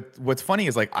 but what's funny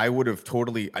is like I would have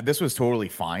this was totally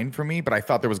fine for me, but I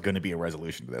thought there was going to be a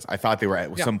resolution to this. I thought they were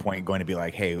at some point going to be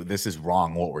like, hey, this is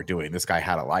wrong what we're doing. This guy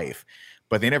had a life,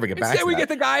 but they never get back Instead, to we that, get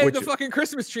the guy at which- the fucking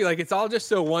Christmas tree. Like, it's all just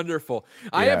so wonderful.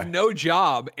 I Yeah. have no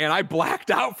job, and I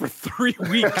blacked out for 3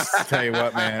 weeks. Tell you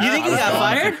what, man. You think I he was got gone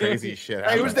for fired? Crazy shit.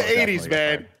 It was the 80s,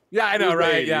 man. Yeah, I know, Who's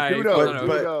right? lady? Yeah, Who I knows? don't know.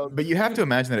 Who knows? But you have to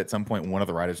imagine that at some point, one of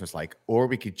the writers was like, or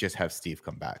we could just have Steve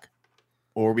come back.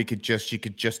 Or she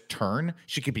could just turn.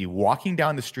 She could be walking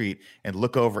down the street and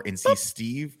look over and see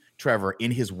Steve Trevor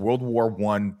in his World War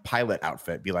I pilot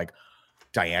outfit. Be like,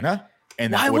 Diana?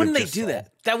 And Why that would've wouldn't they just do solved that?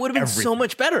 That would have been so everything.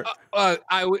 much better.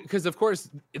 I would, because of course,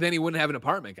 then he wouldn't have an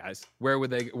apartment, guys. Where would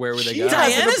they go? She has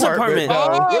has Diana's an apartment.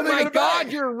 apartment. Oh Where are they my gonna God,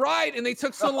 buy? you're right. And they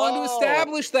took so long to Oh.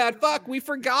 establish that. Fuck, we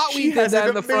forgot we She did has that an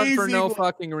in the front for no amazing-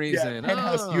 fucking reason.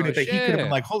 Penthouse Oh, unit that he could have been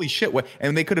shit. like, holy shit, what?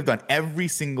 And they could have done every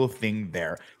single thing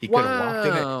there. He could have walked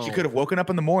in it. She Wow. could have woken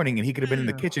up in the morning and he could have been in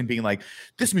the kitchen being like,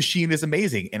 this machine is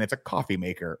amazing. And it's a coffee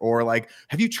maker. Or like,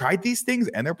 have you tried these things?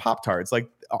 And they're Pop-Tarts. Like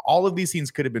all of these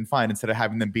scenes could have been fine instead of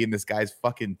having them be in this guy's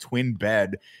fucking twin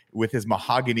bed with his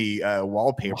mahogany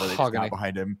wallpaper that he's Mahogany. got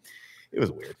behind him. It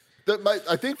was weird.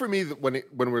 I think for me, when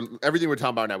we're everything we're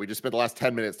talking about now, we just spent the last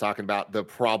 10 minutes talking about the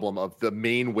problem of the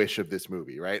main wish of this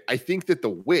movie, right? I think that the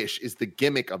wish is the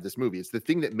gimmick of this movie. It's the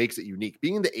thing that makes it unique.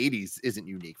 Being in the 80s isn't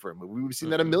unique for a movie. We've seen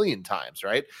that a million times,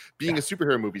 right? Being a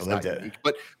superhero movie is I not lived it.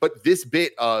 unique. But this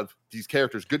bit of these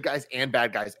characters, good guys and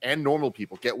bad guys and normal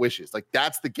people, get wishes. Like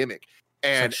that's the gimmick.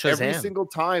 And It's like every Shazam. single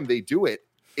time they do it,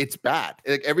 it's bad.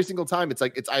 Like every single time, it's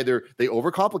either they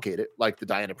overcomplicate it, like the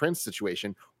Diana Prince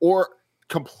situation, or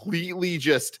completely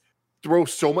just throw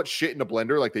so much shit in a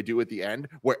blender like they do at the end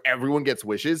where everyone gets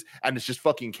wishes and it's just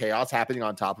fucking chaos happening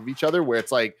on top of each other where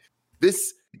it's like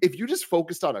this if you just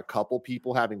focused on a couple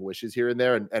people having wishes here and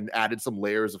there and added some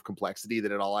layers of complexity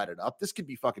that it all added up, this could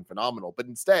be fucking phenomenal. But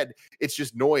instead it's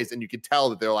just noise and you can tell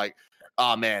that they're like,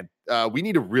 oh man, we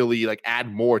need to really like add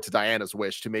more to Diana's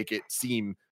wish to make it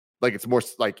seem like it's more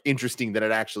like interesting than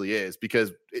it actually is,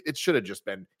 because it should have just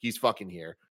been he's fucking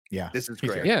here. Yeah. This is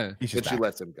He's great. here. Yeah. He's And just she back.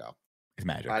 lets him go. It's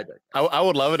magic. I think. I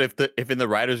would love it if in the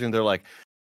writers room they're like,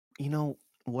 you know,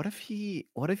 what if he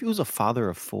was a father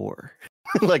of 4?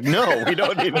 Like, no, we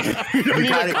don't need. We don't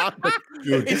need a conflict.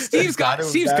 Dude, And Steve's got to.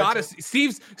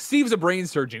 Steve's a brain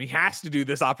surgeon. He has to do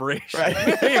this operation.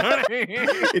 Right. You know what I mean?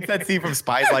 It's that scene from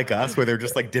Spies Like Us where they're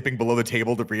just like dipping below the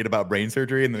table to read about brain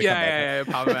surgery and then they come back.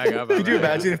 Yeah, pop it back up. Could you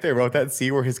imagine if they wrote that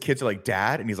scene where his kids are like,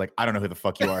 Dad? And he's like, I don't know who the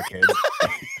fuck you are, kids.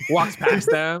 Walks past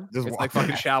them. Just It's walk like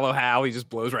fucking past. Shallow Hal. He just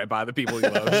blows right by the people he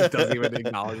loves. He doesn't even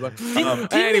acknowledge them. Didn't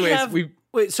he Anyways, have-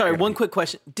 Wait, sorry, one quick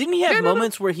question. Didn't he have Yeah, no, no.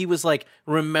 moments where he was like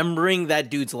remembering that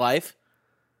dude's life?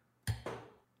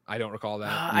 I don't recall that.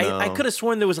 I No. could have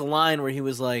sworn there was a line where he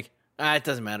was like, it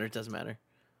doesn't matter. It doesn't matter.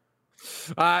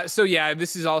 So yeah,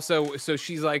 this is also so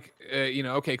she's like,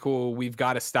 okay, cool. We've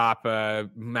got to stop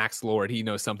Max Lord. He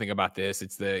knows something about this.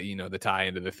 It's the the tie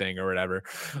into the thing or whatever.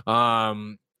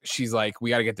 She's like,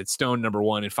 we got to get that stone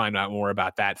 #1 and find out more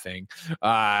about that thing.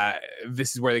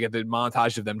 This is where they get the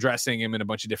montage of them dressing him in a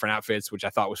bunch of different outfits, which I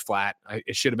thought was flat.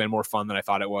 It should have been more fun than I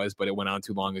thought it was, but it went on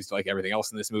too long. It's like everything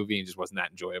else in this movie and just wasn't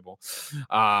that enjoyable.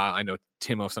 I know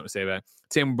Tim will have something to say about it.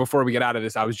 Tim, before we get out of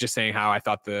this, I was just saying how I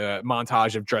thought the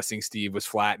montage of dressing Steve was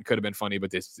flat and could have been funny,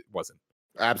 but this wasn't.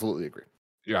 Absolutely agree.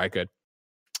 Yeah, I could.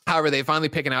 However, they finally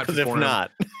pick an outfit Because if for him.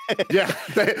 not, Yeah.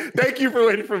 Thank you for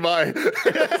waiting for my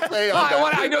say on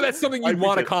that. I know that's something I you'd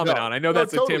want to appreciate it. comment No, on. I know no,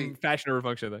 that's a totally. Tim fashion over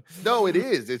function thing. No, it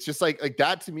is. It's just like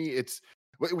that to me. It's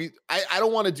I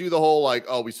don't want to do the whole like,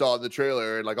 oh, we saw it in the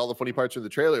trailer and like all the funny parts of the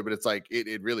trailer, but it's like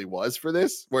it really was for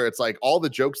this, where it's like all the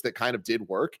jokes that kind of did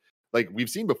work, like we've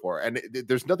seen before, and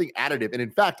there's nothing additive. And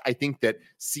in fact, I think that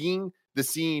seeing the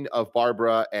scene of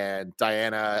Barbara and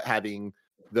Diana having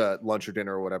the lunch or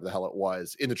dinner or whatever the hell it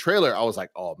was in the trailer, I was like,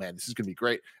 oh man, this is gonna be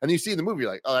great. And then you see in the movie,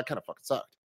 you're like, oh, that kind of fucking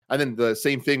sucked. And then the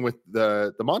same thing with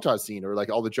the montage scene or like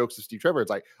all the jokes of Steve Trevor. It's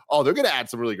like, oh, they're gonna add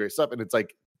some really great stuff. And it's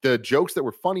like the jokes that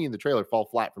were funny in the trailer fall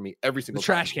flat for me every The single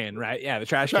trash time. can, right? Yeah, the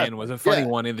trash Yeah, can was a funny yeah.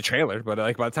 one in the trailer, but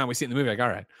like by the time we see it in the movie, like all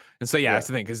right. And so yeah, Yeah. that's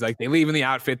the thing because like they leave in the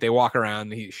outfit, they walk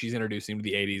around. She's introducing him to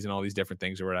the '80s and all these different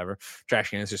things or whatever. Trash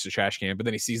can is just a trash can, but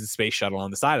then he sees the space shuttle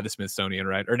on the side of the Smithsonian,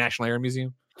 right, or National Air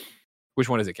Museum. Which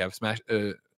one is it, Kev?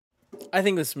 I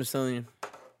think the Smithsonian.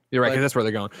 You're right, Like- because that's where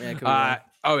they're going. Yeah, it could be Uh, right.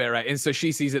 Oh yeah, right. And so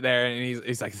she sees it there, and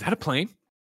he's like, "Is that a plane?"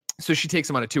 So she takes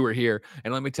him on a tour here,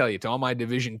 and let me tell you, to all my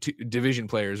division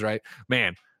players, right,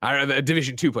 man, the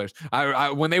Division 2 players,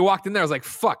 I when they walked in there, I was like,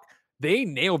 "Fuck." They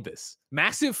nailed this.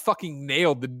 Massive fucking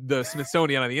nailed the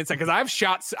Smithsonian on the inside, because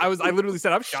I literally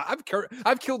said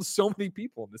I've killed so many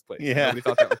people in this place. Yeah. Nobody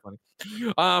thought that was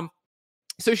funny.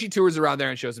 So she tours around there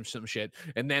and shows them some shit,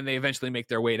 and then they eventually make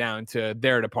their way down to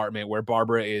their department, where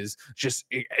Barbara is just,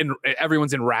 and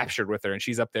everyone's enraptured with her, and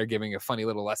she's up there giving a funny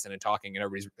little lesson and talking, and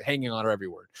everybody's hanging on her every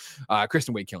word.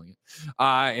 Kristen Wiig killing it.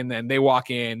 And then they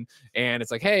walk in, and it's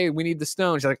like, "Hey, we need the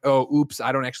stone." She's like, "Oh, oops,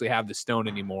 I don't actually have the stone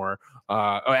anymore."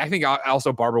 I think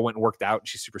also Barbara went and worked out, and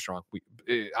she's super strong.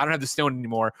 I don't have the stone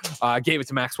anymore. Gave it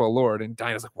to Maxwell Lord, and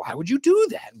Diana's like, "Why would you do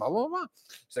that?" Blah blah blah.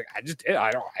 She's like, "I just did.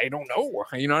 I don't know.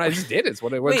 You know, I just did. It's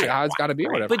what how it's got to be,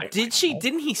 or whatever." But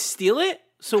didn't he steal it?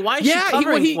 So why is she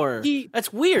covering for her?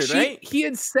 That's weird, right? He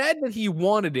had said that he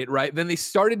wanted it, right? Then they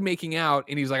started making out,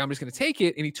 and he was like, "I'm just going to take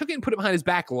it," and he took it and put it behind his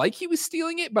back like he was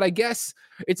stealing it. But I guess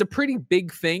it's a pretty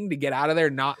big thing to get out of there,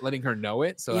 not letting her know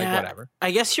it. So like, whatever.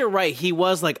 I guess you're right. He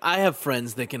was like, "I have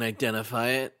friends that can identify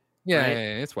it." Yeah, right?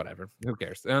 yeah, it's whatever. Who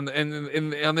cares? And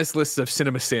on this list of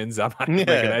cinema sins, I'm not making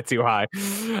that too high.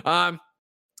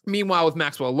 Meanwhile, with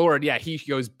Maxwell Lord, he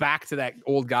goes back to that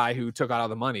old guy who took out all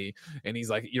the money, and he's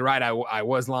like, "You're right. I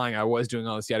was lying. I was doing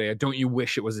all this yada yada. Don't you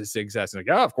wish it was a success?" And like,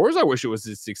 "Yeah, of course I wish it was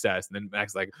a success." And then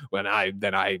Max like, "When I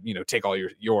take all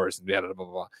yours and blah blah blah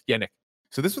blah." Yeah, Nick.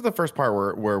 So this was the first part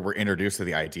where we're introduced to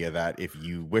the idea that if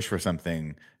you wish for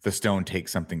something, the stone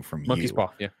takes something from Monkey's you.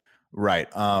 paw. Yeah. Right.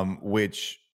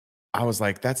 Which I was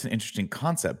like, that's an interesting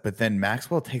concept. But then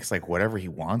Maxwell takes like whatever he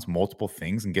wants, multiple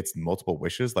things, and gets multiple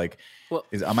wishes. Like,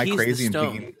 am I crazy in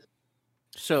thinking?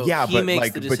 So he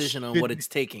makes the decision on what it's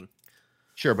taking.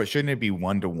 Sure, but shouldn't it be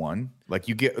 1-to-1? Like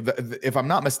you get, if I'm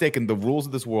not mistaken, the rules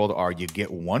of this world are you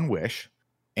get one wish,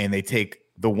 and they take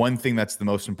the one thing that's the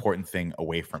most important thing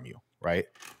away from you. Right?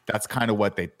 That's kind of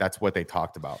what they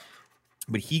talked about.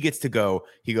 But he gets to go.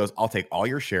 He goes, "I'll take all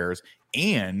your shares,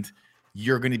 and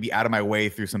you're going to be out of my way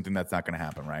through something that's not going to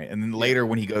happen." Right. And then later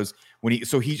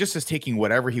so he just is taking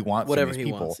whatever he wants from these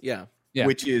people. Wants. Yeah.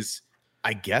 Which is,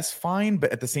 I guess, fine.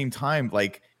 But at the same time,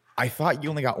 like, I thought you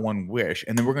only got one wish.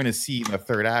 And then we're going to see in the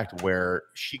third act where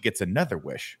she gets another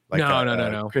wish. Like,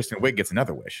 no. Kristen Wiig gets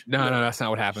another wish. No, that's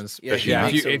not what happens. Yeah,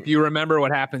 if you remember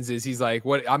what happens is he's like,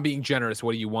 "What? I'm being generous.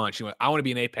 What do you want?" She went, "I want to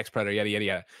be an apex predator." Yada yada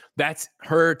yada. That's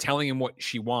her telling him what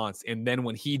she wants. And then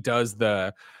when he does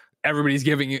everybody's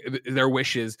giving their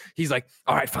wishes, he's like,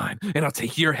 "All right, fine, and I'll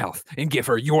take your health and give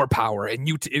her your power." And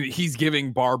he's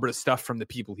giving Barbara stuff from the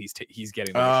people he's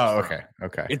getting. Oh,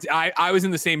 okay. It's I was in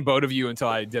the same boat of you until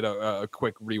I did a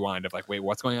quick rewind of like, wait,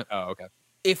 what's going on? Oh, okay.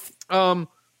 If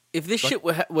this shit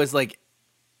was like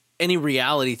any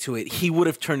reality to it, he would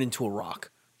have turned into a rock.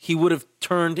 He would have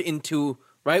turned into,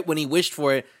 right, when he wished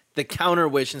for it, the counter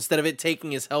wish, instead of it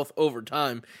taking his health over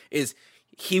time, is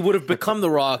he would have become the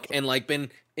Rock and like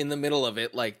been in the middle of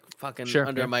it, like fucking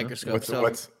under a microscope.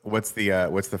 What's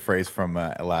the phrase from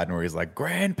Aladdin where he's like,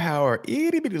 "Grand power,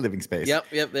 itty bitty living space"?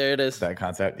 Yep, there it is. That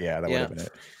concept, that would have been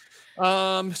it.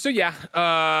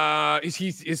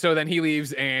 So then he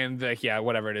leaves, and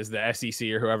whatever it is, the SEC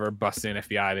or whoever busts in,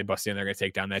 FBI, they bust in, they're gonna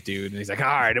take down that dude, and he's like, "All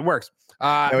right, it works."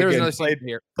 There's another scene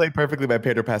here played perfectly by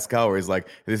Pedro Pascal, where he's like,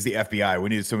 "This is the FBI, we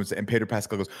need someone," and Pedro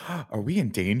Pascal goes, "Are we in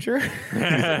danger?"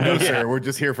 Like, "No, sir, we're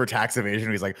just here for tax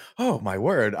evasion." He's like, "Oh my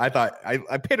word, I thought I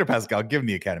Pedro Pascal, give him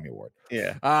the Academy Award."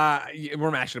 We're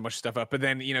mashing a bunch of stuff up, but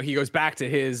then he goes back to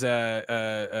his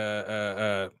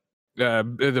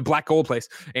the black gold place,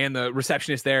 and the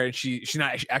receptionist there, and she's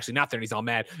not there, and he's all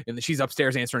mad, and she's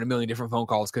upstairs answering a million different phone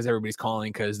calls because everybody's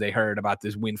calling because they heard about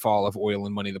this windfall of oil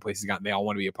and money the place has gotten. They all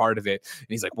want to be a part of it, and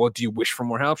he's like, "Well, do you wish for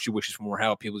more help?" She wishes for more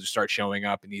help. People just start showing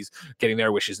up, and he's getting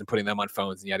their wishes and putting them on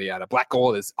phones and yada yada. Black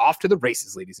gold is off to the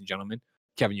races, ladies and gentlemen.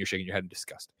 Kevin, you're shaking your head in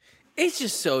disgust. It's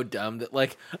just so dumb that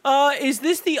like, is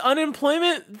this the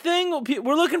unemployment thing?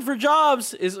 We're looking for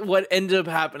jobs is what ended up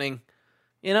happening.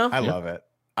 I love it.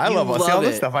 I love all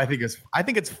this stuff. I think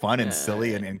it's fun and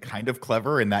silly and kind of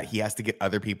clever in that he has to get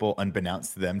other people,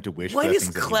 unbeknownst to them, to wish. What is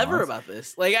clever about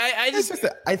this? Like,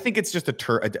 I think it's just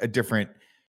a different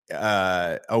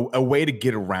a way to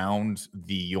get around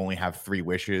the "you only have 3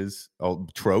 wishes"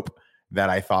 trope that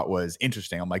I thought was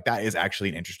interesting. I'm like, that is actually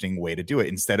an interesting way to do it.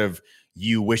 Instead of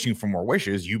you wishing for more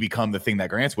wishes, you become the thing that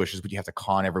grants wishes, but you have to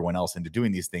con everyone else into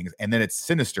doing these things. And then it's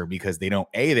sinister because they don't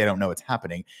know what's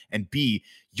happening. And B,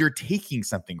 you're taking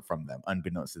something from them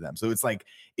unbeknownst to them. So it's like,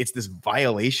 it's this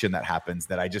violation that happens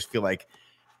that I just feel like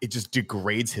it just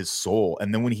degrades his soul.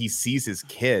 And then when he sees his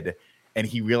kid And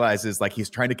he realizes like he's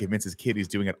trying to convince his kid he's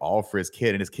doing it all for his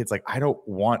kid. And his kid's like, I don't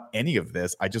want any of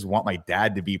this. I just want my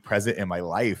dad to be present in my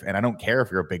life. And I don't care if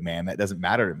you're a big man. That doesn't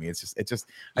matter to me. I think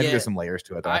there's some layers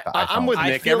to it. That I'm with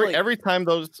Nick. feel Every time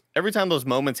those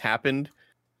moments happened,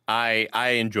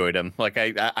 I enjoyed them. Like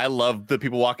I love the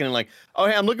people walking in like, oh,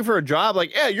 hey, I'm looking for a job.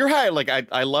 Like, yeah, you're hired. Like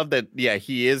I love that. Yeah,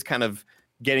 he is kind of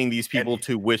getting these people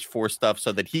to wish for stuff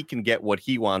so that he can get what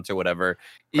he wants or whatever.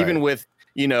 Even with,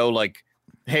 like,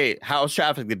 hey, how's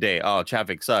traffic today? Oh,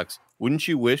 traffic sucks. Wouldn't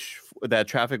you wish that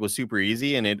traffic was super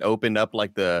easy and it opened up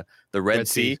like the Red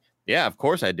Sea? Yeah, of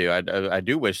course I do. I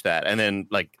do wish that. And then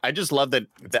like I just love that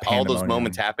all those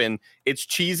moments happen. It's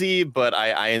cheesy, but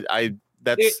I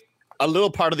that's a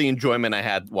little part of the enjoyment I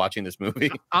had watching this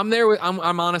movie.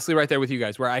 I'm honestly right there with you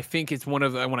guys, where I think it's one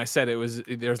of when I said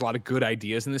there's a lot of good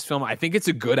ideas in this film. I think it's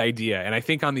a good idea, and I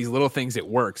think on these little things it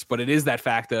works. But it is that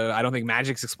fact of I don't think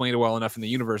magic's explained well enough in the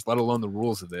universe, let alone the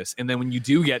rules of this. And then when you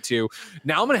do get to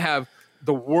now, I'm gonna have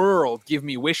the world give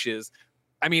me wishes.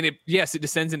 I mean, it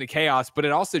descends into chaos, but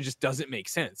it also just doesn't make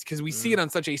sense because we see it on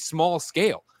such a small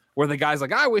scale. Where the guy's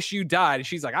like, I wish you died. And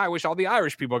she's like, I wish all the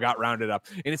Irish people got rounded up.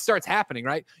 And it starts happening,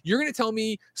 right? You're going to tell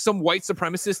me some white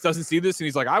supremacist doesn't see this and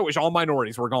he's like, I wish all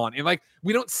minorities were gone. And like,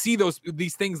 we don't see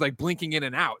these things like blinking in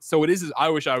and out. So it is, I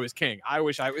wish I was king. I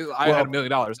wish I had $1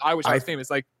 million. I wish I was famous.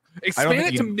 Like, expand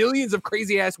it to millions of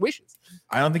crazy ass wishes.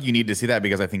 I don't think you need to see that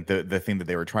because I think the thing that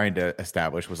they were trying to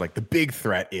establish was like the big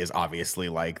threat is obviously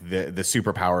like the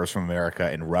superpowers from America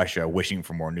and Russia wishing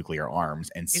for more nuclear arms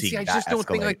and seeing that. I just don't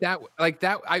think like that.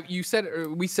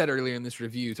 We said earlier in this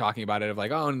review talking about it of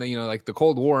like, oh, and like the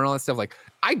Cold War and all that stuff. Like,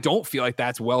 I don't feel like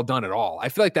that's well done at all. I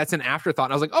feel like that's an afterthought.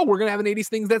 And I was like, oh, we're gonna have an 80s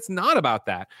thing that's not about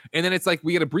that. And then it's like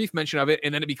we get a brief mention of it,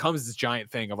 and then it becomes this giant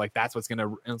thing of like that's what's gonna.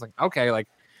 And it's like, okay, like.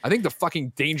 I think the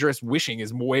fucking dangerous wishing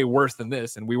is way worse than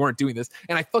this, and we weren't doing this.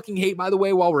 And I fucking hate, by the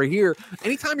way, while we're here,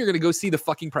 anytime you're going to go see the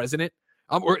fucking president,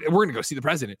 we're going to go see the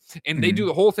president, and they do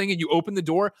the whole thing, and you open the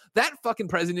door, that fucking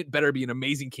president better be an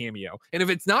amazing cameo. And if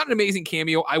it's not an amazing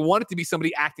cameo, I want it to be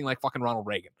somebody acting like fucking Ronald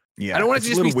Reagan. Yeah, I don't want it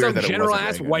to just be some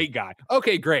general-ass white guy.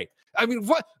 Okay, great. I mean,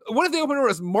 what if they open it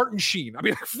as Martin Sheen? I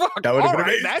mean, like, fuck, that would have been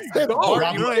right, that's you know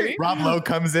what I mean? Rob Lowe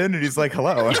comes in and he's like,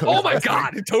 hello. Oh my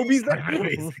God, Toby's there.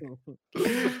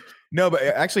 No, but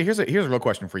actually, here's a real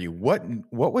question for you. What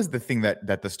was the thing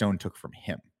that the stone took from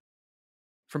him?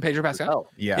 From Pedro Pascal?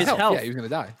 Yeah. His health. Yeah, he was going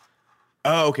to die.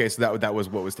 Oh, okay. So that was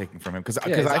what was taken from him. Because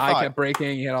I thought kept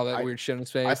breaking. He had all that weird shit in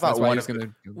his face. I thought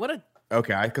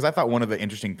Okay, because I thought one of the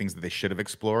interesting things that they should have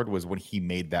explored was when he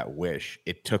made that wish,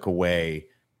 it took away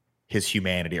his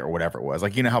humanity or whatever it was.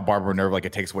 Like, you know how Barbara Nerve, like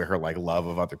it takes away her like love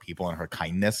of other people and her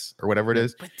kindness or whatever it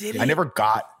is. But did I never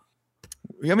got.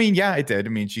 I mean, yeah, it did. I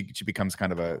mean, she becomes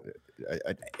kind of a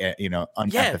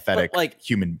unempathetic like,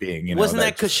 human being. Wasn't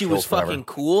that because she was fucking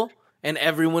cool and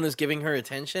everyone was giving her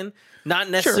attention? Not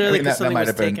necessarily because something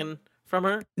was taken from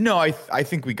her. No, I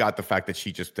think we got the fact that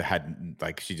she just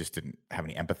didn't have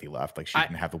any empathy left. Like she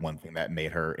didn't have the one thing that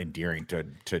made her endearing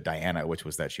to Diana, which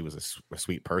was that she was a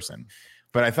sweet person.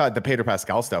 But I thought the Pedro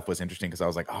Pascal stuff was interesting because I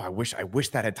was like, oh, I wish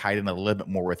that had tied in a little bit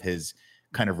more with his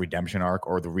kind of redemption arc,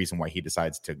 or the reason why he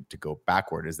decides to go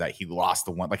backward is that he lost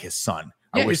the one, like his son.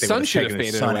 Yeah, I wish his son should have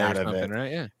faded away out of it,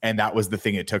 right? Yeah, and that was the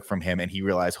thing it took from him, and he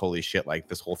realized, holy shit, like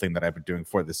this whole thing that I've been doing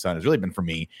for this son has really been for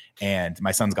me, and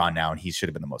my son's gone now, and he should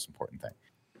have been the most important thing.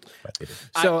 But they didn't.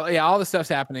 So yeah, all the stuff's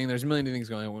happening. There's a million things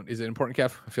going on. Is it important,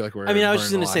 Kev? I feel like we're. I mean, I was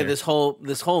just going to say this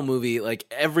whole movie, like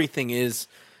everything is.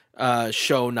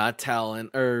 Show not tell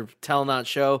or tell not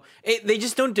show. They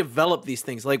just don't develop these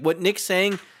things. Like what Nick's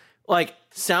saying, like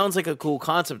sounds like a cool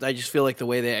concept. I just feel like the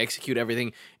way they execute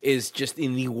everything is just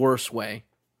in the worst way.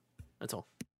 That's all.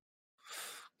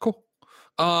 Cool.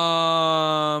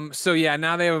 So yeah,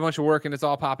 now they have a bunch of work and it's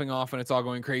all popping off and it's all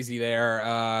going crazy there.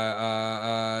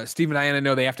 Steve and Diana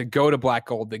know they have to go to Black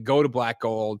Gold. They go to Black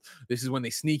Gold. This is when they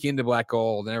sneak into Black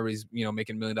Gold and everybody's,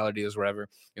 making $1 million deals, whatever.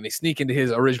 And they sneak into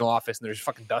his original office and there's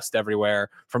fucking dust everywhere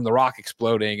from the rock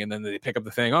exploding. And then they pick up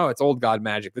the thing. Oh, it's old god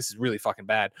magic. This is really fucking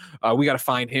bad. We got to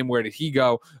find him. Where did he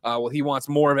go? Well, he wants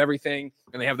more of everything.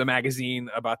 And they have the magazine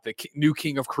about the new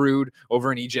king of crude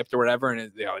over in Egypt or whatever.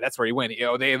 And that's where he went.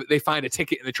 They find a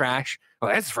ticket in the trash. Oh,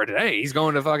 that's for today. He's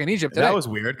going to fucking Egypt today. That was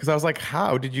weird because I was like,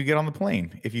 how did you get on the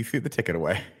plane if you threw the ticket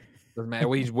away? Doesn't matter.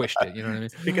 Well, he wished it. You know what I mean?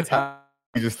 Tickets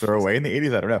you just throw away in the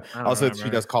 80s. I don't know. Also, she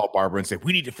does call Barbara and say,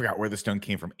 we need to figure out where the stone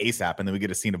came from ASAP. And then we get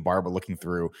a scene of Barbara looking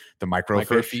through the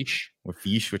microfiche with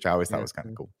fiche, which I always thought was kind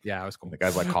of cool. Yeah, it was cool. The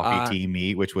guys like coffee, tea,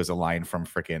 meat, which was a line from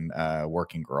freaking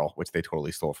Working Girl, which they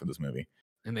totally stole for this movie.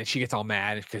 And then she gets all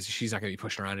mad because she's not going to be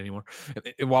pushed around anymore.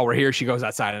 And while we're here, she goes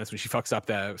outside, and that's when she fucks up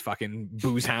the fucking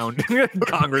booze hound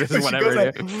Congress or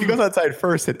whatever. She goes outside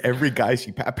first, and every guy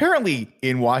apparently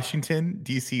in Washington,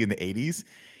 D.C. in the 80s,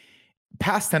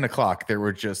 past 10 o'clock, there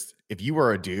were just, if you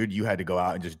were a dude, you had to go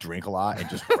out and just drink a lot and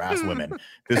just harass women.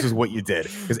 This is what you did,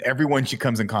 because everyone she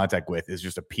comes in contact with is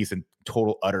just a piece of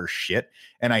total utter shit.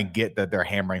 And I get that they're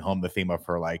hammering home the theme of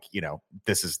her, like, you know,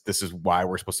 this is why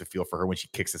we're supposed to feel for her when she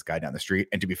kicks this guy down the street.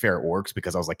 And to be fair, it works,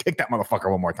 because I was like, kick that motherfucker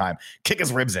one more time, kick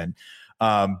his ribs in.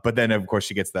 But then of course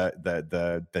she gets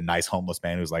the nice homeless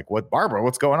man who's like, "What, Barbara?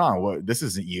 What's going on? What, this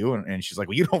isn't you?" And she's like,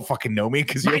 "Well, you don't fucking know me,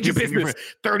 because you're Mind your just business.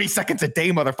 30 seconds a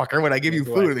day, motherfucker, when I give you That's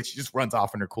right. food." And then she just runs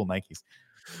off in her cool Nikes.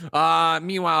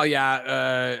 Meanwhile,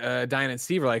 Diana and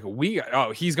Steve are like,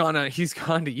 he's gone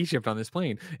to Egypt on this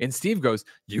plane. And Steve goes,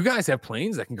 "You guys have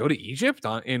planes that can go to Egypt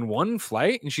in one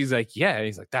flight?" And she's like, "Yeah." And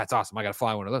he's like, "That's awesome. I got to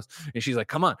fly one of those." And she's like,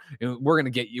 "Come on, and we're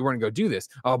going to go do this."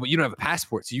 "Oh, but you don't have a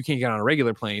passport, so you can't get on a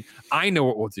regular plane." "I know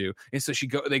what we'll do." And so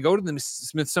they go to the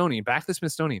Smithsonian, back to the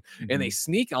Smithsonian, and they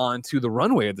sneak on to the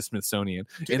runway of the Smithsonian.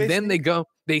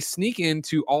 They sneak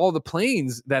into all the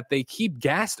planes that they keep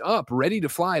gassed up, ready to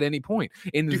fly at any point.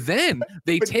 And then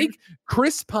they take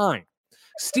Chris Pine,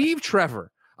 Steve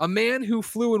Trevor, a man who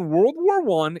flew in World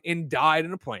War I and died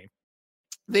in a plane.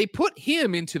 They put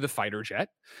him into the fighter jet,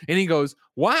 and he goes,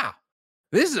 "Wow,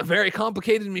 this is a very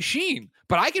complicated machine,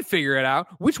 but I can figure it out.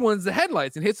 Which one's the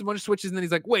headlights?" And hits a bunch of switches. And then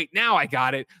he's like, "Wait, now I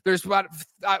got it. There's about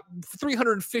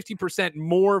 350%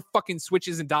 more fucking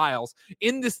switches and dials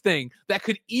in this thing that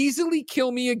could easily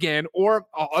kill me again, or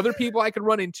other people I could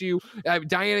run into."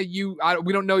 Diana,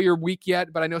 we don't know you're weak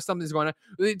yet, but I know something's going on.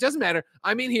 It doesn't matter.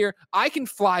 I'm in here. I can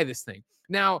fly this thing.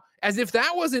 Now, as if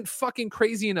that wasn't fucking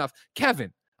crazy enough,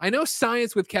 Kevin, I know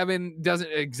science with Kevin doesn't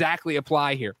exactly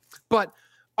apply here, but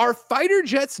are fighter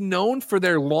jets known for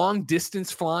their long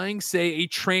distance flying, say a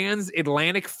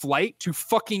transatlantic flight to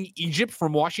fucking Egypt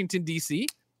from Washington, D.C.?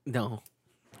 No.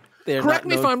 Correct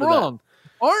me if I'm wrong.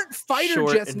 Aren't fighter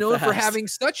Short jets and known for fast. having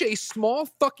such a small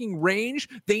fucking range?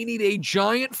 They need a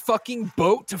giant fucking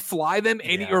boat to fly them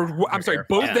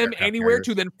boat them anywhere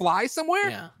to then fly somewhere?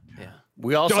 Yeah.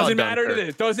 We all Doesn't matter to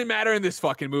this. Doesn't matter in this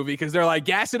fucking movie, because they're like,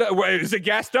 gas it up. Is it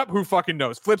gassed up? Who fucking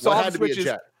knows? Flips What all had the to be a switches.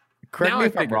 jet? Correct Now me I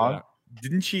if I'm figured it wrong. out.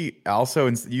 Didn't she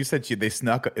also? You said they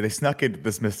snuck into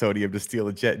the Smithsonian to steal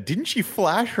a jet. Didn't she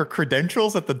flash her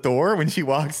credentials at the door when she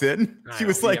walks in? She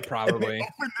was like, probably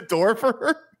open the door for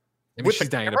her. Maybe with she's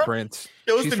the Diana camera? Prince.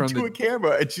 Shows She's them from to the- a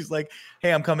camera, and she's like,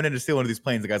 "Hey, I'm coming in to steal one of these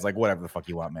planes." The guy's like, "Whatever the fuck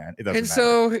you want, man. It doesn't And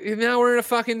matter." so now we're in a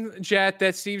fucking jet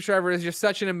that Steve Trevor is just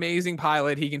such an amazing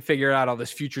pilot. He can figure out all this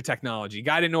future technology.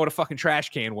 Guy didn't know what a fucking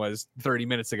trash can was 30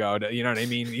 minutes ago. You know what I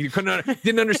mean? He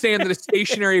didn't understand that a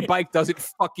stationary bike doesn't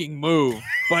fucking move,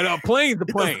 but a plane's a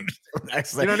plane. You know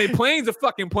what I mean? Plane's a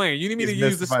fucking plane. You need me to He's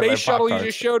use the mystified by space shuttle you Pop-Tarts.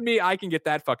 just showed me? I can get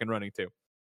that fucking running too.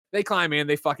 They climb in,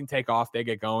 they fucking take off, they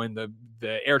get going. The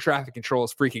air traffic control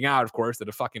is freaking out, of course, that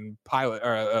a fucking pilot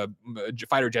or a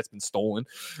fighter jet's been stolen.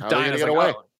 How are they gonna Diana's get like,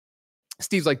 away? "Oh."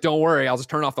 Steve's like, "Don't worry, I'll just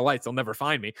turn off the lights. They'll never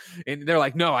find me." And they're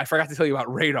like, "No, I forgot to tell you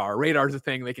about radar. Radar's a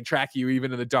thing. They can track you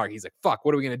even in the dark." He's like, "Fuck,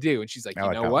 what are we going to do?" And she's like, I "You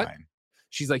like know that what?" line.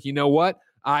 She's like, "You know what?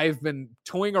 I've been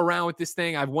toying around with this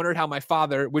thing. I've wondered how my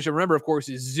father, which I remember, of course,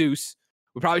 is Zeus.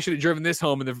 We probably should have driven this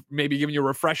home and maybe given you a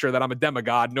refresher that I'm a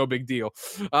demigod. No big deal."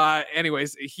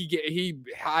 Anyways, he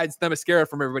hides Themyscira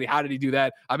from everybody. How did he do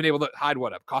that? I've been able to hide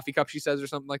a coffee cup, she says, or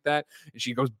something like that. And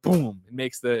she goes, boom, and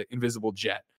makes the invisible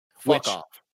jet. Fuck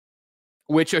off.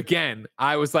 Which again,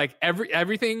 I was like,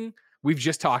 everything we've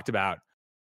just talked about,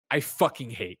 I fucking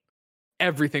hate.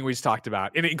 Everything we just talked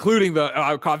about, and including the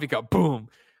coffee cup. Boom.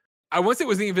 Once it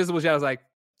was the invisible jet, I was like,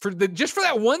 for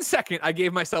that 1 second, I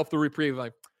gave myself the reprieve.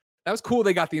 Like, that was cool.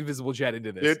 They got the invisible jet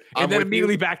into this, Dude, I'm and then with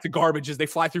immediately you. back to garbage as they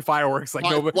fly through fireworks. Like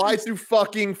nobody. Fly through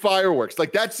fucking fireworks.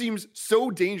 Like, that seems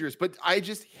so dangerous, but I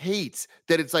just hate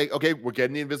that it's like, okay, we're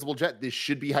getting the invisible jet. This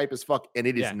should be hype as fuck, and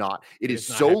it is Yeah. not. It is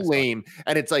not so hype as fuck. lame,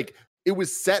 and it's like it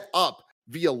was set up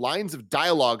via lines of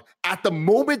dialogue at the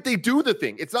moment they do the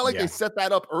thing. It's not like Yeah. they set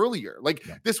that up earlier. Like,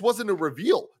 Yeah. this wasn't a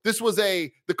reveal. This was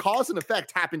the cause and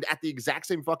effect happened at the exact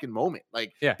same fucking moment.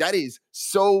 Like, Yeah. that is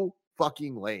so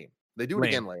fucking lame. They do it Lame.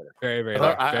 again later. Very, very. I,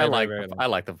 lame. I Very, like very, very lame. I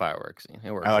like the fireworks scene.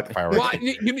 It works. I like the fireworks. Well,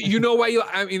 you know why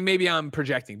I mean, maybe I'm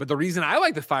projecting, but the reason I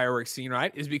like the fireworks scene,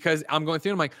 right, is because I'm going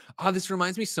through and I'm like, oh, this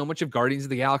reminds me so much of Guardians of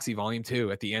the Galaxy Volume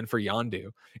 2 at the end for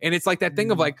Yondu. And it's like that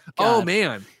thing of like, oh God.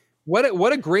 man, what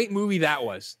a great movie that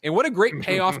was. And what a great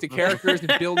payoff to characters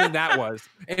and building that was.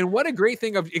 And what a great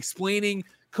thing of explaining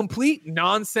complete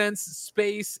nonsense,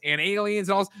 space and aliens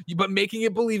and all this, but making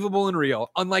it believable and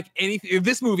real. Unlike anything in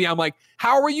this movie, I'm like,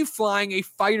 how are you flying a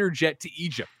fighter jet to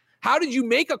Egypt? How did you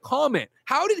make a comment?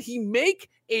 How did he make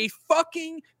a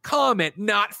fucking comment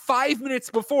not 5 minutes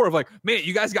before of like, man,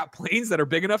 you guys got planes that are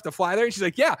big enough to fly there? And she's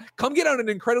like, yeah, come get on an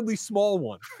incredibly small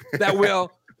one that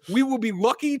we will be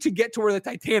lucky to get to where the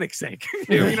Titanic sank.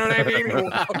 You know what I mean?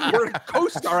 We're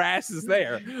coast our asses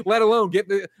there, let alone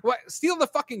steal the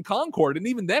fucking Concorde. And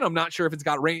even then, I'm not sure if it's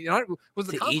got rain. Was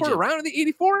the Concorde Egypt. around in the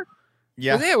 84?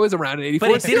 Yeah, Well, yeah, it was around in 84.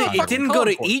 But it didn't go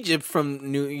to Egypt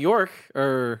from New York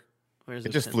or where's it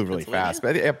just flew really fast.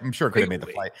 Pennsylvania? But I'm sure it could have made the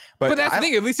flight. But that's the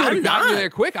thing. At least it would have I'm gotten you not. there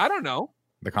quick. I don't know.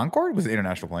 The Concorde was an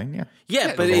international plane. Yeah.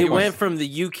 Yeah, but the it whole went from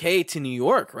the UK to New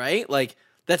York, right? Like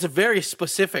that's a very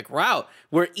specific route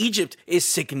where Egypt is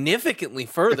significantly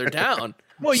further down.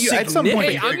 Well, at some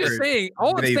point, Hey, I'm just saying.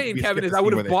 All I'm saying, Kevin, is I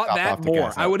would have bought that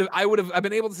more. I would have. I've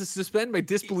been able to suspend my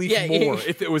disbelief more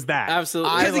if it was that.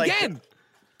 Absolutely. Because again,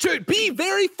 to be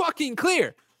very fucking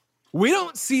clear, we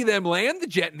don't see them land the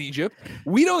jet in Egypt.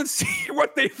 We don't see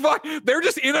what they fuck. They're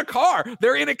just in a car.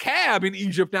 They're in a cab in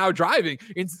Egypt now driving.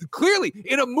 It's clearly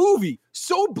in a movie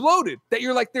so bloated that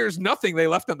you're like, there's nothing they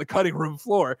left on the cutting room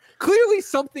floor. Clearly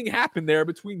something happened there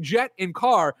between jet and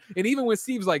car. And even when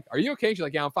Steve's like, are you okay? She's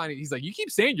like, yeah, I'm fine. He's like, you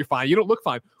keep saying you're fine. You don't look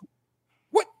fine.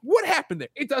 What happened there?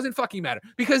 It doesn't fucking matter.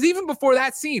 Because even before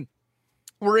that scene,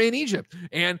 we're in Egypt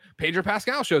and Pedro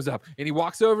Pascal shows up and he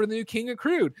walks over to the new king of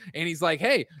crude and he's like,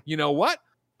 hey, you know what?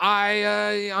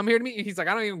 I'm here to meet you. He's like,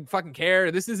 I don't even fucking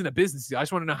care. This isn't a business deal. I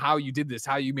just want to know how you did this,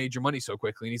 how you made your money so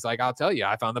quickly. And he's like, I'll tell you,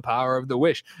 I found the power of the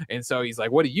wish. And so he's like,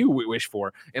 what do you wish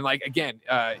for? And like, again,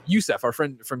 Youssef, our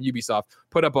friend from Ubisoft,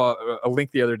 put up a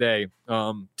link the other day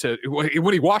to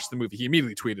when he watched the movie, he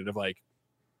immediately tweeted of like,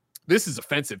 this is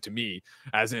offensive to me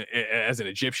as an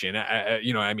Egyptian,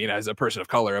 you know what I mean, as a person of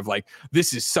color, of like,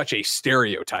 this is such a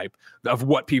stereotype of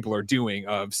what people are doing,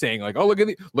 of saying like, oh,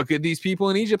 look at these people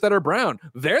in Egypt that are brown.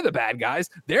 They're the bad guys.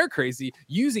 They're crazy.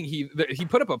 He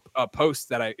put up a post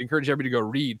that I encourage everybody to go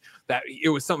read, that it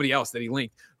was somebody else that he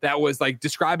linked, that was like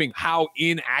describing how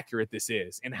inaccurate this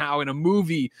is and how in a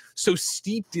movie so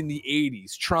steeped in the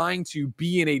 80s, trying to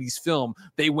be an 80s film,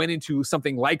 they went into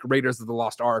something like Raiders of the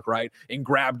Lost Ark, right? And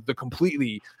grabbed the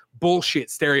completely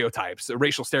bullshit stereotypes,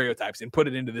 racial stereotypes, and put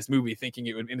it into this movie thinking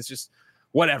it would, and it's just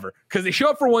whatever. Because they show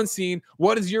up for one scene.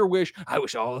 What is your wish? I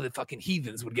wish all of the fucking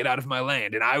heathens would get out of my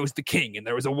land and I was the king and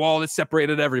there was a wall that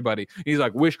separated everybody. And he's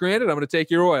like, wish granted, I'm going to take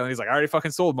your oil. And he's like, I already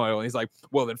fucking sold my oil. And he's like,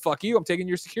 well, then fuck you. I'm taking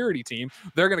your security team.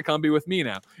 They're going to come be with me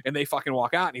now. And they fucking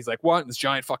walk out and he's like, what? And this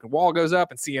giant fucking wall goes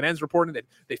up and CNN's reporting that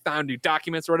they found new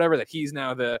documents or whatever, that he's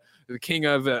now the king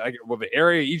of the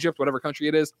area, Egypt, whatever country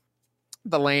it is,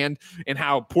 the land, and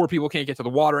how poor people can't get to the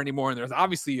water anymore. And there's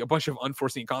obviously a bunch of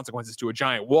unforeseen consequences to a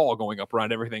giant wall going up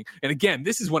around everything. And again,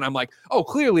 this is when I'm like, oh,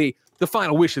 clearly the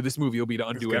final wish of this movie will be to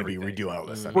undo everything. Redo all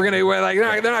this. We're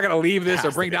they're not gonna leave this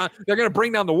or bring down. They're gonna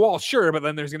bring down the wall, sure, but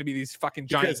then there's gonna be these fucking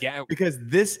giant because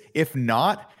this, if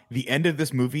not, the end of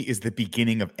this movie is the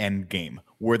beginning of Endgame,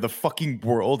 where the fucking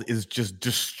world is just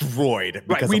destroyed.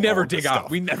 Right, we never dig out.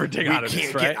 We never dig out of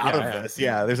this. Right? Get out of this.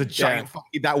 Yeah, there's a giant.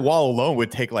 That wall alone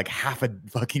would take like half a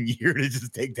fucking year to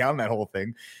just take down that whole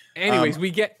thing. Anyways,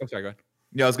 we get. Oh, sorry, go ahead.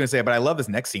 Yeah, I was going to say, but I love this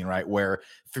next scene, right? Where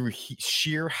through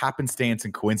sheer happenstance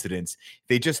and coincidence,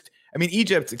 they just, I mean,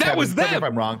 Egypt. That Kevin, was them.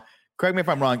 Correct me if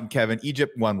I'm wrong, Kevin.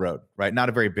 Egypt, one road, right? Not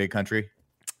a very big country.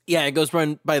 Yeah, it goes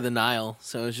run by the Nile,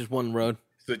 so it's just one road.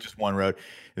 So just one road.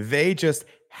 They just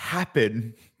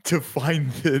happen to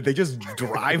find they just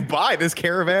drive by this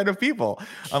caravan of people.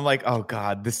 I'm like, oh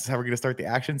god, this is how we're gonna start the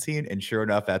action scene. And sure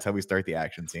enough, that's how we start the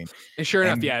action scene. And sure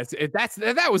enough, yeah,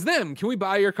 that was them. Can we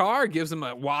buy your car? Gives them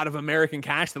a wad of American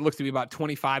cash that looks to be about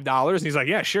 $25. And he's like,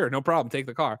 yeah, sure, no problem. Take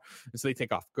the car. And so they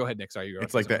take off. Go ahead, Nick. Sorry,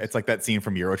 it's like that. It's like that scene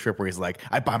from Eurotrip where he's like,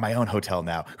 I buy my own hotel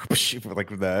now, like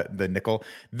the nickel.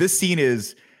 This scene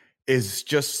is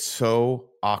just so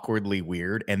awkwardly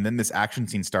weird. And then this action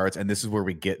scene starts, and this is where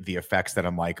we get the effects that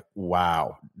I'm like,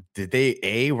 wow, did they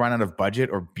A, run out of budget,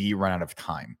 or B, run out of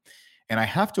time? And I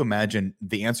have to imagine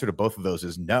the answer to both of those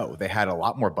is no. They had a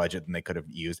lot more budget than they could have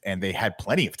used, and they had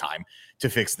plenty of time to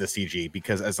fix the CG,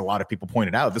 because as a lot of people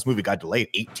pointed out, this movie got delayed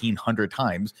 1,800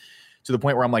 times, to the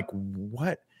point where I'm like,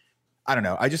 what? I don't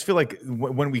know. I just feel like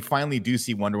when we finally do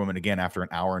see Wonder Woman again after an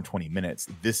hour and 20 minutes,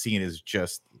 this scene is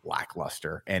just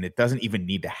lackluster, and it doesn't even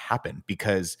need to happen,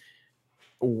 because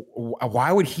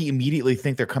why would he immediately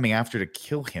think they're coming after to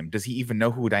kill him? Does he even know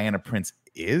who Diana Prince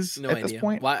is at this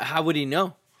point? How would he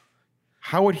know?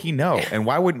 How would he know? And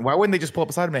why wouldn't they just pull up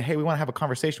beside him and, hey, we want to have a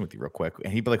conversation with you real quick?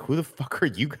 And he'd be like, who the fuck are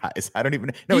you guys? I don't even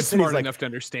know. No, He's instead smart like, enough to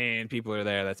understand people are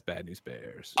there. That's bad news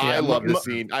bears. I love this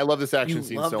scene. I love this action You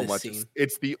scene love so this much. scene.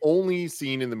 It's the only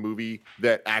scene in the movie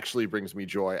that actually brings me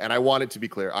joy. And I want it to be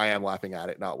clear, I am laughing at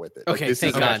it, not with it. Okay, this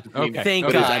thank is an God. action scene Okay, Thank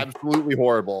that is God. absolutely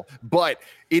horrible. But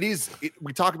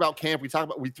we talk about camp,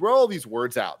 we throw all these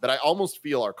words out that I almost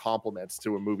feel are compliments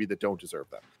to a movie that don't deserve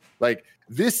them. Like,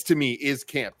 this to me is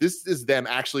camp. This is them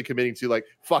actually committing to, like,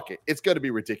 fuck it. It's going to be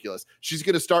ridiculous. She's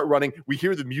going to start running. We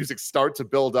hear the music start to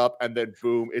build up, and then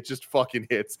boom, it just fucking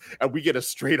hits. And we get a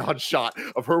straight on shot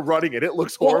of her running, and it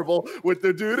looks horrible with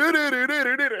the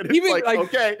do-do-do-do-do-do-do. And it's Even, like, like,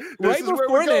 okay, this Right is where before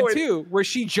we're that going. too, where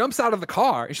she jumps out of the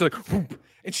car and she's like, "Whoop,"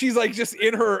 and she's like just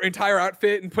in her entire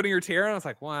outfit and putting her tiara on. I was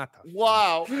like, what the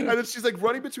Wow. And then she's like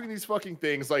running between these fucking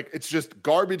things. Like, it's just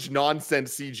garbage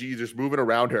nonsense CG just moving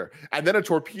around her. And then a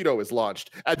torpedo is launched.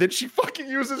 And then she fucking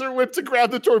uses her whip to grab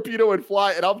the torpedo and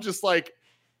fly. And I'm just like,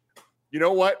 you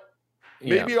know what?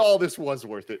 Maybe all this was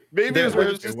worth it. Maybe it was worth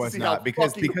it just to see how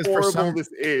fucking horrible this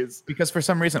is. Because for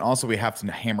some reason, also we have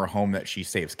to hammer home that she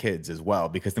saves kids as well.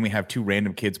 Because then we have two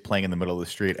random kids playing in the middle of the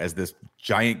street as this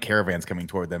giant caravan's coming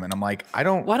toward them, and I'm like, Why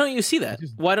don't you see that?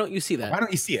 Why don't you see Why that?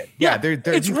 don't you see it? Yeah, they're it's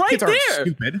these right kids aren't there.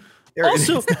 Stupid.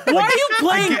 Also, why are you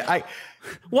playing?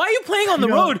 Why are you playing on the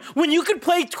You know- road when you could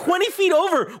play 20 feet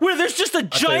over where there's just a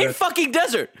giant this. fucking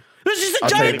desert? There's just a I'll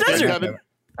tell you giant this, desert. Kevin.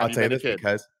 I'll Have you tell you been a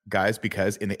this kid?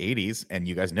 because in the 80s, and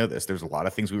you guys know this, there's a lot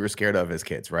of things we were scared of as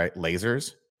kids, right?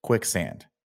 Lasers, quicksand.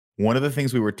 One of the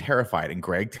things we were terrified, and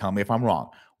Greg, tell me if I'm wrong,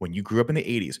 when you grew up in the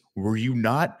 80s, were you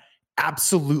not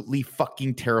absolutely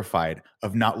fucking terrified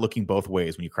of not looking both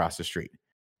ways when you cross the street?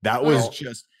 That was Well,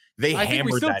 just, they I think we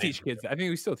hammered still that teach into kids. I think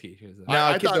we still teach kids. that. No,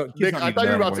 I kids thought, don't- kids Nick, don't I even thought you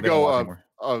know were about to anymore. They don't go watch of, anymore.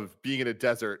 of being in a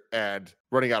desert and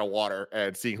running out of water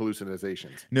and seeing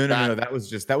hallucinations. No. That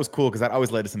was cool because that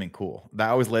always led to something cool. That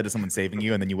always led to someone saving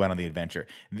you, and then you went on the adventure.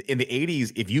 In the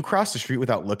 80s, if you crossed the street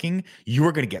without looking, you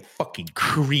were gonna get fucking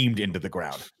creamed into the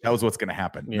ground. That was what's gonna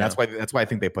happen. And Yeah. that's why I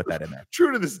think they put that in there.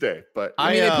 True to this day, but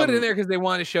I mean, they put it in um, there because they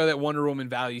wanted to show that Wonder Woman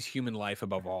values human life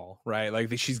above all, right?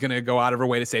 Like she's gonna go out of her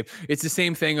way to save. It's the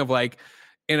same thing of like,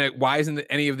 why isn't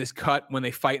any of this cut when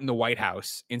they fight in the White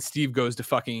House and Steve goes to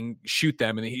fucking shoot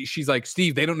them and she's like,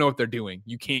 Steve, they don't know what they're doing.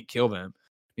 You can't kill them.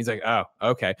 He's like, oh,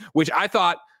 okay. Which I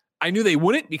thought. I knew they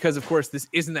wouldn't because, of course, this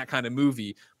isn't that kind of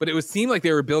movie. But it would seem like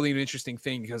they were building an interesting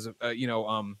thing because, I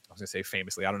was gonna say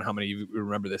famously. I don't know how many of you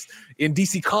remember this. In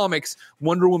DC Comics,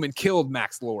 Wonder Woman killed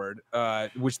Max Lord,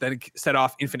 which then set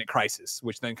off Infinite Crisis,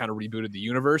 which then kind of rebooted the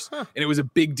universe. And it was a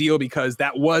big deal because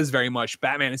that was very much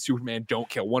Batman and Superman don't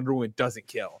kill. Wonder Woman doesn't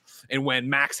kill. And when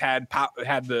Max had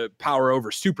the power over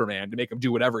Superman to make him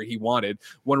do whatever he wanted,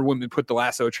 Wonder Woman put the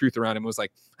lasso of truth around him and was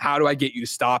like, how do I get you to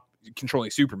stop controlling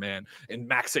Superman? And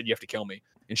Max said, you have to kill me.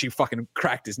 And she fucking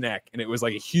cracked his neck. And it was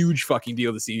like a huge fucking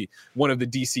deal to see one of the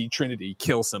DC Trinity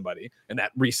kill somebody. And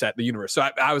that reset the universe. So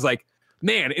I was like,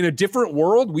 man, in a different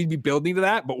world, we'd be building to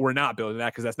that, but we're not building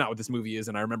that because that's not what this movie is.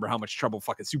 And I remember how much trouble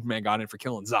fucking Superman got in for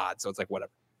killing Zod. So it's like,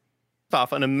 whatever.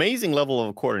 Off an amazing level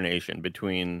of coordination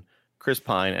between Chris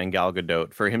Pine and Gal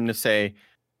Gadot for him to say,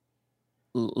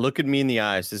 look at me in the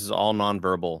eyes. This is all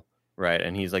nonverbal, right?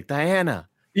 And he's like, Diana.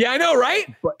 Yeah, I know,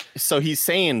 right? So he's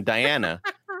saying Diana,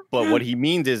 but what he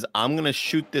means is I'm going to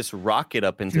shoot this rocket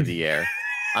up into the air.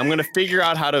 I'm going to figure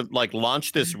out how to like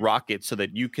launch this rocket so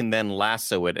that you can then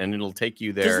lasso it and it'll take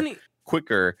you there Doesn't he-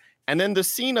 quicker. And then the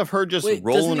scene of her just Wait,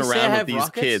 rolling doesn't he say I around with have these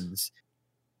rockets? kids.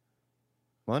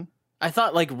 What? I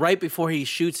thought like right before he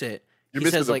shoots it, You're he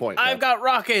missing says the like, point, "I've Kev. got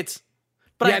rockets."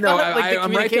 But yeah, I no, thought, like, the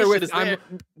I'm right there with. communication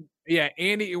is Yeah,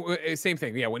 Andy, same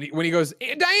thing. Yeah, when he goes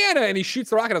Diana and he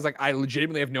shoots the rocket, I was like, I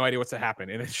legitimately have no idea what's to happen,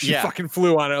 and then she Yeah. fucking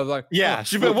flew on it. I was like, Yeah. oh,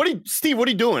 She's like, Steve, what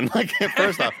are you doing? Like,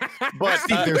 first off, but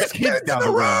Steve, there's kids down the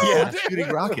road. Yeah. Shooting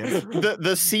rockets.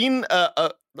 the scene,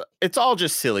 it's all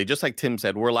just silly. Just like Tim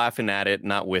said, we're laughing at it,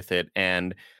 not with it.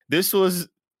 And this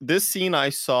scene I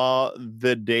saw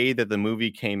the day that the movie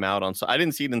came out on. So I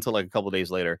didn't see it until like a couple days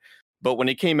later. But when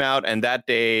it came out, and that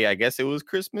day, I guess it was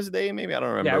Christmas Day, maybe I don't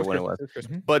remember when it was.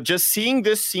 But just seeing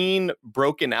this scene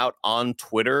broken out on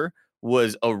Twitter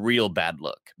was a real bad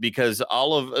look because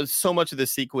so much of the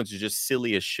sequence is just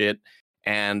silly as shit.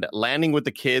 And landing with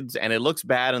the kids, and it looks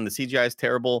bad, and the CGI is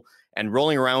terrible. And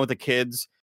rolling around with the kids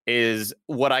is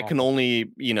what I can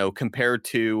only, compare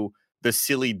to the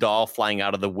silly doll flying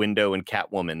out of the window in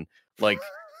Catwoman. Like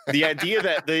the idea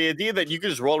that you could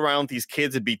just roll around with these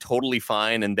kids and be totally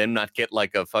fine and then not get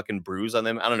like a fucking bruise on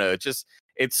them. I don't know.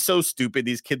 It's so stupid.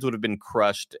 These kids would have been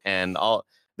crushed, and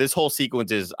this whole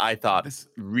sequence is, I thought, This-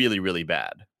 really, really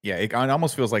bad. Yeah, it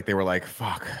almost feels like they were like,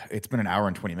 "Fuck, it's been an hour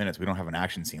and 20 minutes. We don't have an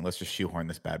action scene. Let's just shoehorn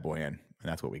this bad boy in," and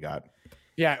that's what we got.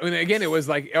 Yeah, and again, it was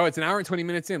like, oh, it's an hour and 20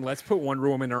 minutes in. Let's put Wonder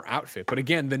Woman in her outfit. But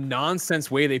again, the nonsense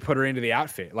way they put her into the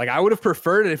outfit. Like, I would have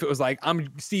preferred it if it was like, I'm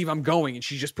Steve, I'm going, and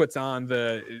she just puts on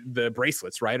the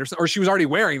bracelets, right? Or she was already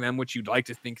wearing them, which you'd like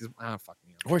to think is, fuck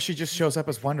me. Or she just shows up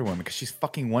as Wonder Woman because she's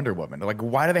fucking Wonder Woman. Like,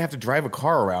 why do they have to drive a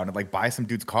car around and like buy some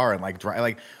dude's car and like drive?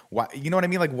 Like, why? You know what I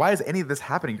mean? Like, why is any of this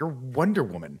happening? You're Wonder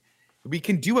Woman. We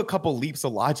can do a couple leaps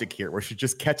of logic here where she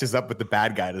just catches up with the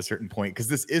bad guy at a certain point because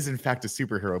this is in fact a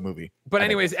superhero movie. But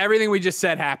anyways, everything we just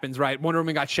said happens, right? Wonder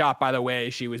Woman got shot, by the way.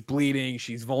 She was bleeding.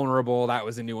 She's vulnerable. That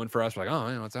was a new one for us. We're like,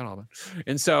 oh, what's that all about?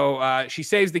 And so she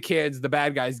saves the kids. The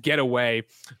bad guys get away.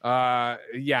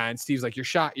 And Steve's like, you're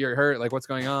shot. You're hurt. Like, what's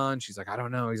going on? She's like, I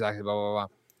don't know exactly, blah, blah,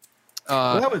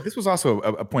 blah. Well, this was also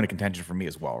a point of contention for me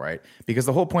as well, right? Because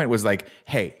the whole point was like,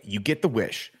 hey, you get the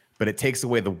wish, but it takes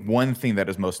away the one thing that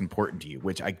is most important to you,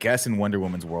 which I guess in Wonder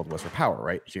Woman's world was her power,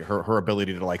 right? Her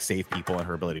ability to like save people and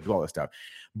her ability to do all this stuff.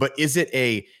 But is it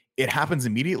it happens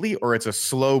immediately, or it's a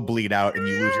slow bleed out and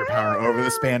you lose your power over the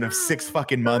span of 6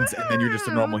 fucking months and then you're just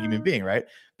a normal human being, right?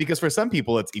 Because for some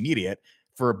people it's immediate.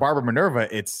 For Barbara Minerva,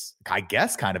 it's, I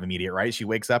guess, kind of immediate, right? She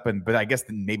wakes up but I guess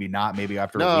maybe not. Maybe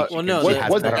after a week. Well, no,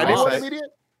 Was there anyone eyesight. immediate?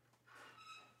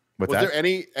 What's Was that?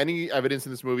 there any evidence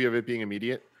in this movie of it being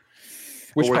immediate?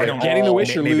 Which Or were part? they Getting the all-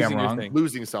 wish or maybe losing I'm your wrong. thing?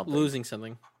 Losing something. Losing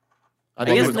something. I I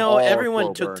think it guess was no. all Everyone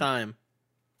slow took burn. time,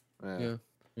 Yeah.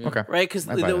 Yeah. Okay. right? Because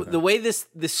I buy the that. way this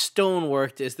stone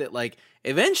worked is that like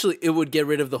eventually it would get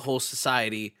rid of the whole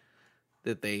society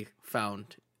that they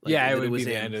found. Like, Yeah, it that would be in.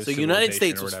 the end of So United civilization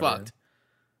States or was whatever. fucked.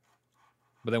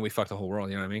 But then we fucked the whole world,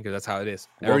 you know what I mean? Because that's how it is.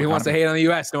 World Everyone wants to economy. hate on the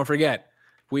U.S. Don't forget.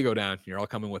 If we go down, you're all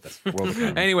coming with us. World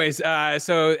economy. Anyways,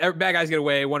 so bad guys get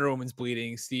away. Wonder Woman's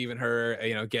bleeding. Steve and her,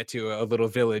 get to a little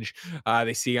village.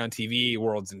 They see on TV,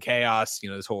 world's in chaos. You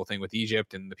know, this whole thing with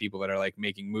Egypt and the people that are like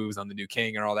making moves on the new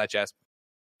king and all that jazz.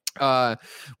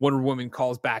 Wonder Woman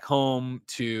calls back home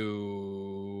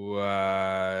to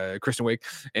Kristen Wiig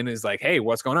and is like, hey,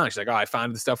 what's going on? She's like, oh, I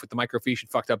found the stuff with the microfiche and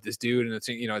fucked up this dude, and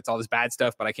it's all this bad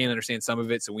stuff, but I can't understand some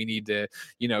of it, so we need to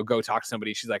go talk to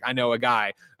somebody. She's like, I know a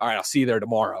guy. All right, I'll see you there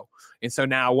tomorrow. And so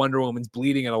now Wonder Woman's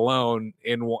bleeding and alone,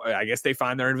 and I guess they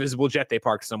find their invisible jet they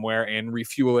parked somewhere and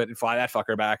refuel it and fly that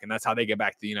fucker back, and that's how they get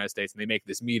back to the United States. And they make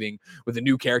this meeting with a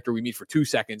new character we meet for 2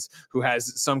 seconds who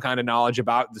has some kind of knowledge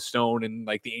about the stone and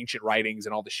like the ancient writings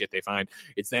and all the shit they find.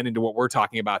 It's then into what we're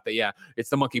talking about, that it's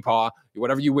the monkey paw.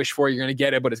 Whatever you wish for, you're gonna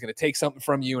get it, but it's gonna take something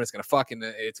from you, and it's gonna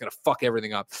fuck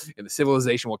everything up, and the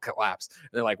civilization will collapse. And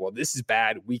they're like, well, this is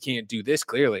bad. We can't do this,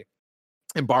 clearly.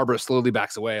 And Barbara slowly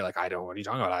backs away, like, what are you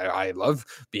talking about? I love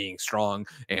being strong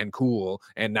and cool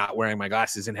and not wearing my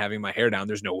glasses and having my hair down.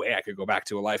 There's no way I could go back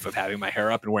to a life of having my hair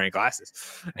up and wearing glasses.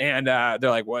 And they're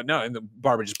like, well, no. And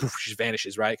Barbara just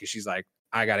vanishes, right? Because she's like,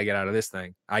 I got to get out of this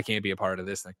thing. I can't be a part of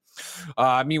this thing.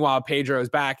 Meanwhile, Pedro's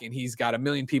back and he's got 1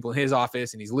 million people in his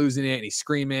office and he's losing it and he's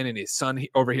screaming, and his son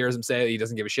overhears him say that he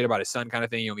doesn't give a shit about his son kind of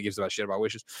thing. He only gives a shit about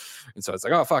wishes. And so it's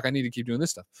like, oh, fuck, I need to keep doing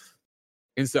this stuff.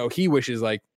 And so he wishes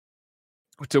like,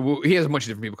 he has a bunch of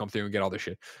different people come through and get all this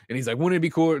shit. And he's like, wouldn't it be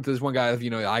cool if there's one guy,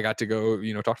 I got to go,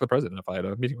 talk to the president if I had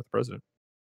a meeting with the president.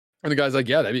 And the guy's like,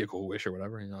 yeah, that'd be a cool wish or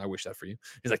whatever. I wish that for you.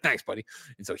 He's like, thanks, buddy.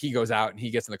 And so he goes out and he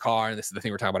gets in the car. And this is the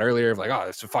thing we are talking about earlier of like, oh,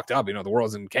 it's fucked up. The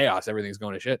world's in chaos. Everything's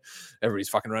going to shit. Everybody's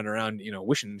fucking running around,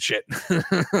 wishing shit.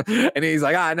 And he's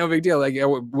like, no big deal. Like, I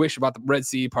wish about the Red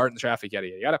Sea part and the traffic, yada,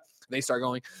 yada, yada. They start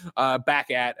going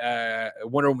back at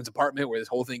Wonder Woman's apartment where this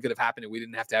whole thing could have happened and we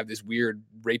didn't have to have this weird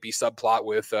rapey subplot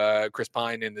with Chris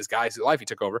Pine and this guy's life he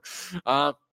took over.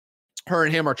 Her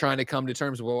and him are trying to come to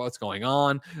terms with what's going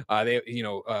on.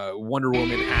 Wonder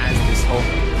Woman has this whole...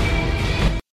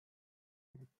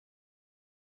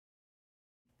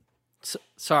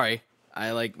 Sorry,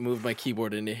 I moved my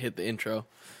keyboard and it hit the intro.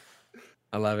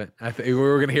 I love it. I think we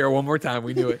were going to hear it one more time.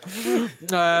 We knew it.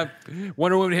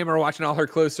 Wonder Woman and him are watching all her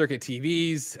closed circuit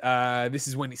TVs. This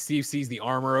is when Steve sees the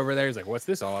armor over there. He's like, what's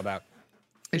this all about?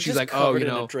 And It's she's just like, oh, covered in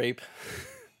a drape.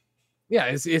 Yeah,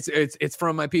 it's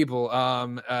from my people.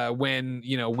 When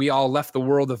we all left the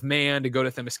world of man to go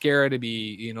to Themyscira to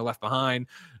be left behind,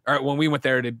 or when we went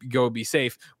there to go be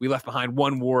safe, we left behind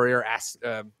one warrior,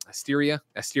 Asteria,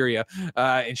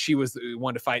 and she was the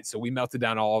one to fight. So we melted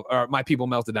down my people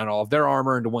melted down all of their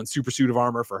armor into one super suit of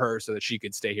armor for her, so that she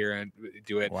could stay here and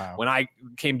do it. Wow. When I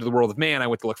came to the world of man, I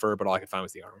went to look for her, but all I could find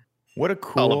was the armor. What a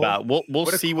cool. All about. We'll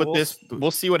what a see cool-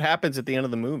 we'll see what happens at the end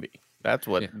of the movie. That's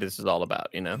what Yeah. this is all about,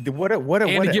 you know. What a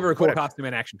And to give her a cool what a- costume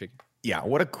and action figure. Yeah,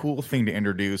 what a cool thing to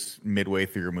introduce midway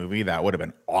through your movie. That would have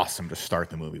been awesome to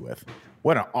start the movie with.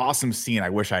 What an awesome scene I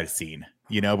wish I had seen,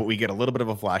 but we get a little bit of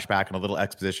a flashback and a little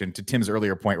exposition to Tim's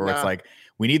earlier point where it's like,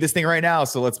 we need this thing right now,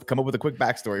 so let's come up with a quick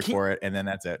backstory for it, and then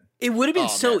that's it. It would have been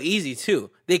so easy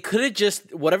too. They could have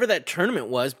just whatever that tournament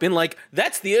was, been like,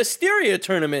 "That's the Asteria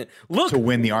tournament. Look To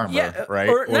win the armor, right?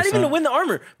 Or not even to win the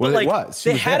armor, but Well, it like was. She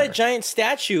they was had there. a giant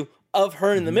statue of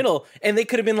her in the middle, and they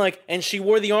could have been like, "And she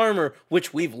wore the armor,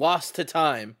 which we've lost to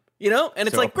time." And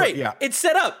it's So, like, great, it's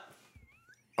set up.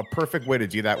 A perfect way to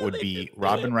do that would be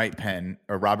Robin Wright,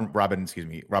 not Robin Wright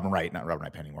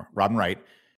Penn anymore. Robin Wright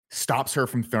stops her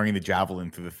from throwing the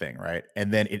javelin through the thing, right?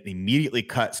 And then it immediately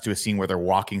cuts to a scene where they're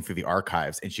walking through the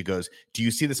archives, and she goes, "Do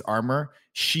you see this armor?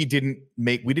 We didn't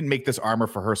make this armor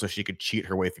for her so she could cheat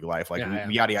her way through life. Like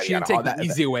yada yada She didn't yada. take the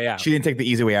easy way out. She didn't take the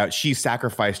easy way out. She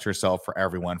sacrificed herself for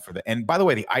everyone and by the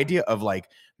way, the idea of like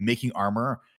making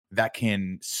armor that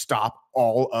can stop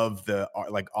all of the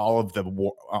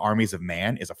armies of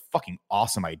man is a fucking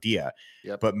awesome idea.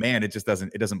 Yep. But man, it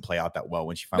doesn't play out that well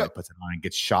when she finally puts it on and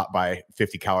gets shot by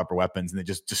 50 caliber weapons and it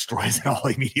just destroys it all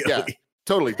immediately. Yeah.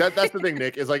 Totally. That's the thing,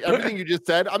 Nick, is like everything you just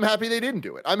said. I'm happy they didn't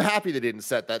do it. I'm happy they didn't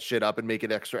set that shit up and make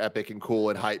it extra epic and cool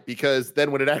and hype, because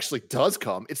then when it actually does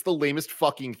come, it's the lamest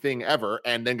fucking thing ever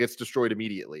and then gets destroyed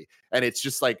immediately. And it's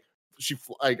just like,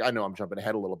 I know I'm jumping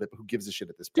ahead a little bit, but who gives a shit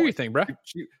at this point? Do your thing, bro.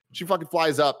 She fucking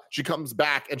flies up. She comes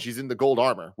back and she's in the gold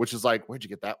armor, which is like, where'd you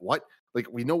get that? What? Like,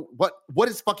 we know what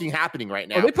is fucking happening right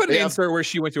now. Oh, they put an insert where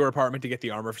she went to her apartment to get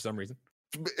the armor for some reason.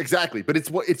 Exactly, but it's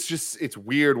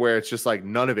weird where it's just like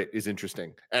none of it is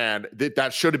interesting, and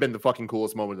that should have been the fucking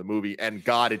coolest moment of the movie, and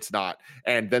God, it's not.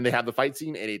 And then they have the fight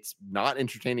scene, and it's not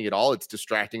entertaining at all. It's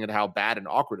distracting at how bad and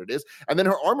awkward it is, and then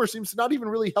her armor seems to not even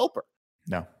really help her.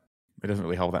 No, it doesn't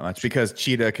really help that much because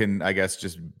Cheetah can, I guess,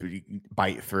 just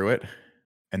bite through it.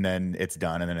 And then it's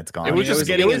done, and then it's gone. It was just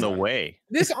getting in the way.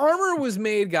 This armor was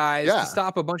made, guys, Yeah. to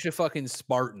stop a bunch of fucking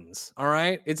Spartans. All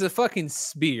right, it's a fucking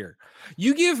spear.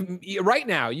 You right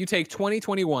now. You take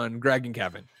 2021, Greg and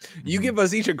Kevin. You give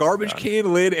us each a garbage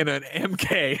can lid and an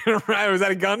MK. Right? Was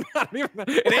that a gun? I don't even know.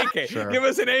 An AK. Sure. Give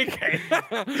us an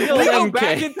AK. We go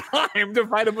back in time to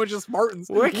fight a bunch of Spartans.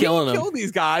 We're killing them. Kill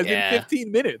these guys in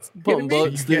 15 minutes. Putting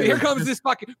bullets through Here them. comes this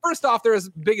fucking. First off, they're as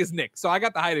big as Nick, so I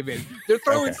got the height advantage. They're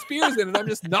throwing spears in, and I'm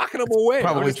just knocking them away.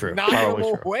 Probably I'm just true. Knocking Probably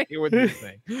them true. away with this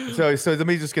thing. So let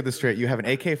me just get this straight. You have an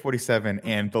AK-47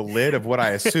 and the lid of what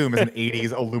I assume is an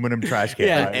 80s aluminum trash can.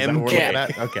 Yeah, right? Is that what we're looking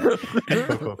at?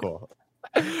 Okay. Cool.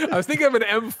 I was thinking of an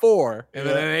M4 and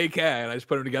then an AK, and I just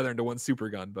put them together into one super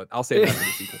gun. But I'll save that for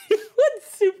the sequel. What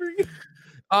super?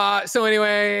 So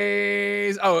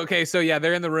anyways, okay. So yeah,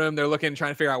 they're in the room. They're looking,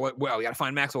 trying to figure out we got to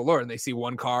find Maxwell Lord. And they see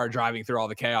one car driving through all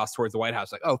the chaos towards the White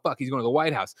House. Like, oh, fuck, he's going to the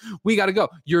White House. We got to go.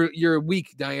 You're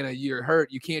weak, Diana. You're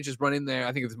hurt. You can't just run in there.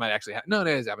 I think this might actually happen. No, it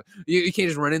has happened. You can't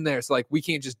just run in there. So like, we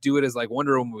can't just do it as like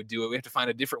Wonder Woman would do it. We have to find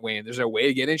a different way. And there's a way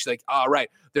to get in. She's like, all right,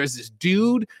 there's this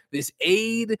dude, this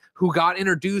aide who got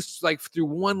introduced like through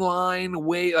one line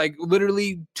way, like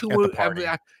literally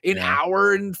an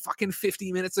hour and fucking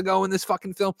 50 minutes ago in this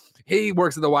fucking film. He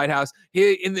works at the White House.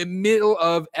 He in the middle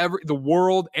of the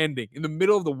world ending. In the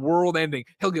middle of the world ending,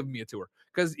 he'll give me a tour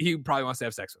because he probably wants to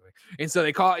have sex with me. And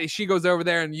so she goes over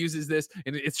there and uses this,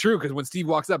 and it's true because when Steve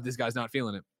walks up, this guy's not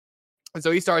feeling it. And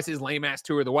so he starts his lame ass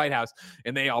tour of the White House,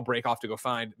 and they all break off to go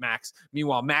find Max.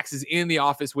 Meanwhile, Max is in the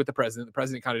office with the president. The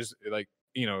president kind of just like,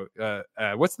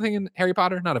 what's the thing in Harry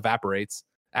Potter? Not evaporates.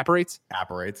 Apparates,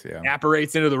 yeah.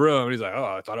 Apparates into the room. And he's like,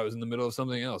 oh, I thought I was in the middle of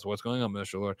something else. What's going on,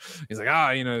 Mr. Lord? He's like,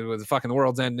 the fucking the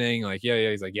world's ending. Like, yeah.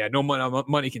 He's like, yeah, no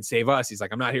money can save us. He's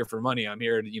like, I'm not here for money. I'm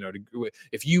here to,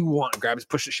 if you want,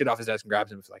 push the shit off his desk and grabs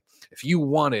him. It's like, if you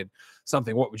wanted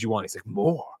something, what would you want? He's like,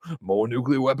 more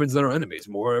nuclear weapons than our enemies,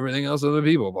 more everything else than the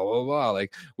people, blah, blah, blah.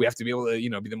 Like, we have to be able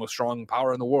to, be the most strong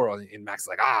power in the world. And Max is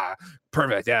like,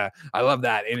 perfect. Yeah, I love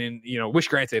that. And in, wish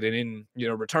granted. And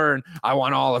in, return, I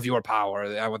want all of your power.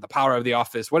 I want the power of the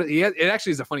office. It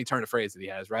actually is a funny turn of phrase that he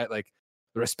has, right? Like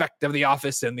the respect of the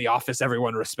office and the office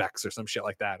everyone respects or some shit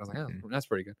like that. I was like, that's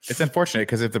pretty good. It's unfortunate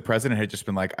because if the president had just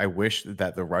been like, I wish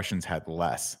that the Russians had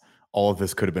less, all of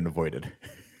this could have been avoided.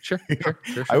 Sure.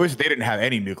 I wish they didn't have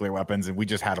any nuclear weapons and we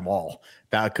just had them all.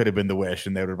 That could have been the wish.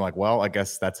 And they would have been like, well, I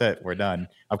guess that's it. We're done.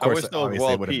 Of course,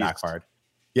 obviously it would have backfired.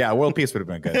 Yeah, world peace would have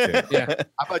been good too. Yeah.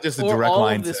 How about just a Or direct all of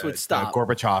line this to would stop.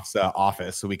 Gorbachev's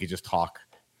office so we could just talk.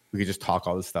 We could just talk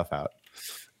all this stuff out.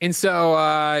 And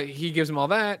so he gives him all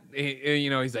that.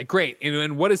 He's like, great.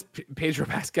 And what does Pedro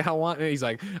Pascal want? And he's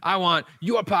like, I want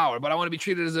your power, but I want to be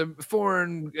treated as a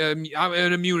foreign an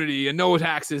immunity and no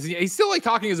taxes. He's still like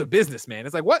talking as a businessman.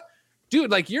 It's like, what? dude,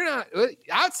 like you're not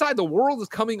outside. The world is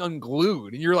coming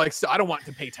unglued, and you're like, so I don't want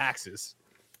to pay taxes.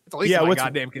 It's at least my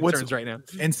goddamn concerns right now.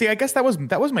 And see, I guess that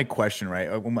was my question, right?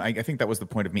 I think that was the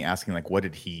point of me asking, like, what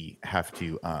did he have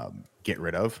to get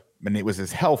rid of? And it was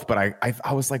his health. But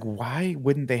I was like, why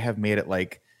wouldn't they have made it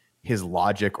like his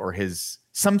logic or his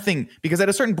something? Because at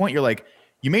a certain point, you're like,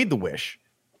 you made the wish,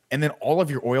 and then all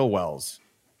of your oil wells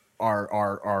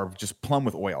are just plumb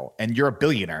with oil, and you're a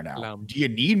billionaire now. Do you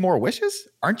need more wishes?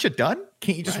 Aren't you done?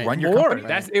 Can't you just run your company?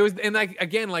 And like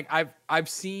again, like I've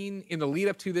seen in the lead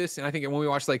up to this, and I think when we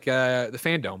watched like the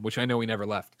Fandom, which I know we never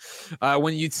left,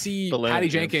 when you'd see Patty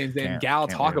Jenkins and Gal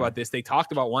talk about this, they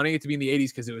talked about wanting it to be in the 80s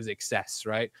because it was excess,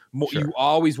 right? You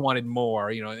always wanted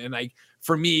more, you know, and like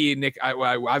for me, Nick,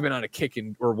 I've been on a kick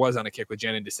was on a kick with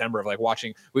Jen in December of like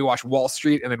we watched Wall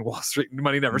Street and then Wall Street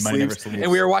Money Never Sleeps.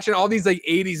 And we were watching all these like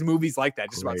 80s movies like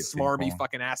that, just about smarmy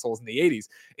fucking assholes in the 80s.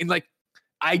 And like,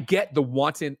 I get the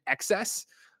wanton excess.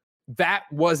 That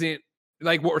wasn't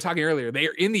like what we're talking earlier. They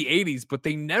are in the 80s, but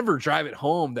they never drive it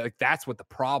home that like that's what the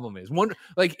problem is.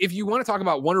 Like if you want to talk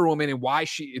about Wonder Woman and why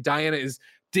Diana is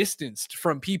distanced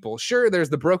from people, sure, there's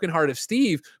the broken heart of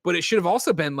Steve, but it should have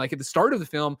also been like at the start of the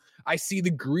film, I see the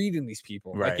greed in these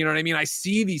people. Right. Like, you know what I mean? I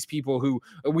see these people who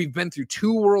we've been through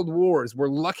 2 world wars. We're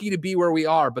lucky to be where we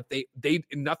are, but they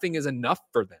nothing is enough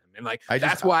for them. And like,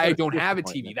 that's why I don't have a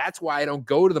TV. That's why I don't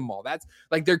go to the mall. That's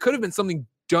like, there could have been something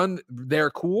done there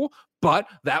cool, but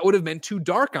that would have been too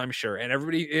dark, I'm sure. And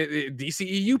everybody,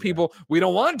 DCEU people, we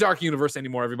don't want dark universe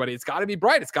anymore, everybody. It's got to be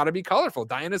bright. It's got to be colorful.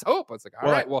 Diana's hope. It's like,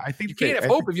 all right, well, I think you can't have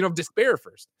hope if you don't have despair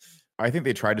first. I think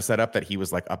they tried to set up that he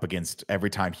was like up against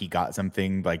every time he got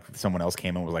something, like someone else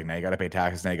came and was like, now you got to pay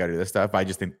taxes, now you got to do this stuff. I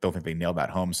just don't think they nailed that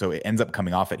home. So it ends up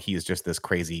coming off that he is just this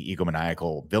crazy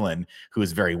egomaniacal villain who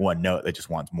is very one note that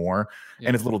just wants more. Yeah.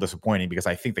 And it's a little disappointing because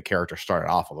I think the character started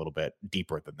off a little bit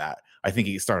deeper than that. I think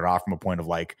he started off from a point of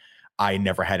like, I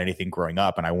never had anything growing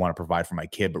up and I want to provide for my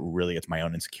kid, but really it's my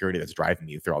own insecurity that's driving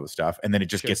me through all this stuff. And then it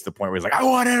just gets to the point where he's like, I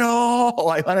want it all.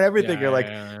 I want everything. You're like,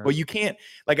 well, you can't,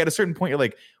 like at a certain point, you're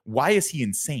like, why is he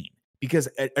insane? Because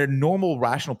a normal,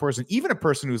 rational person, even a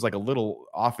person who's like a little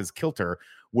off his kilter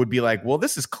would be like, well,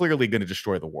 this is clearly going to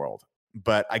destroy the world.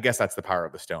 But I guess that's the power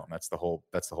of the stone. That's the whole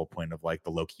point of like the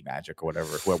Loki magic or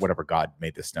whatever God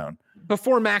made this stone.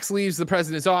 Before Max leaves the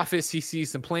president's office, he sees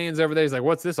some plans over there. He's like,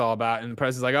 what's this all about? And the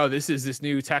president's like, oh, this is this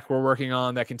new tech we're working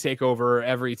on that can take over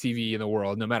every TV in the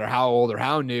world, no matter how old or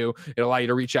how new. It'll allow you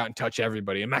to reach out and touch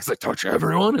everybody. And Max like, touch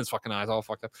everyone? His fucking eyes all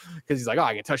fucked up. Because he's like, oh,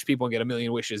 I can touch people and get a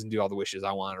million wishes and do all the wishes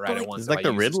I want right at once. It's like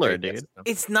the Riddler, dude.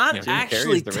 It's not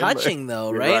actually touching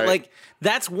though, right? Like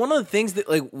that's one of the things that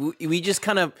like we just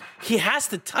kind of, he has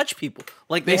to touch people.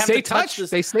 Like they have to touch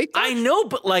this. They say touch. I know,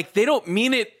 but like they don't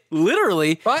mean it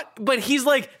literally. But he's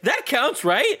like, that counts,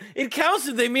 right? It counts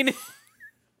if they mean it.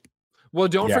 Well,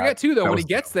 don't forget too though, when he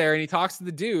gets there and he talks to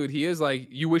the dude, he is like,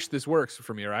 you wish this works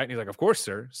for me, right? And he's like, of course,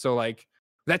 sir. So like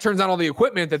that turns on all the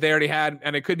equipment that they already had,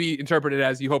 and it could be interpreted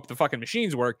as you hope the fucking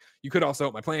machines work. You could also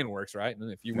hope my plan works, right?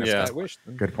 And if you wish that wish,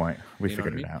 then, good point. We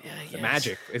figured it out.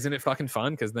 Magic, isn't it fucking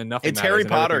fun? Because then nothing. It's Harry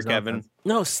Potter, Kevin.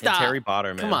 No, stop. It's Harry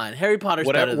Potter, man. Come on, Harry Potter's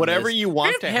better than whatever this. you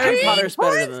want to Harry have. Potter's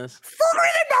better than this.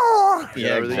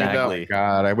 Yeah, exactly.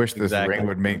 God, I wish this ring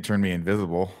would turn me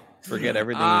invisible. Forget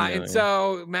everything. And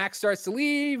so Max starts to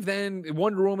leave. Then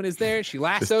Wonder Woman is there. She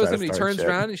lassos him. And he turns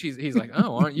around and he's like,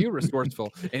 "Oh, aren't you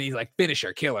resourceful?" And he's like, "Finish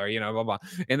her, kill her," you know, blah blah.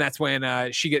 And that's when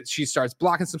she starts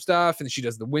blocking some stuff, and she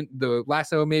does the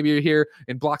lasso maybe here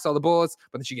and blocks all the bullets.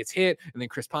 But then she gets hit, and then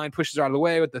Chris Pine pushes her out of the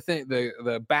way with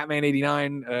the Batman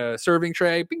 '89 serving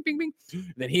tray. Bing bing bing.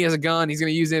 And then he has a gun. He's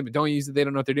gonna use it, but don't use it. They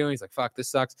don't know what they're doing. He's like, "Fuck, this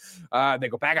sucks." They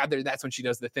go back out there. That's when she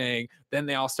does the thing. Then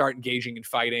they all start engaging and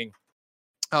fighting.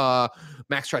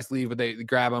 Max tries to leave, but they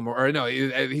grab him, or no,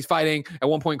 he's fighting. At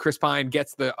one point, Chris Pine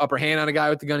gets the upper hand on a guy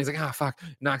with the gun. He's like, "Ah, fuck,"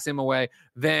 knocks him away.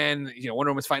 Then,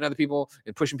 Wonder Woman's fighting other people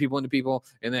and pushing people into people.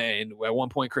 And then at one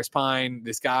point, Chris Pine,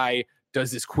 this guy does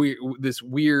this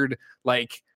weird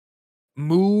like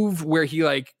move where he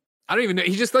like, I don't even know.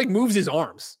 He just like moves his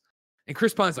arms. And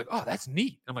Chris Pine's like, "Oh, that's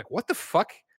neat." I'm like, "What the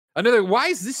fuck?" Why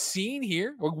is this scene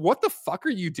here? Like, what the fuck are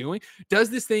you doing? Does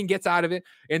this thing, gets out of it.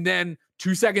 And then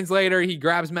 2 seconds later, he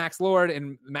grabs Max Lord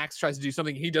and Max tries to do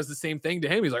something. He does the same thing to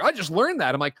him. He's like, "I just learned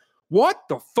that." I'm like, what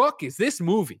the fuck is this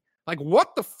movie? Like,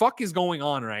 what the fuck is going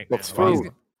on right now? It's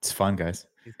fun, guys.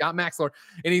 He's got Max Lord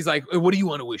and he's like, "What do you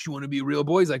want to wish? You want to be a real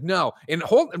boy?" He's like, "No." And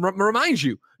reminds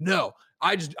you, no.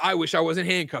 I wish I wasn't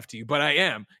handcuffed to you, but I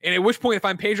am. And at which point, if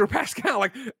I'm Pedro Pascal,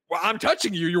 like, well, I'm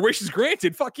touching you, your wish is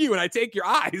granted. Fuck you. And I take your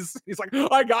eyes. He's like,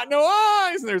 I got no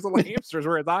eyes. And there's little hamsters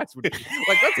where his eyes would be.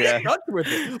 Like, let's get nuts with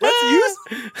it. Let's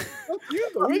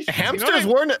use the wish.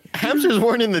 Hamsters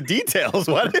weren't in the details.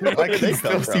 What? I can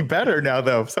still see better now,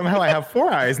 though. Somehow I have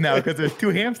 4 eyes now because there's 2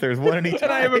 hamsters, one in each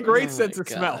And eye. I have a great sense of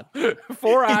smell.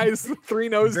 4 eyes, 3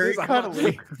 noses. Very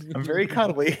cuddly. I'm very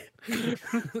cuddly.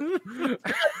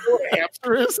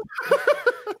 Hamsters.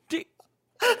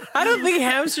 I don't think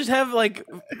hamsters have like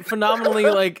phenomenally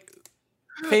like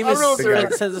famous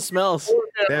sense of smells.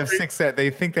 They have 6 sense. They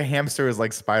think the hamster is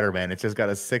like Spider-Man. It's just got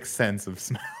a 6th sense of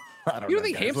smell. You don't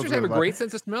think hamsters have a great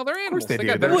sense of smell? They're animals. they do.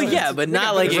 got They're better Well, sense. yeah, but They got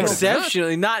not like better sense.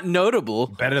 exceptionally, not notable.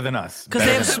 Better than us. Because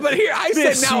Better they than have us. But here, I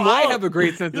They're said now I small. have a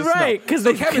great sense of smell. Right, because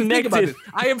So they Kevin, think about connected.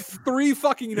 this. I have 3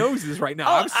 fucking noses right now.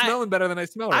 Oh, I'm smelling better than I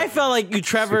smell right I now. felt like you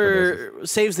Trevor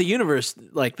saves the universe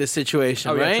like this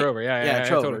situation, Oh, right? yeah, Trover. Yeah,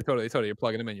 Trover. totally. You're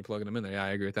plugging him in. There. Yeah, I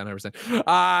agree with that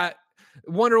 100%.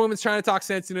 Wonder Woman's trying to talk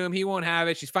sense into him. He won't have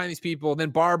it. She's finding these people. Then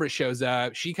Barbara shows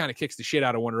up. She kind of kicks the shit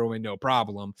out of Wonder Woman, no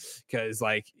problem. Because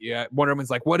Wonder Woman's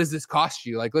like, what does this cost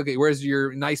you? Like, look, where's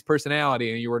your nice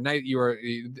personality? And you were nice. You were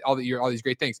all these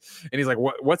great things. And he's like,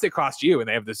 what's it cost you? And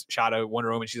they have this shot of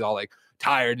Wonder Woman. She's all like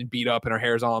tired and beat up, and her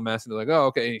hair's all a mess. And they're like, oh,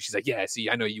 okay. And she's like, yeah, see,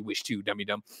 I know you wish too, dummy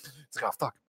dumb. It's like, oh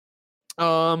fuck.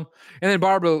 And then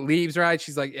Barbara leaves, right?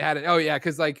 She's like,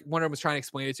 because like Wonder Woman was trying to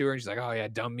explain it to her, and she's like, oh yeah,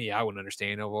 dumb me, I wouldn't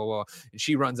understand. Oh, blah. And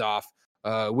she runs off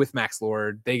with Max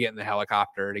Lord. They get in the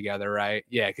helicopter together, right?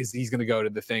 Yeah, because he's gonna go to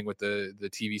the thing with the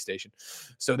TV station.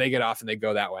 So they get off and they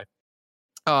go that way.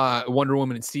 Wonder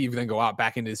Woman and Steve then go out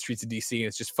back into the streets of DC, and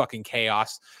it's just fucking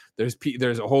chaos.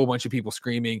 There's a whole bunch of people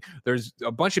screaming. There's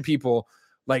a bunch of people.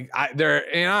 I've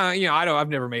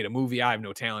never made a movie. I have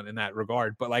no talent in that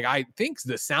regard, but like, I think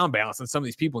the sound balance on some of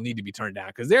these people need to be turned down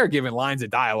because they're giving lines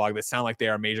of dialogue that sound like they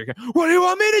are major. What do you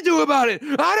want me to do about it?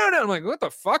 I don't know. I'm like, what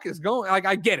the fuck is going? Like,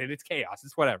 I get it. It's chaos.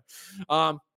 It's whatever.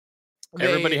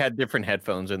 Everybody had different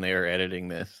headphones and they were editing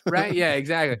this. Right. Yeah,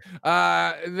 exactly.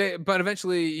 But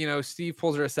eventually, Steve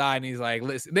pulls her aside and he's like,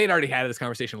 listen, they'd already had this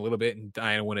conversation a little bit and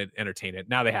Diana wouldn't entertain it.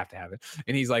 Now they have to have it.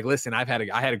 And he's like, listen, I had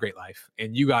a great life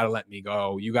and you got to let me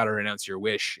go. You got to renounce your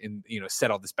wish and, set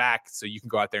all this back so you can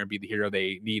go out there and be the hero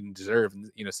they need and deserve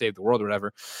and, save the world or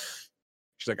whatever.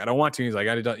 She's like, I don't want to. He's like,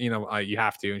 you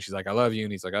have to. And she's like, I love you.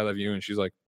 And he's like, I love you. And she's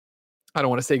like, I don't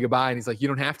want to say goodbye. And he's like, you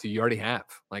don't have to. You already have.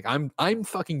 Like, I'm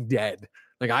fucking dead.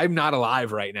 Like, I'm not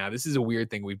alive right now. This is a weird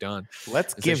thing we've done.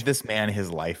 Let's give this man his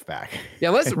life back.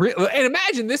 Yeah, and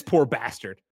imagine this poor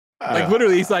bastard. Like,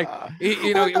 literally, he's like,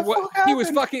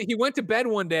 he went to bed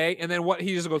one day, and then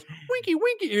he just goes, winky,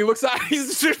 winky, and he looks out,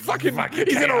 he's just fucking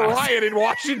he's in a riot in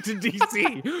Washington,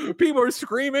 D.C. People are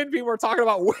screaming, people are talking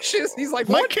about wishes. He's like,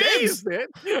 My what kids! Where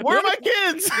Where are my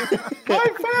kids? My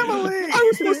family. I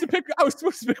was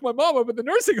supposed to pick my mom up at the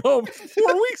nursing home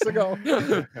 4 weeks ago.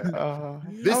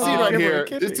 This scene right here,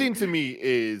 this scene to me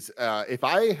is if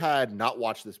I had not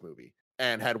watched this movie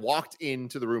and had walked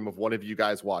into the room of one of you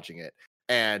guys watching it,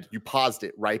 and you paused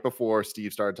it right before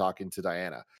Steve started talking to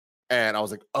Diana, and I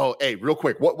was like, oh, hey, real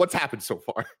quick, what's happened so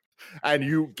far? And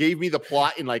you gave me the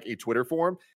plot in like a Twitter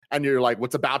form, and you're like,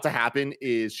 what's about to happen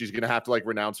is she's gonna have to like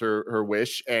renounce her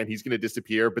wish, and he's gonna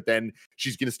disappear, but then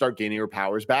she's gonna start gaining her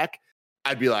powers back.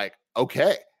 I'd be like,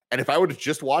 okay. And if I would have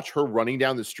just watched her running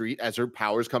down the street as her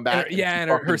powers come back, and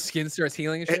her skin starts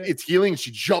healing and shit. It's healing.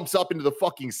 She jumps up into the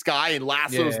fucking sky and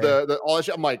lassos the all that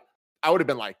shit. I'm like, I would have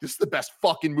been like, this is the best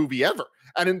fucking movie ever.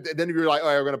 And then you're like, oh,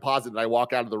 we're going to pause it. And I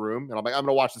walk out of the room and I'm like, I'm going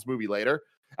to watch this movie later.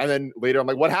 And then later I'm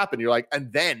like, what happened? You're like,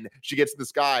 and then she gets in the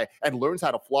sky and learns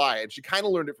how to fly. And she kind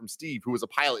of learned it from Steve, who was a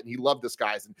pilot and he loved the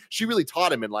skies. And she really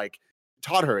taught him and like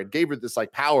taught her and gave her this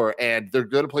like power. And they're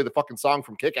going to play the fucking song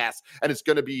from Kick-Ass. And it's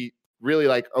going to be really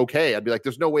like, okay. I'd be like,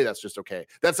 there's no way that's just okay.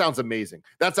 That sounds amazing.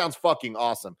 That sounds fucking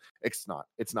awesome. It's not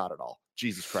at all.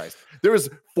 Jesus Christ. There was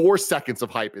 4 seconds of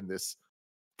hype in this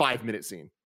 5-minute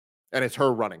scene. And it's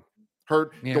her running.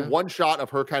 The one shot of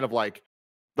her kind of like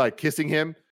kissing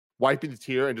him, wiping the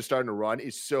tear and just starting to run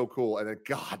is so cool. And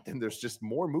then there's just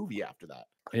more movie after that.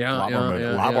 A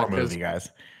lot more movie, guys.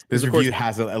 This review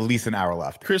has at least an hour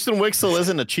left. Kristen Wixel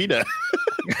isn't a cheetah.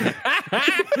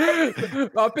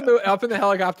 up in the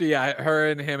helicopter,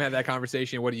 her and him had that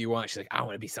conversation. What do you want? She's like, I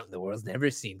want to be something the world's never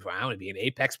seen before. I want to be an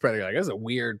apex predator. Like, that's a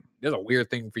weird there's a weird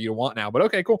thing for you to want now, but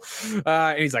okay, cool.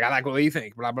 And he's like, I like what you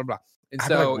think, blah blah blah. And I'm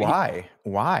so like,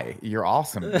 why? You're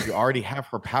awesome. You already have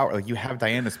her power. Like you have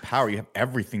Diana's power. You have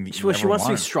everything that you Well, she ever wants to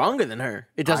be wanted. stronger than her.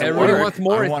 It doesn't everybody work. wants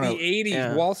more. I It's wanna- the 80s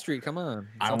Yeah. Wall Street. Come on.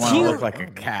 I It's want to all- look like a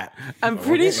cat. I'm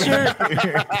pretty sure.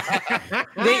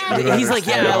 He's like,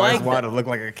 yeah, I always like want to look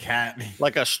like a cat.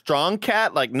 Like a strong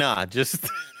cat? Like, nah, just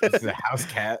This is a house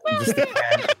cat. Just a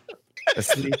cat. A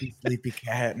sleepy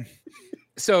cat.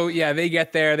 So yeah, they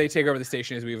get there, they take over the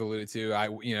station as we've alluded to.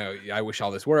 I wish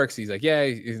all this works. He's like, yeah.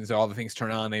 And so all the things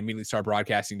turn on. They immediately start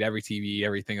broadcasting to every TV,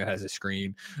 everything that has a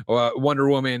screen. Wonder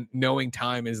Woman, knowing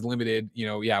time is limited,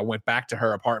 went back to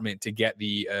her apartment to get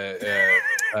the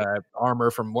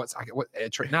armor from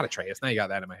not Atreus. Now you got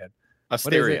that in my head.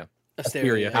 Asteria.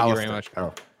 Asteria. Thank you very much.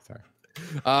 Oh, sorry.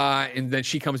 And then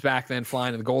she comes back then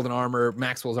flying in the golden armor.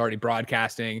 Maxwell's already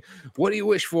broadcasting. What do you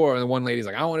wish for? And the one lady's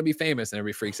like, I want to be famous. And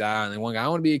everybody freaks out. And then one guy, I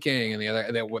want to be a king. And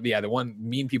the one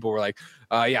mean people were like,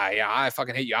 I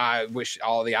fucking hate you. I wish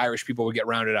all the Irish people would get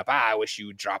rounded up. I wish you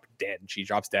would drop dead. And she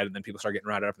drops dead. And then people start getting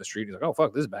rounded up in the street. He's like, oh,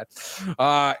 fuck, this is bad.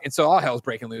 And so all hell's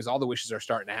breaking loose. All the wishes are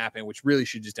starting to happen, which really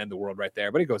should just end the world right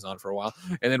there. But it goes on for a while.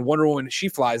 And then Wonder Woman, she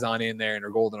flies on in there in her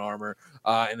golden armor.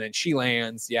 And then she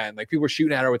lands. Yeah. And like people were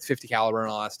shooting at her with 50 caliber and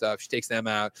all that stuff. She takes them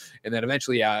out. And then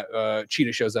eventually,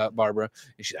 Cheetah shows up, Barbara.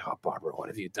 And she's like, oh, Barbara, what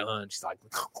have you done? She's like,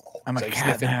 I'm a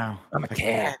cat now. I'm a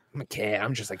cat. I'm a cat.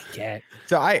 I'm just like a cat.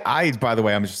 So I, by the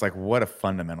way, I'm just like, what a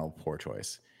fundamental poor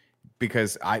choice.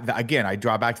 Because I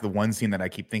draw back to the one scene that I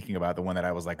keep thinking about, the one that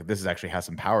I was like, this actually has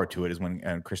some power to it, is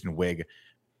when Kristen Wiig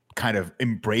kind of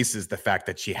embraces the fact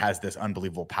that she has this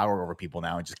unbelievable power over people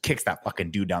now and just kicks that fucking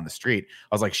dude down the street.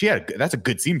 I was like, that's a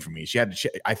good scene for me.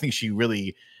 I think she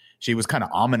was kind of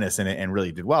ominous in it and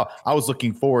really did well. I was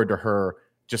looking forward to her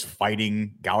just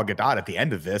fighting Gal Gadot at the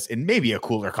end of this in maybe a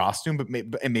cooler costume, but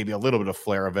maybe a little bit of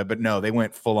flair of it. But no, they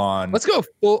went full on. Let's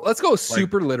go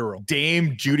super literal.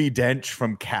 Dame Judi Dench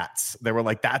from Cats. They were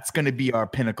like, that's going to be our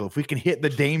pinnacle. If we can hit the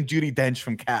Dame Judi Dench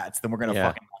from Cats, then we're going to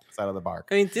fucking knock this out of the park.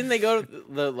 I mean, didn't they go to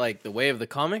the way of the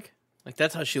comic? Like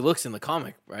that's how she looks in the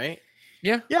comic, right?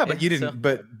 Yeah, but you didn't.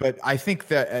 So- But I think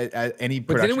that any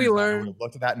But production didn't we designer learn- would have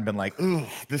looked at that and been like, "Ooh,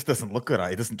 this doesn't look good.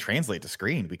 It doesn't translate to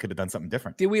screen. We could have done something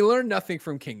different." Did we learn nothing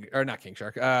from not King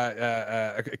Shark?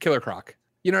 Killer Croc.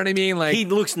 You know what I mean? Like He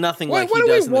looks nothing what, like what he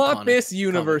do does we in the want comic. this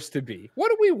universe to be? What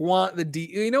do we want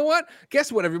you know what?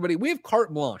 Guess what, everybody? We have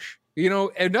carte blanche. You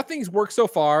know, and nothing's worked so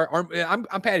far. I'm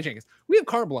Patty Jenkins. We have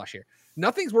carte blanche here.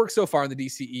 Nothing's worked so far in the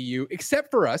DCEU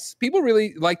except for us. People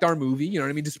really liked our movie, you know what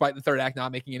I mean, despite the third act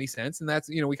not making any sense. And that's,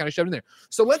 you know, we kind of shoved in there.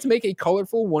 So let's make a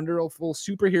colorful, wonderful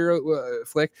superhero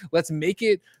flick. Let's make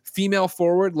it female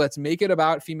forward. Let's make it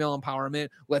about female empowerment.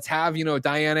 Let's have, you know,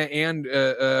 Diana and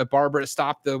Barbara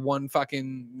stop the one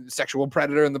fucking sexual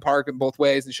predator in the park in both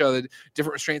ways and show the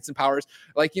different restraints and powers.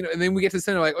 Like, you know, and then we get to the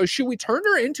center like, oh, should we turn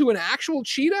her into an actual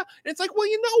cheetah? And it's like, well,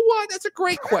 you know what? That's a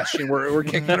great question we're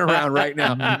kicking around right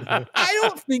now. I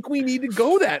don't think we need to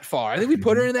go that far. I think we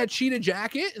put her in that cheetah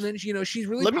jacket, and then you know she's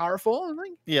really powerful. And like,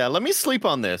 Yeah, let me sleep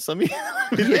on this. Let me.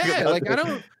 yeah, like I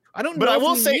don't. But know I if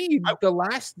will we say- need the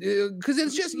last because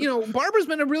it's just, you know, Barbara's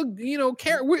been a real, you know,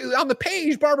 on the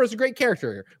page. Barbara's a great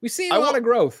character here. We've seen a lot of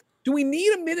growth. Do we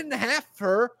need a minute and a half for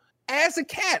her as a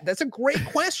cat? That's a great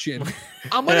question.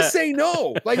 I'm gonna say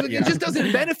no. Like it just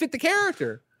doesn't benefit the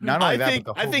character. Not only I that, think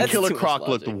but the I whole think That's Killer too much Croc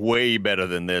looked logic. way better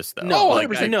than this, though. No, Like,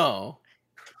 100%. no.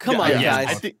 Come on, yeah, guys.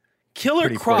 I think- Killer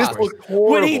Pretty Croc. close. This looked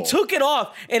When he horrible. took it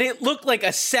off and it looked like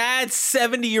a sad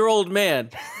 70-year-old man.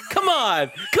 Come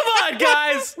on,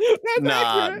 guys.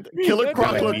 Nah, Killer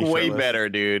Croc Like looked me way shirtless. better,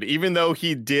 dude. Even though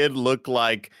he did look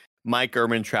like Mike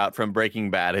Ehrmantraut from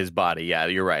Breaking Bad, his body. Yeah,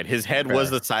 you're right. His head was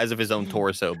Fair. the size of his own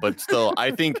torso, but still,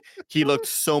 I think he looked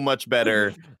so much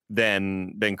better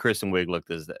than Kristen Wiig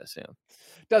looked as this. Yeah.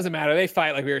 Doesn't matter. They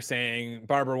fight like we were saying.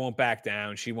 Barbara won't back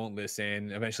down. She won't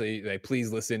listen. Eventually, they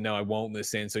please listen. No, I won't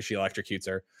listen. So she electrocutes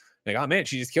her. Like, oh man,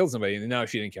 she just killed somebody. No,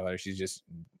 she didn't kill her. She's just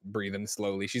breathing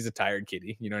slowly. She's a tired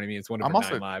kitty. You know what I mean? It's one of I'm her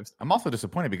also- 9 lives. I'm also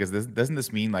disappointed because doesn't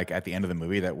this mean like at the end of the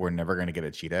movie that we're never going to get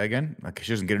a cheetah again? Like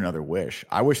she doesn't get another wish.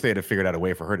 I wish they had figured out a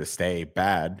way for her to stay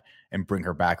bad and bring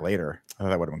her back later. I thought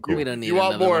that would have been cool. We don't need You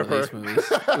want another more one of of these her.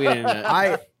 movies. We didn't.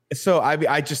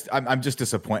 I'm just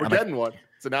disappointed. We're I'm like, getting one.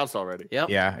 It's announced already. Yep.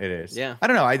 yeah, it is. Yeah. I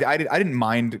don't know. I didn't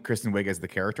mind Kristen Wiig as the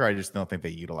character. I just don't think they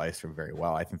utilized her very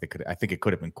well. I think it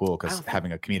could have been cool because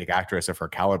having a comedic actress of her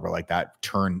caliber like that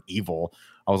turn evil,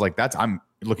 I was like, I'm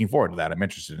looking forward to that. I'm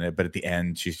interested in it. But at the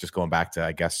end, she's just going back to,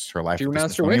 I guess, her life. She at the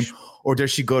renounced her Smithsonian. wish? Or does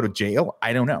she go to jail?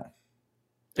 I don't know.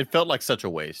 It felt like such a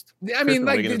waste. I mean, Kristen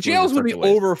like Wiig in the this movie jails was would be such a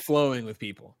waste. overflowing with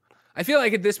people. I feel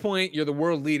like at this point, you're the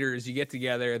world leaders. You get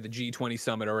together at the G20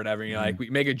 summit or whatever, and you're like, we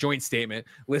make a joint statement.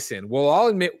 Listen, we'll all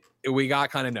admit we got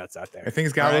kind of nuts out there.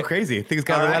 Things got a little crazy. Things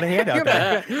got a lot of hand out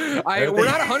there. We're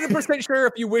not 100% sure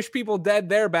if you wish people dead,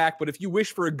 they're back. But if you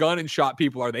wish for a gun and shot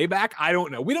people, are they back? I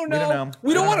don't know. We don't know.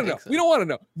 We don't want to know. We don't want to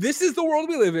know. This is the world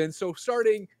we live in. So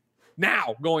starting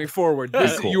now, going forward,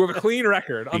 you have a clean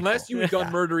record, unless you had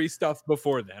done murdery stuff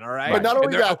before then. All right. But not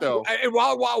only that, though. And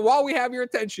while we have your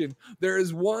attention, there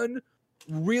is one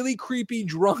really creepy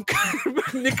drunk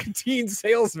nicotine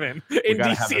salesman in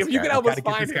DC. If you could help us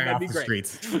find him, that'd be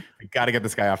great. We got to get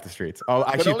this guy off the streets. Oh,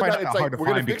 actually, only probably that, not it's hard like, to we're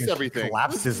gonna find fix because everything. he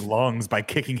collapsed his lungs by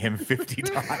kicking him 50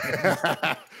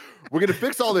 times. We're gonna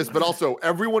fix all this, but also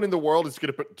everyone in the world is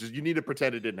gonna. You need to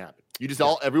pretend it didn't happen. You just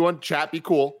everyone chat, be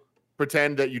cool,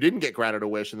 pretend that you didn't get granted a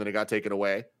wish and then it got taken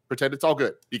away. Pretend it's all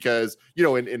good because in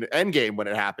Endgame when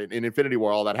it happened, in Infinity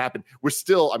War, all that happened. We're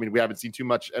still, we haven't seen too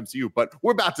much MCU, but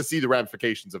we're about to see the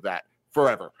ramifications of that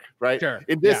forever, right? Sure.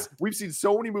 In this, we've seen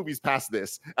so many movies past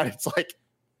this, and it's like,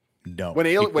 no,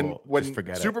 when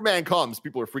Superman comes,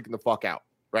 people are freaking the fuck out,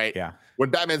 right? Yeah. When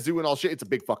Batman's doing all shit, it's a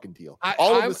big fucking deal.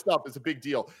 All of this stuff is a big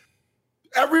deal.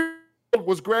 Everyone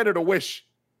was granted a wish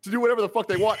to do whatever the fuck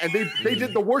they want, and they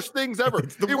did the worst things ever.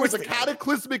 It was a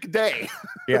cataclysmic day.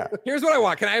 Yeah. Here's what I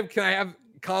want. Can I have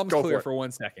comms Go clear for for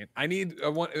 1 second? I need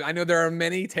I know there are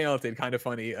many talented, kind of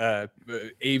funny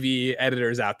AV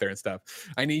editors out there and stuff.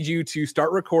 I need you to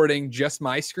start recording just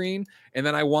my screen, and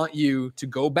then I want you to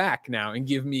go back now and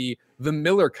give me the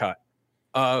Miller cut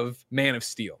of Man of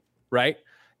Steel, right?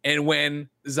 And when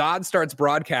Zod starts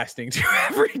broadcasting to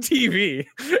every TV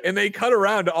and they cut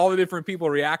around to all the different people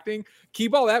reacting,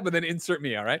 keep all that, but then insert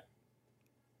me, all right?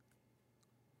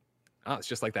 Oh, it's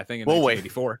just like that thing in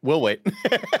 1984. We'll wait.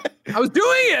 I was doing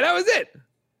it. That was it.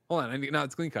 Hold on. Now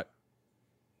it's clean cut.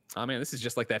 Oh, man, this is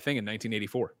just like that thing in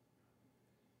 1984.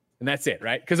 And that's it,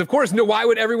 right? Because, of course, why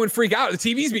would everyone freak out? The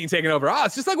TV's being taken over. Oh,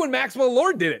 it's just like when Maxwell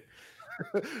Lord did it.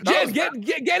 Jen,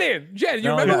 get in. Jen, you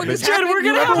remember when this happened? We're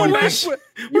gonna have a wish.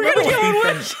 We're gonna get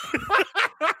a wish.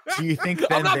 Do you think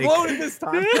I'm not blowing it this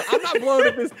time. I'm not blowing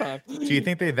it this time. Do you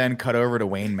think they then cut over to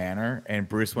Wayne Manor and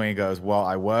Bruce Wayne goes, well,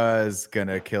 I was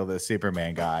gonna kill the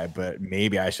Superman guy, but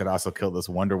maybe I should also kill this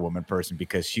Wonder Woman person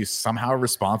because she's somehow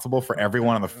responsible for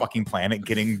everyone on the fucking planet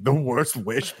getting the worst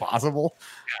wish possible?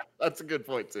 Yeah, that's a good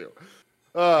point too.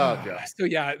 Oh god. So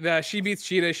yeah, she beats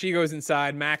Cheetah. She goes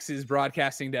inside. Max is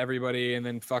broadcasting to everybody and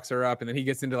then fucks her up. And then he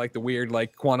gets into like the weird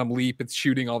like quantum leap. It's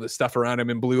shooting all this stuff around him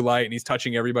in blue light, and he's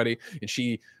touching everybody. And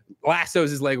she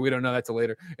lassos his leg. We don't know that till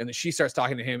later. And then she starts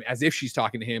talking to him as if she's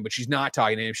talking to him, but she's not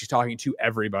talking to him. She's talking to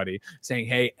everybody, saying,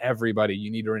 "Hey, everybody,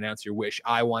 you need to renounce your wish.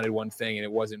 I wanted one thing, and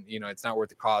it wasn't. It's not worth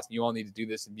the cost. You all need to do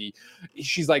this and be."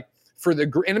 She's like,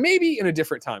 and maybe in a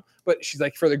different time, but she's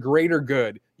like, for the greater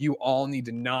good, you all need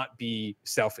to not be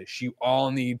selfish. You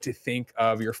all need to think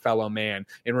of your fellow man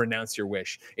and renounce your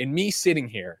wish. And me sitting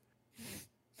here,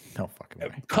 no fucking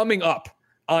way, coming up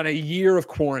on a year of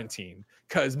quarantine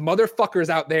because motherfuckers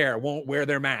out there won't wear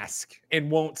their mask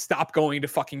and won't stop going to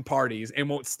fucking parties and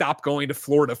won't stop going to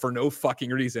Florida for no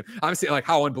fucking reason. I'm saying, like,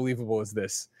 how unbelievable is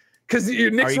this? Because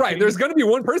Nick's right. There's going to be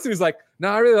one person who's like, "No,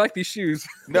 I really like these shoes."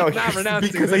 No,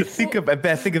 because I think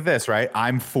of this, right?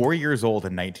 I'm 4 years old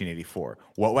in 1984.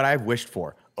 What would I have wished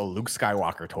for? A Luke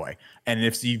Skywalker toy. And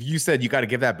if you said you got to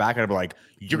give that back, I'd be like,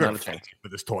 "You're going to thank me for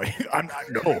this toy." I'm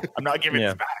not giving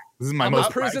this back. This is my I'm most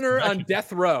a prisoner on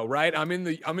death row, right? I'm in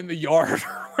the yard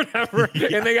or whatever,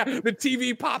 and they got the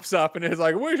TV pops up and it's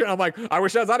like, "Wish," and I'm like, "I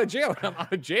wish I was out of jail." I'm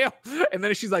out of jail, and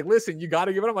then she's like, "Listen, you got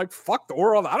to give it." I'm like, "Fuck the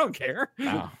world, I don't care."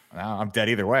 No, I'm dead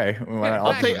either way.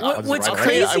 What's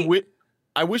crazy?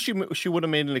 I wish she would have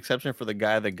made an exception for the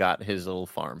guy that got his little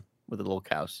farm with the little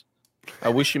cows. I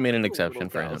wish she made an exception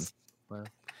for him.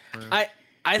 I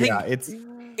think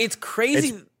it's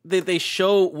crazy that they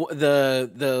show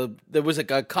there was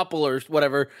like a couple or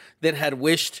whatever that had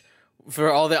wished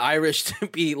for all the Irish to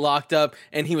be locked up,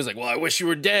 and he was like, "Well, I wish you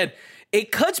were dead."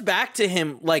 It cuts back to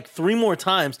him like 3 more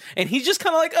times, and he's just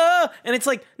kind of like, and it's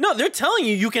like, no, they're telling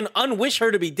you can unwish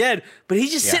her to be dead, but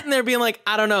he's just sitting there being like,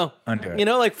 I don't know,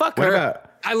 like fuck her.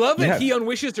 I love that he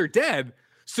unwishes her dead,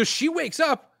 so she wakes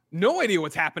up. No idea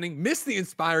what's happening, missed the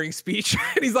inspiring speech.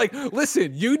 And he's like,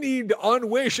 "Listen, you need to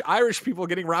unwish Irish people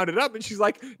getting rounded up." And she's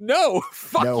like, "No,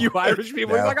 fuck you, Irish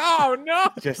people." He's like, "Oh, no.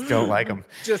 Just don't like them."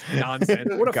 Just nonsense.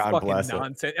 What a God fucking It.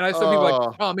 nonsense. And I saw people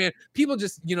like, "Oh, man, people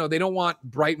just, they don't want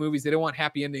bright movies. They don't want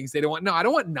happy endings. I don't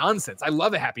want nonsense. I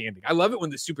love a happy ending. I love it when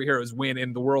the superheroes win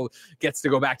and the world gets to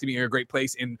go back to being a great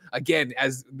place. And again,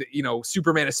 as,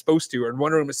 Superman is supposed to, or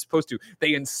Wonder Woman is supposed to,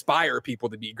 they inspire people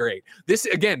to be great. This,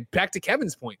 again, back to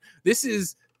Kevin's point, this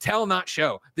is tell, not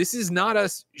show. This is not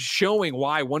us showing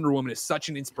why Wonder Woman is such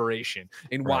an inspiration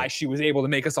and why she was able to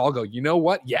make us all go, you know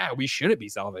what? Yeah, we shouldn't be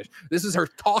selfish. This is her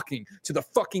talking to the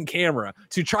fucking camera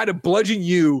to try to bludgeon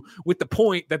you with the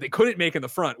point that they couldn't make in the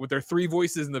front with their 3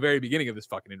 voices in the very beginning of this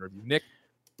fucking interview. Nick?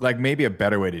 Like, maybe a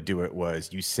better way to do it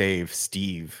was you save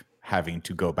Steve having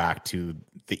to go back to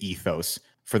the ethos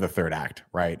for the 3rd act,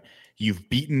 right? You've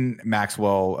beaten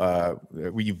Maxwell,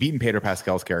 you've beaten Pedro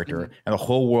Pascal's character, and the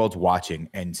whole world's watching.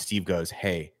 And Steve goes,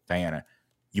 "Hey, Diana,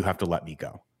 you have to let me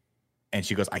go." And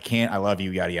she goes, "I can't. I love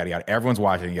you." Yada yada yada. Everyone's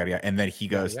watching. Yada yada. And then he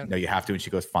goes, "No, you have to." And she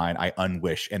goes, "Fine, I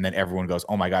unwish." And then everyone goes,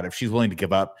 "Oh my god, if she's willing to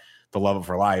give up the love of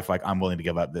her life, like I'm willing to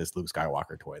give up this Luke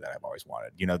Skywalker toy that I've always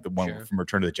wanted." You know, the one from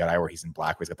Return of the Jedi where he's in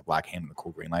black, where he's got the black hand and the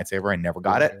cool green lightsaber. I never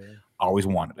got it. Always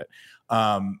wanted it.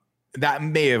 That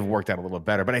may have worked out a little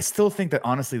better, but I still think that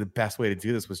honestly, the best way to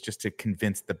do this was just to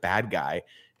convince the bad guy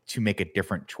to make a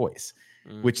different choice,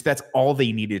 which that's all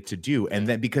they needed to do. And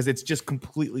then, because it's just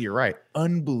completely, you're right,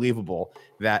 unbelievable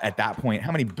that at that point,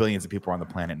 how many billions of people are on the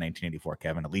planet in 1984,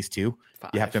 Kevin? At least 2?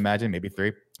 5. You have to imagine, maybe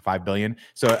 3, 5 billion.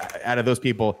 So out of those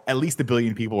people, at least 1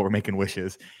 billion people were making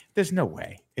wishes. There's no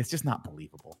way. It's just not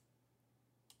believable.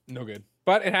 No good.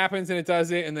 But it happens and it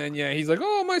does it. And then, he's like,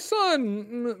 "Oh, my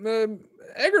son,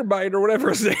 Eggerbite," or whatever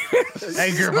his name is.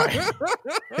 Eggerbite.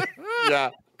 Yeah.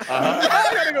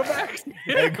 I gotta go back.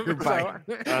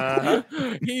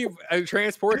 Eggerbite. He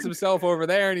transports himself over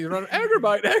there and he's running,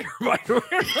 Eggerbite, where are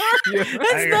you?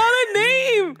 That's not a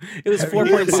name. It was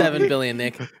 4.7 billion,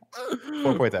 Nick.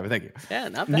 4.7. Thank you. Yeah,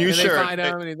 not bad. New And they shirt. find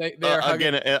him and they're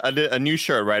Again, a new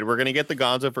shirt, right? We're gonna get the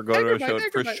Gonzo for Go to Show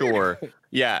for sure.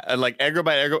 Yeah, and like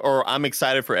Eggerbite, or I'm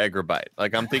excited for Eggerbite.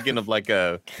 Like I'm thinking of like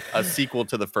a sequel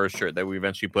to the first shirt that we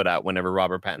eventually put out whenever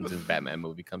Robert Pattinson's Batman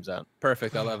movie comes out.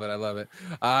 Perfect. I love it.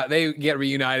 They get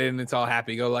reunited and it's all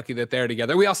happy-go-lucky that they're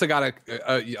together. We also got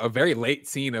a very late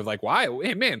scene of like, why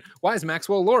is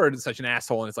Maxwell Lord such an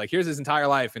asshole? And it's like, here's his entire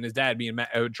life and his dad being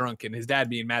drunk and his dad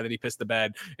being mad that he pissed the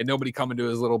bed and nobody coming to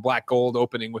his little black gold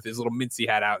opening with his little mincy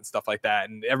hat out and stuff like that.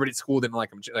 And everybody at school didn't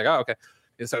like him. Like, oh, okay.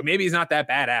 And so maybe he's not that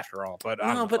bad after all. But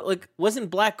No, but like, wasn't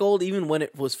black gold even when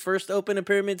it was first open a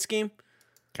pyramid scheme?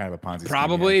 Kind of a Ponzi scheme,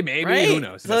 probably, yeah. maybe. Right? Who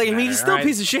knows? So like, I mean, he's still a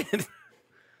piece of shit.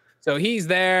 So he's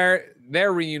there.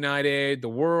 They're reunited. The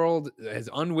world has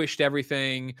unwished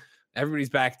everything. Everybody's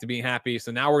back to being happy.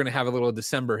 So now we're gonna have a little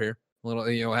December here.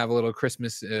 Have a little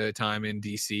Christmas time in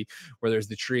DC where there's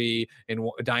the tree and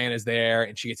Diana's there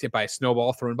and she gets hit by a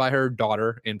snowball thrown by her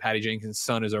daughter and Patty Jenkins'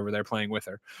 son is over there playing with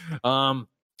her.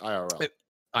 IRL.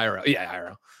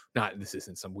 IRL. This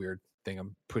isn't some weird thing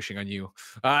I'm pushing on you.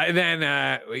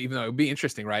 Then even though it would be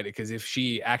interesting, right? Because if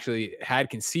she actually had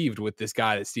conceived with this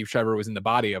guy that Steve Trevor was in the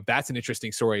body of, that's an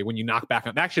interesting story. When you knock back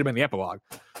on, that should have been the epilogue.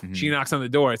 Mm-hmm. She knocks on the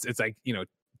door. It's like,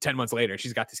 10 months later,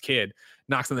 she's got this kid,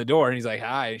 knocks on the door, and he's like,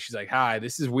 "Hi." And she's like, "Hi,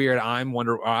 this is weird. I don't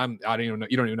even know.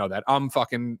 You don't even know that. I'm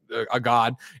fucking a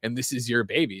god, and this is your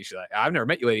baby." She's like, "I've never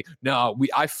met you, lady." "No,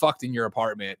 I fucked in your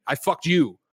apartment. I fucked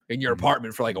you in your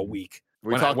apartment for like a week."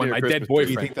 When my dead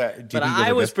boyfriend. But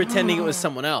I was pretending it was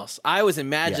someone else. I was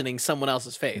imagining someone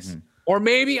else's face. Mm-hmm. Or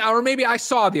maybe I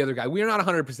saw the other guy. We're not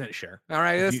 100% sure. All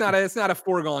right, it's not a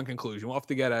foregone conclusion. We'll have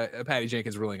to get a Patty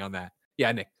Jenkins ruling on that.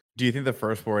 Yeah, Nick. Do you think the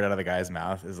first word out of the guy's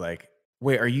mouth is like,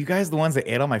 "Wait, are you guys the ones that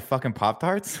ate all my fucking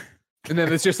Pop-Tarts?" And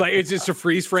then it's just a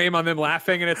freeze frame on them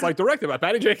laughing, and it's like directed by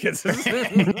Patty Jenkins. Instead,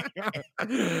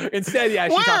 she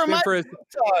talks to him for his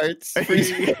tarts.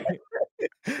 They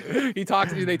talk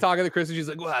at the Christmas. She's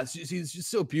like, "Wow, she's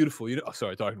just so beautiful."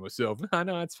 Sorry, talking to myself.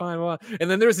 No, it's fine. Well, and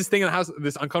then there's this thing in the house,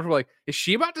 this uncomfortable, like, is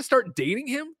she about to start dating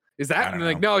him? Is that? And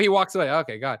like, no, he walks away.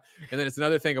 Okay, God. And then it's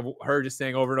another thing of her just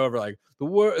saying over and over, like,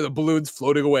 the balloon's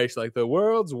floating away. She's like, "The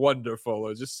world's wonderful.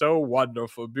 It's just so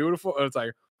wonderful, beautiful." And it's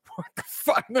like, what the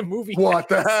fuck? The movie. What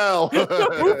the hell?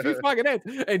 The movie fucking ends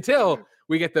until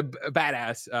we get the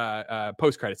badass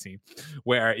post-credit scene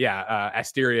where,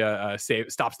 Asteria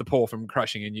stops the pole from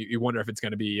crushing, and you wonder if it's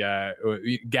going to be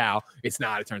Gal. It's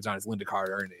not. It turns out it's Linda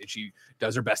Carter, and she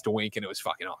does her best to wink, and it was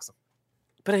fucking awesome.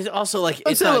 But it's also like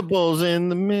it's syllables in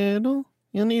the middle.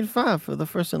 You'll need 5 for the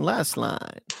first and last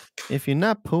line. If you're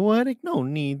not poetic, no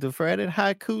need to fret it.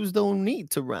 Haikus don't need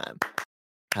to rhyme.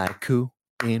 Haiku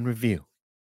in review.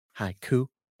 Haiku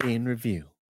in review.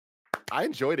 I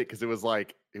enjoyed it because it was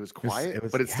quiet,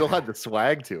 but it still had the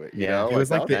swag to it. You know, it was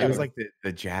like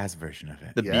the jazz version of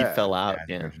it. The beat fell out.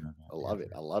 Yeah, I love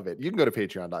it. You can go to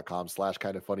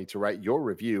patreon.com/kindoffunny to write your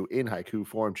review in haiku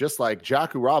form, just like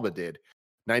Jakuraba did.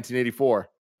 1984.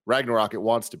 Ragnarok. It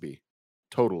wants to be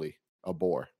totally a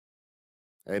bore.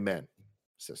 Amen,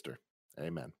 sister.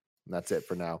 Amen. And that's it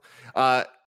for now. Ragu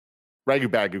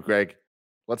Bagu, Greg.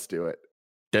 Let's do it.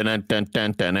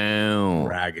 Dun-dun-dun-dun-dun.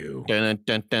 Ragu.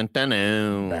 Dun-dun-dun-dun-dun.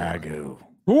 Ragu.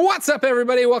 What's up,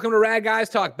 everybody? Welcome to Rad Guys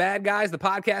Talk Bad Guys, the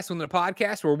podcast within the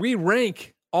podcast where we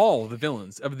rank all the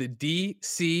villains of the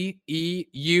DCEU. This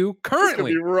could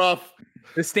Currently, be rough.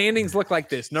 the standings look like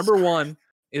this. Number 1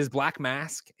 is Black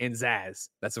Mask and Zaz.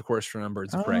 That's, of course, from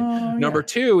Birds of Prey. Number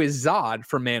 2 is Zod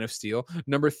from Man of Steel.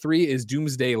 Number 3 is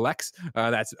Doomsday Lex.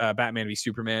 That's Batman v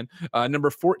Superman. Number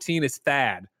 14 is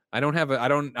Thad. I don't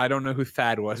know who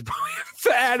Thad was, but we have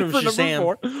Thad From for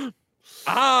Shazam. number 4.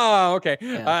 Ah, okay.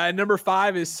 Yeah. Number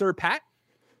 5 is Sir Pat.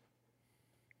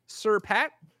 Sir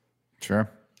Pat? Sure.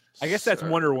 I guess that's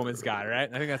Wonder Woman's guy, right?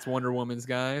 I think that's Wonder Woman's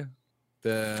guy.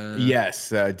 Yes,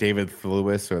 David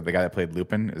Thewlis, or the guy that played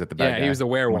Lupin, is that the bad Yeah, guy? he was the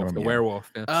werewolf. Wonder The Woman,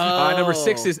 werewolf. Yeah. Oh. Number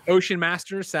 6 is Ocean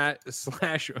Master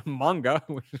slash manga.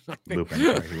 which I think- Lupin.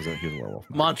 Sorry, he was a werewolf.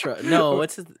 Mantra. No,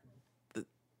 what's his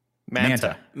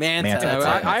Manta. Manta? Manta. That's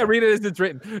I, it. I read it as it's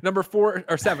written. Number 4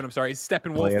 or 7, I'm sorry, is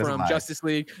Steppenwolf Play it as from alive. Justice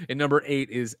League, and number 8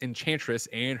 is Enchantress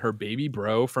and her baby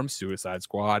bro from Suicide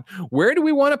Squad. Where do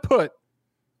we want to put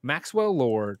Maxwell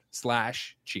Lord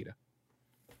slash Cheetah?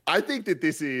 I think that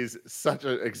this is such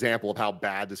an example of how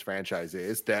bad this franchise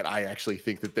is that I actually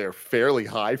think that they're fairly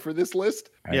high for this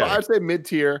list. Yeah. But I'd say mid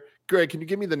tier. Greg, can you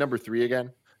give me the number 3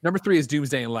 again? Number 3 is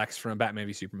Doomsday and Lex from Batman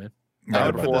v Superman. I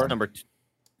would Number put four. this number 2.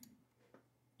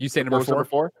 You say What number was 4? number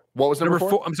 4? What was number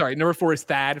 4? I'm sorry. Number 4 is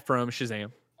Thad from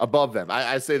Shazam. Above them.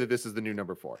 I say that this is the new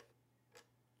number 4.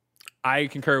 I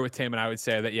concur with Tim, and I would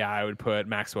say that, I would put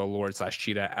Maxwell Lord slash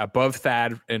Cheetah above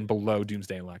Thad and below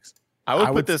Doomsday and Lex. I would I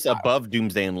put would- this above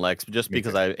Doomsday and Lex just Me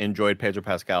because too. I enjoyed Pedro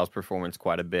Pascal's performance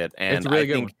quite a bit, and It's a really I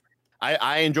good think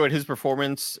I enjoyed his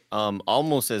performance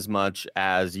almost as much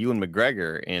as Ewan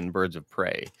McGregor in Birds of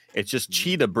Prey. It's just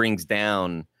Cheetah brings it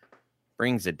down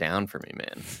for me,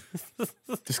 man.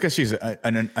 Just because she's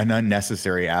an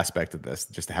unnecessary aspect of this,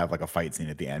 just to have like a fight scene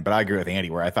at the end. But I agree with Andy,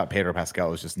 where I thought Pedro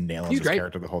Pascal was just nailing He's this great.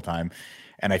 character the whole time,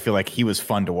 and I feel like he was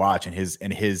fun to watch. And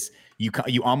his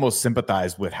you almost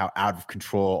sympathize with how out of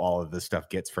control all of this stuff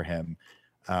gets for him.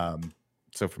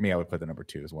 So for me, I would put the number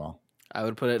 2 as well. I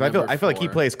would put it. But I feel like he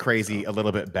four. plays crazy a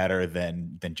little bit better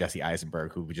than Jesse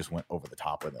Eisenberg, who just went over the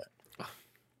top with it.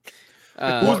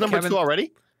 Who was number Kevin- 2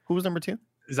 already? Who was number 2?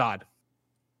 Zod.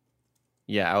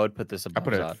 Yeah, I would put this I above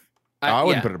put it. Zod. I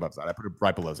wouldn't yeah, put it above Zod. I put it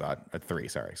right below Zod at 3.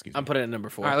 Sorry, excuse me. I'm putting it at number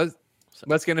 4. All right,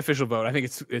 let's get an official vote. I think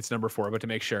it's number 4, but to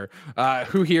make sure,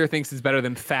 who here thinks it's better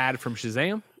than Thad from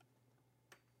Shazam?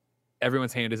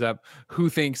 Everyone's hand is up. Who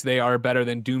thinks they are better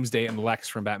than Doomsday and Lex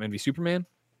from Batman v Superman?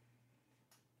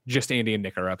 Just Andy and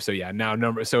Nick are up. So yeah,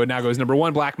 so it now goes number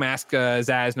 1, Black Mask,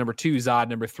 Zaz. Number 2, Zod.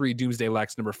 Number 3, Doomsday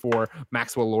Lex. Number 4,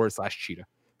 Maxwell Lord slash Cheetah.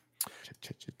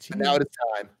 And now it is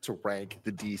time to rank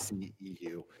the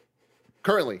DCEU.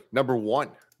 Currently, number 1,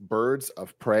 Birds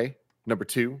of Prey. Number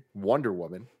 2, Wonder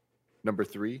Woman. Number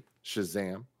 3,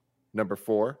 Shazam. Number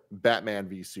 4, Batman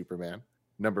v Superman.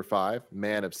 Number 5,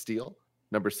 Man of Steel.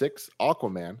 Number 6,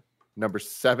 Aquaman. Number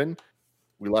 7,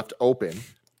 we left open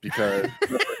because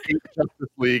number 8, Justice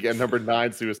League, and number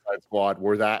 9, Suicide Squad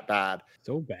were that bad.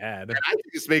 So bad. And I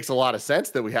think this makes a lot of sense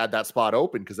that we had that spot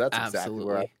open because that's exactly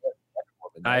where I Absolutely. put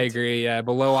Wonder Woman. I agree. Yeah,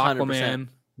 below 100%. Aquaman.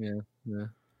 Yeah.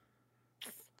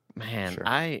 Man, Sure.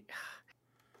 I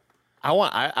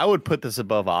would put this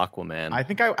above Aquaman. I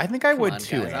think I Come would on,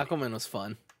 too. guys, Andy. Aquaman was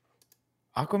fun.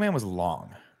 Aquaman was long.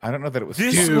 I don't know that it was.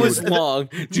 This fun. was long.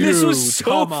 This was Dude, so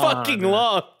come on, fucking man.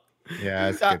 long.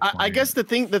 Yeah, that's a good I point. guess the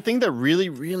thing that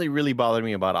really bothered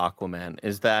me about Aquaman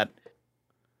is that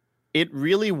it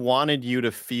really wanted you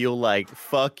to feel like,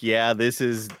 fuck yeah, this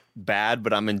is bad,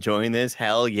 but I'm enjoying this.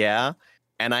 Hell yeah.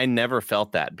 And I never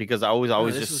felt that because I was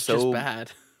always this just was so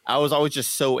bad. I was always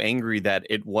just so angry that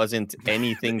it wasn't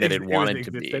anything that it was wanted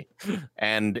to be. existed.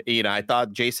 And I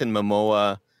thought Jason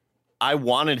Momoa, I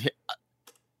wanted him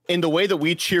in the way that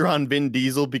we cheer on Vin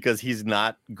Diesel because he's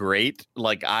not great.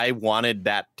 Like I wanted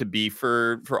that to be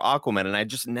for Aquaman, and I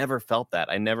just never felt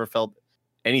that. I never felt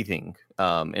anything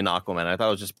in Aquaman. I thought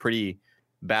it was just pretty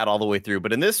bad all the way through.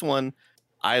 But in this one,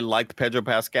 I liked Pedro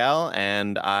Pascal,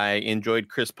 and I enjoyed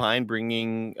Chris Pine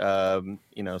bringing some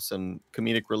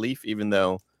comedic relief, even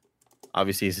though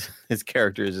obviously his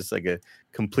character is just like a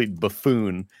complete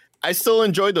buffoon. I still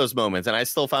enjoyed those moments, and I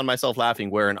still found myself laughing.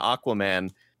 Where in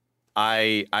Aquaman,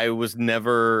 I was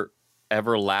never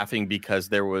ever laughing because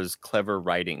there was clever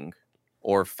writing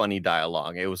or funny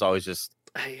dialogue. It was always just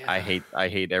I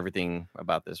hate everything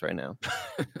about this right now.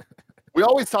 We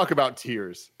always talk about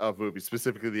tiers of movies,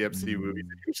 specifically the MCU movies.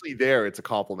 And usually there, it's a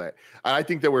compliment. And I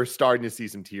think that we're starting to see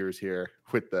some tiers here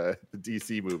with the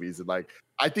DC movies. And like,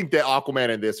 I think that Aquaman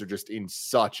and this are just in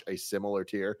such a similar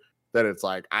tier that it's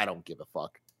like, I don't give a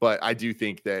fuck. But I do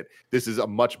think that this is a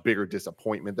much bigger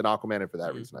disappointment than Aquaman, and for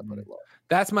that reason, I put it low.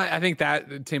 I think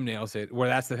that Tim nails it. Where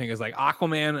that's the thing is like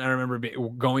Aquaman. I remember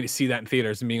going to see that in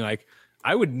theaters and being like,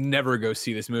 I would never go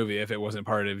see this movie if it wasn't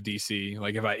part of DC.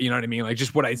 Like if you know what I mean? Like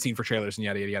just what I'd seen for trailers and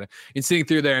yada, yada, yada. And sitting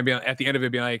through there and being at the end of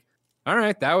it being like, all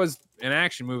right, that was an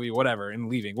action movie, whatever, and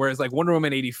leaving. Whereas like Wonder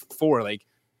Woman 84, like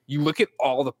you look at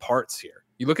all the parts here.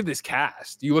 You look at this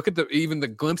cast. You look at even the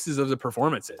glimpses of the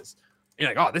performances. You're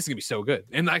like, oh, this is gonna be so good.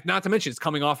 And like, not to mention, it's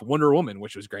coming off Wonder Woman,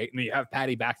 which was great. And then you have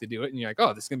Patty back to do it, and you're like,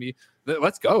 oh, this is gonna be,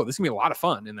 let's go. This is gonna be a lot of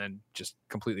fun. And then just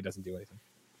completely doesn't do anything.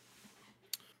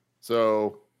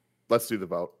 So let's do the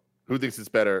vote. Who thinks it's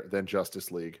better than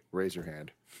Justice League? Raise your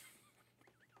hand.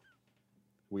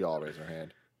 We all raise our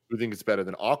hand. Who thinks it's better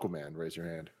than Aquaman? Raise your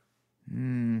hand.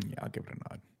 Yeah, I'll give it a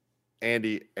nod.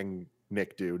 Andy and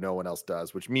Nick do. No one else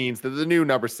does, which means that the new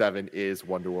number 7 is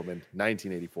Wonder Woman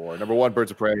 1984. Number 1,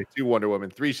 Birds of Prey. 2, Wonder Woman.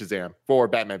 3, Shazam. 4,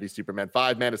 Batman v Superman.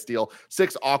 5, Man of Steel.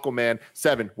 6, Aquaman.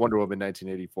 7, Wonder Woman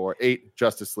 1984. 8,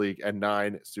 Justice League. And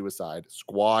 9, Suicide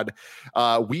Squad.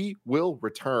 We will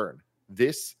return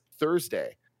this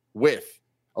Thursday with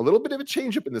a little bit of a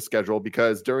change up in the schedule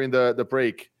because during the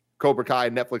break, Cobra Kai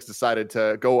and Netflix decided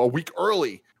to go a week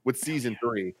early with season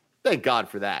 3. Thank God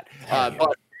for that.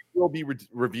 But we'll be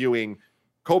reviewing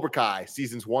Cobra Kai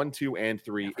seasons 1, 2, and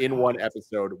 3 in one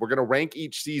episode. We're going to rank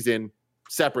each season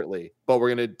separately, but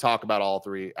we're going to talk about all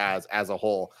 3 as a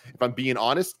whole. If I'm being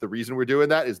honest, the reason we're doing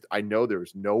that is I know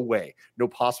there's no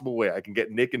possible way I can get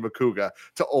Nick and Makuga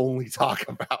to only talk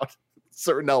about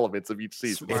certain elements of each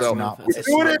season. It's So not. we're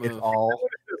doing it. It's all.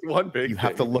 One big You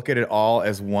have to thing. look at it all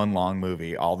as one long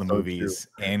movie. All the So movies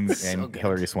and So good.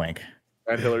 Hillary Swank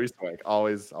And Hillary Swank.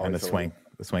 Always and the Hillary.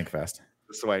 Swank Fest.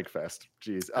 The Swank Fest.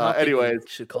 Jeez. I don't think we Anyways,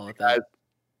 should call it guys, that.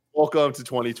 welcome to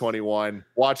 2021.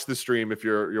 Watch the stream if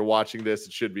you're watching this.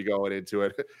 It should be going into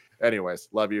it. Anyways,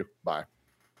 love you. Bye.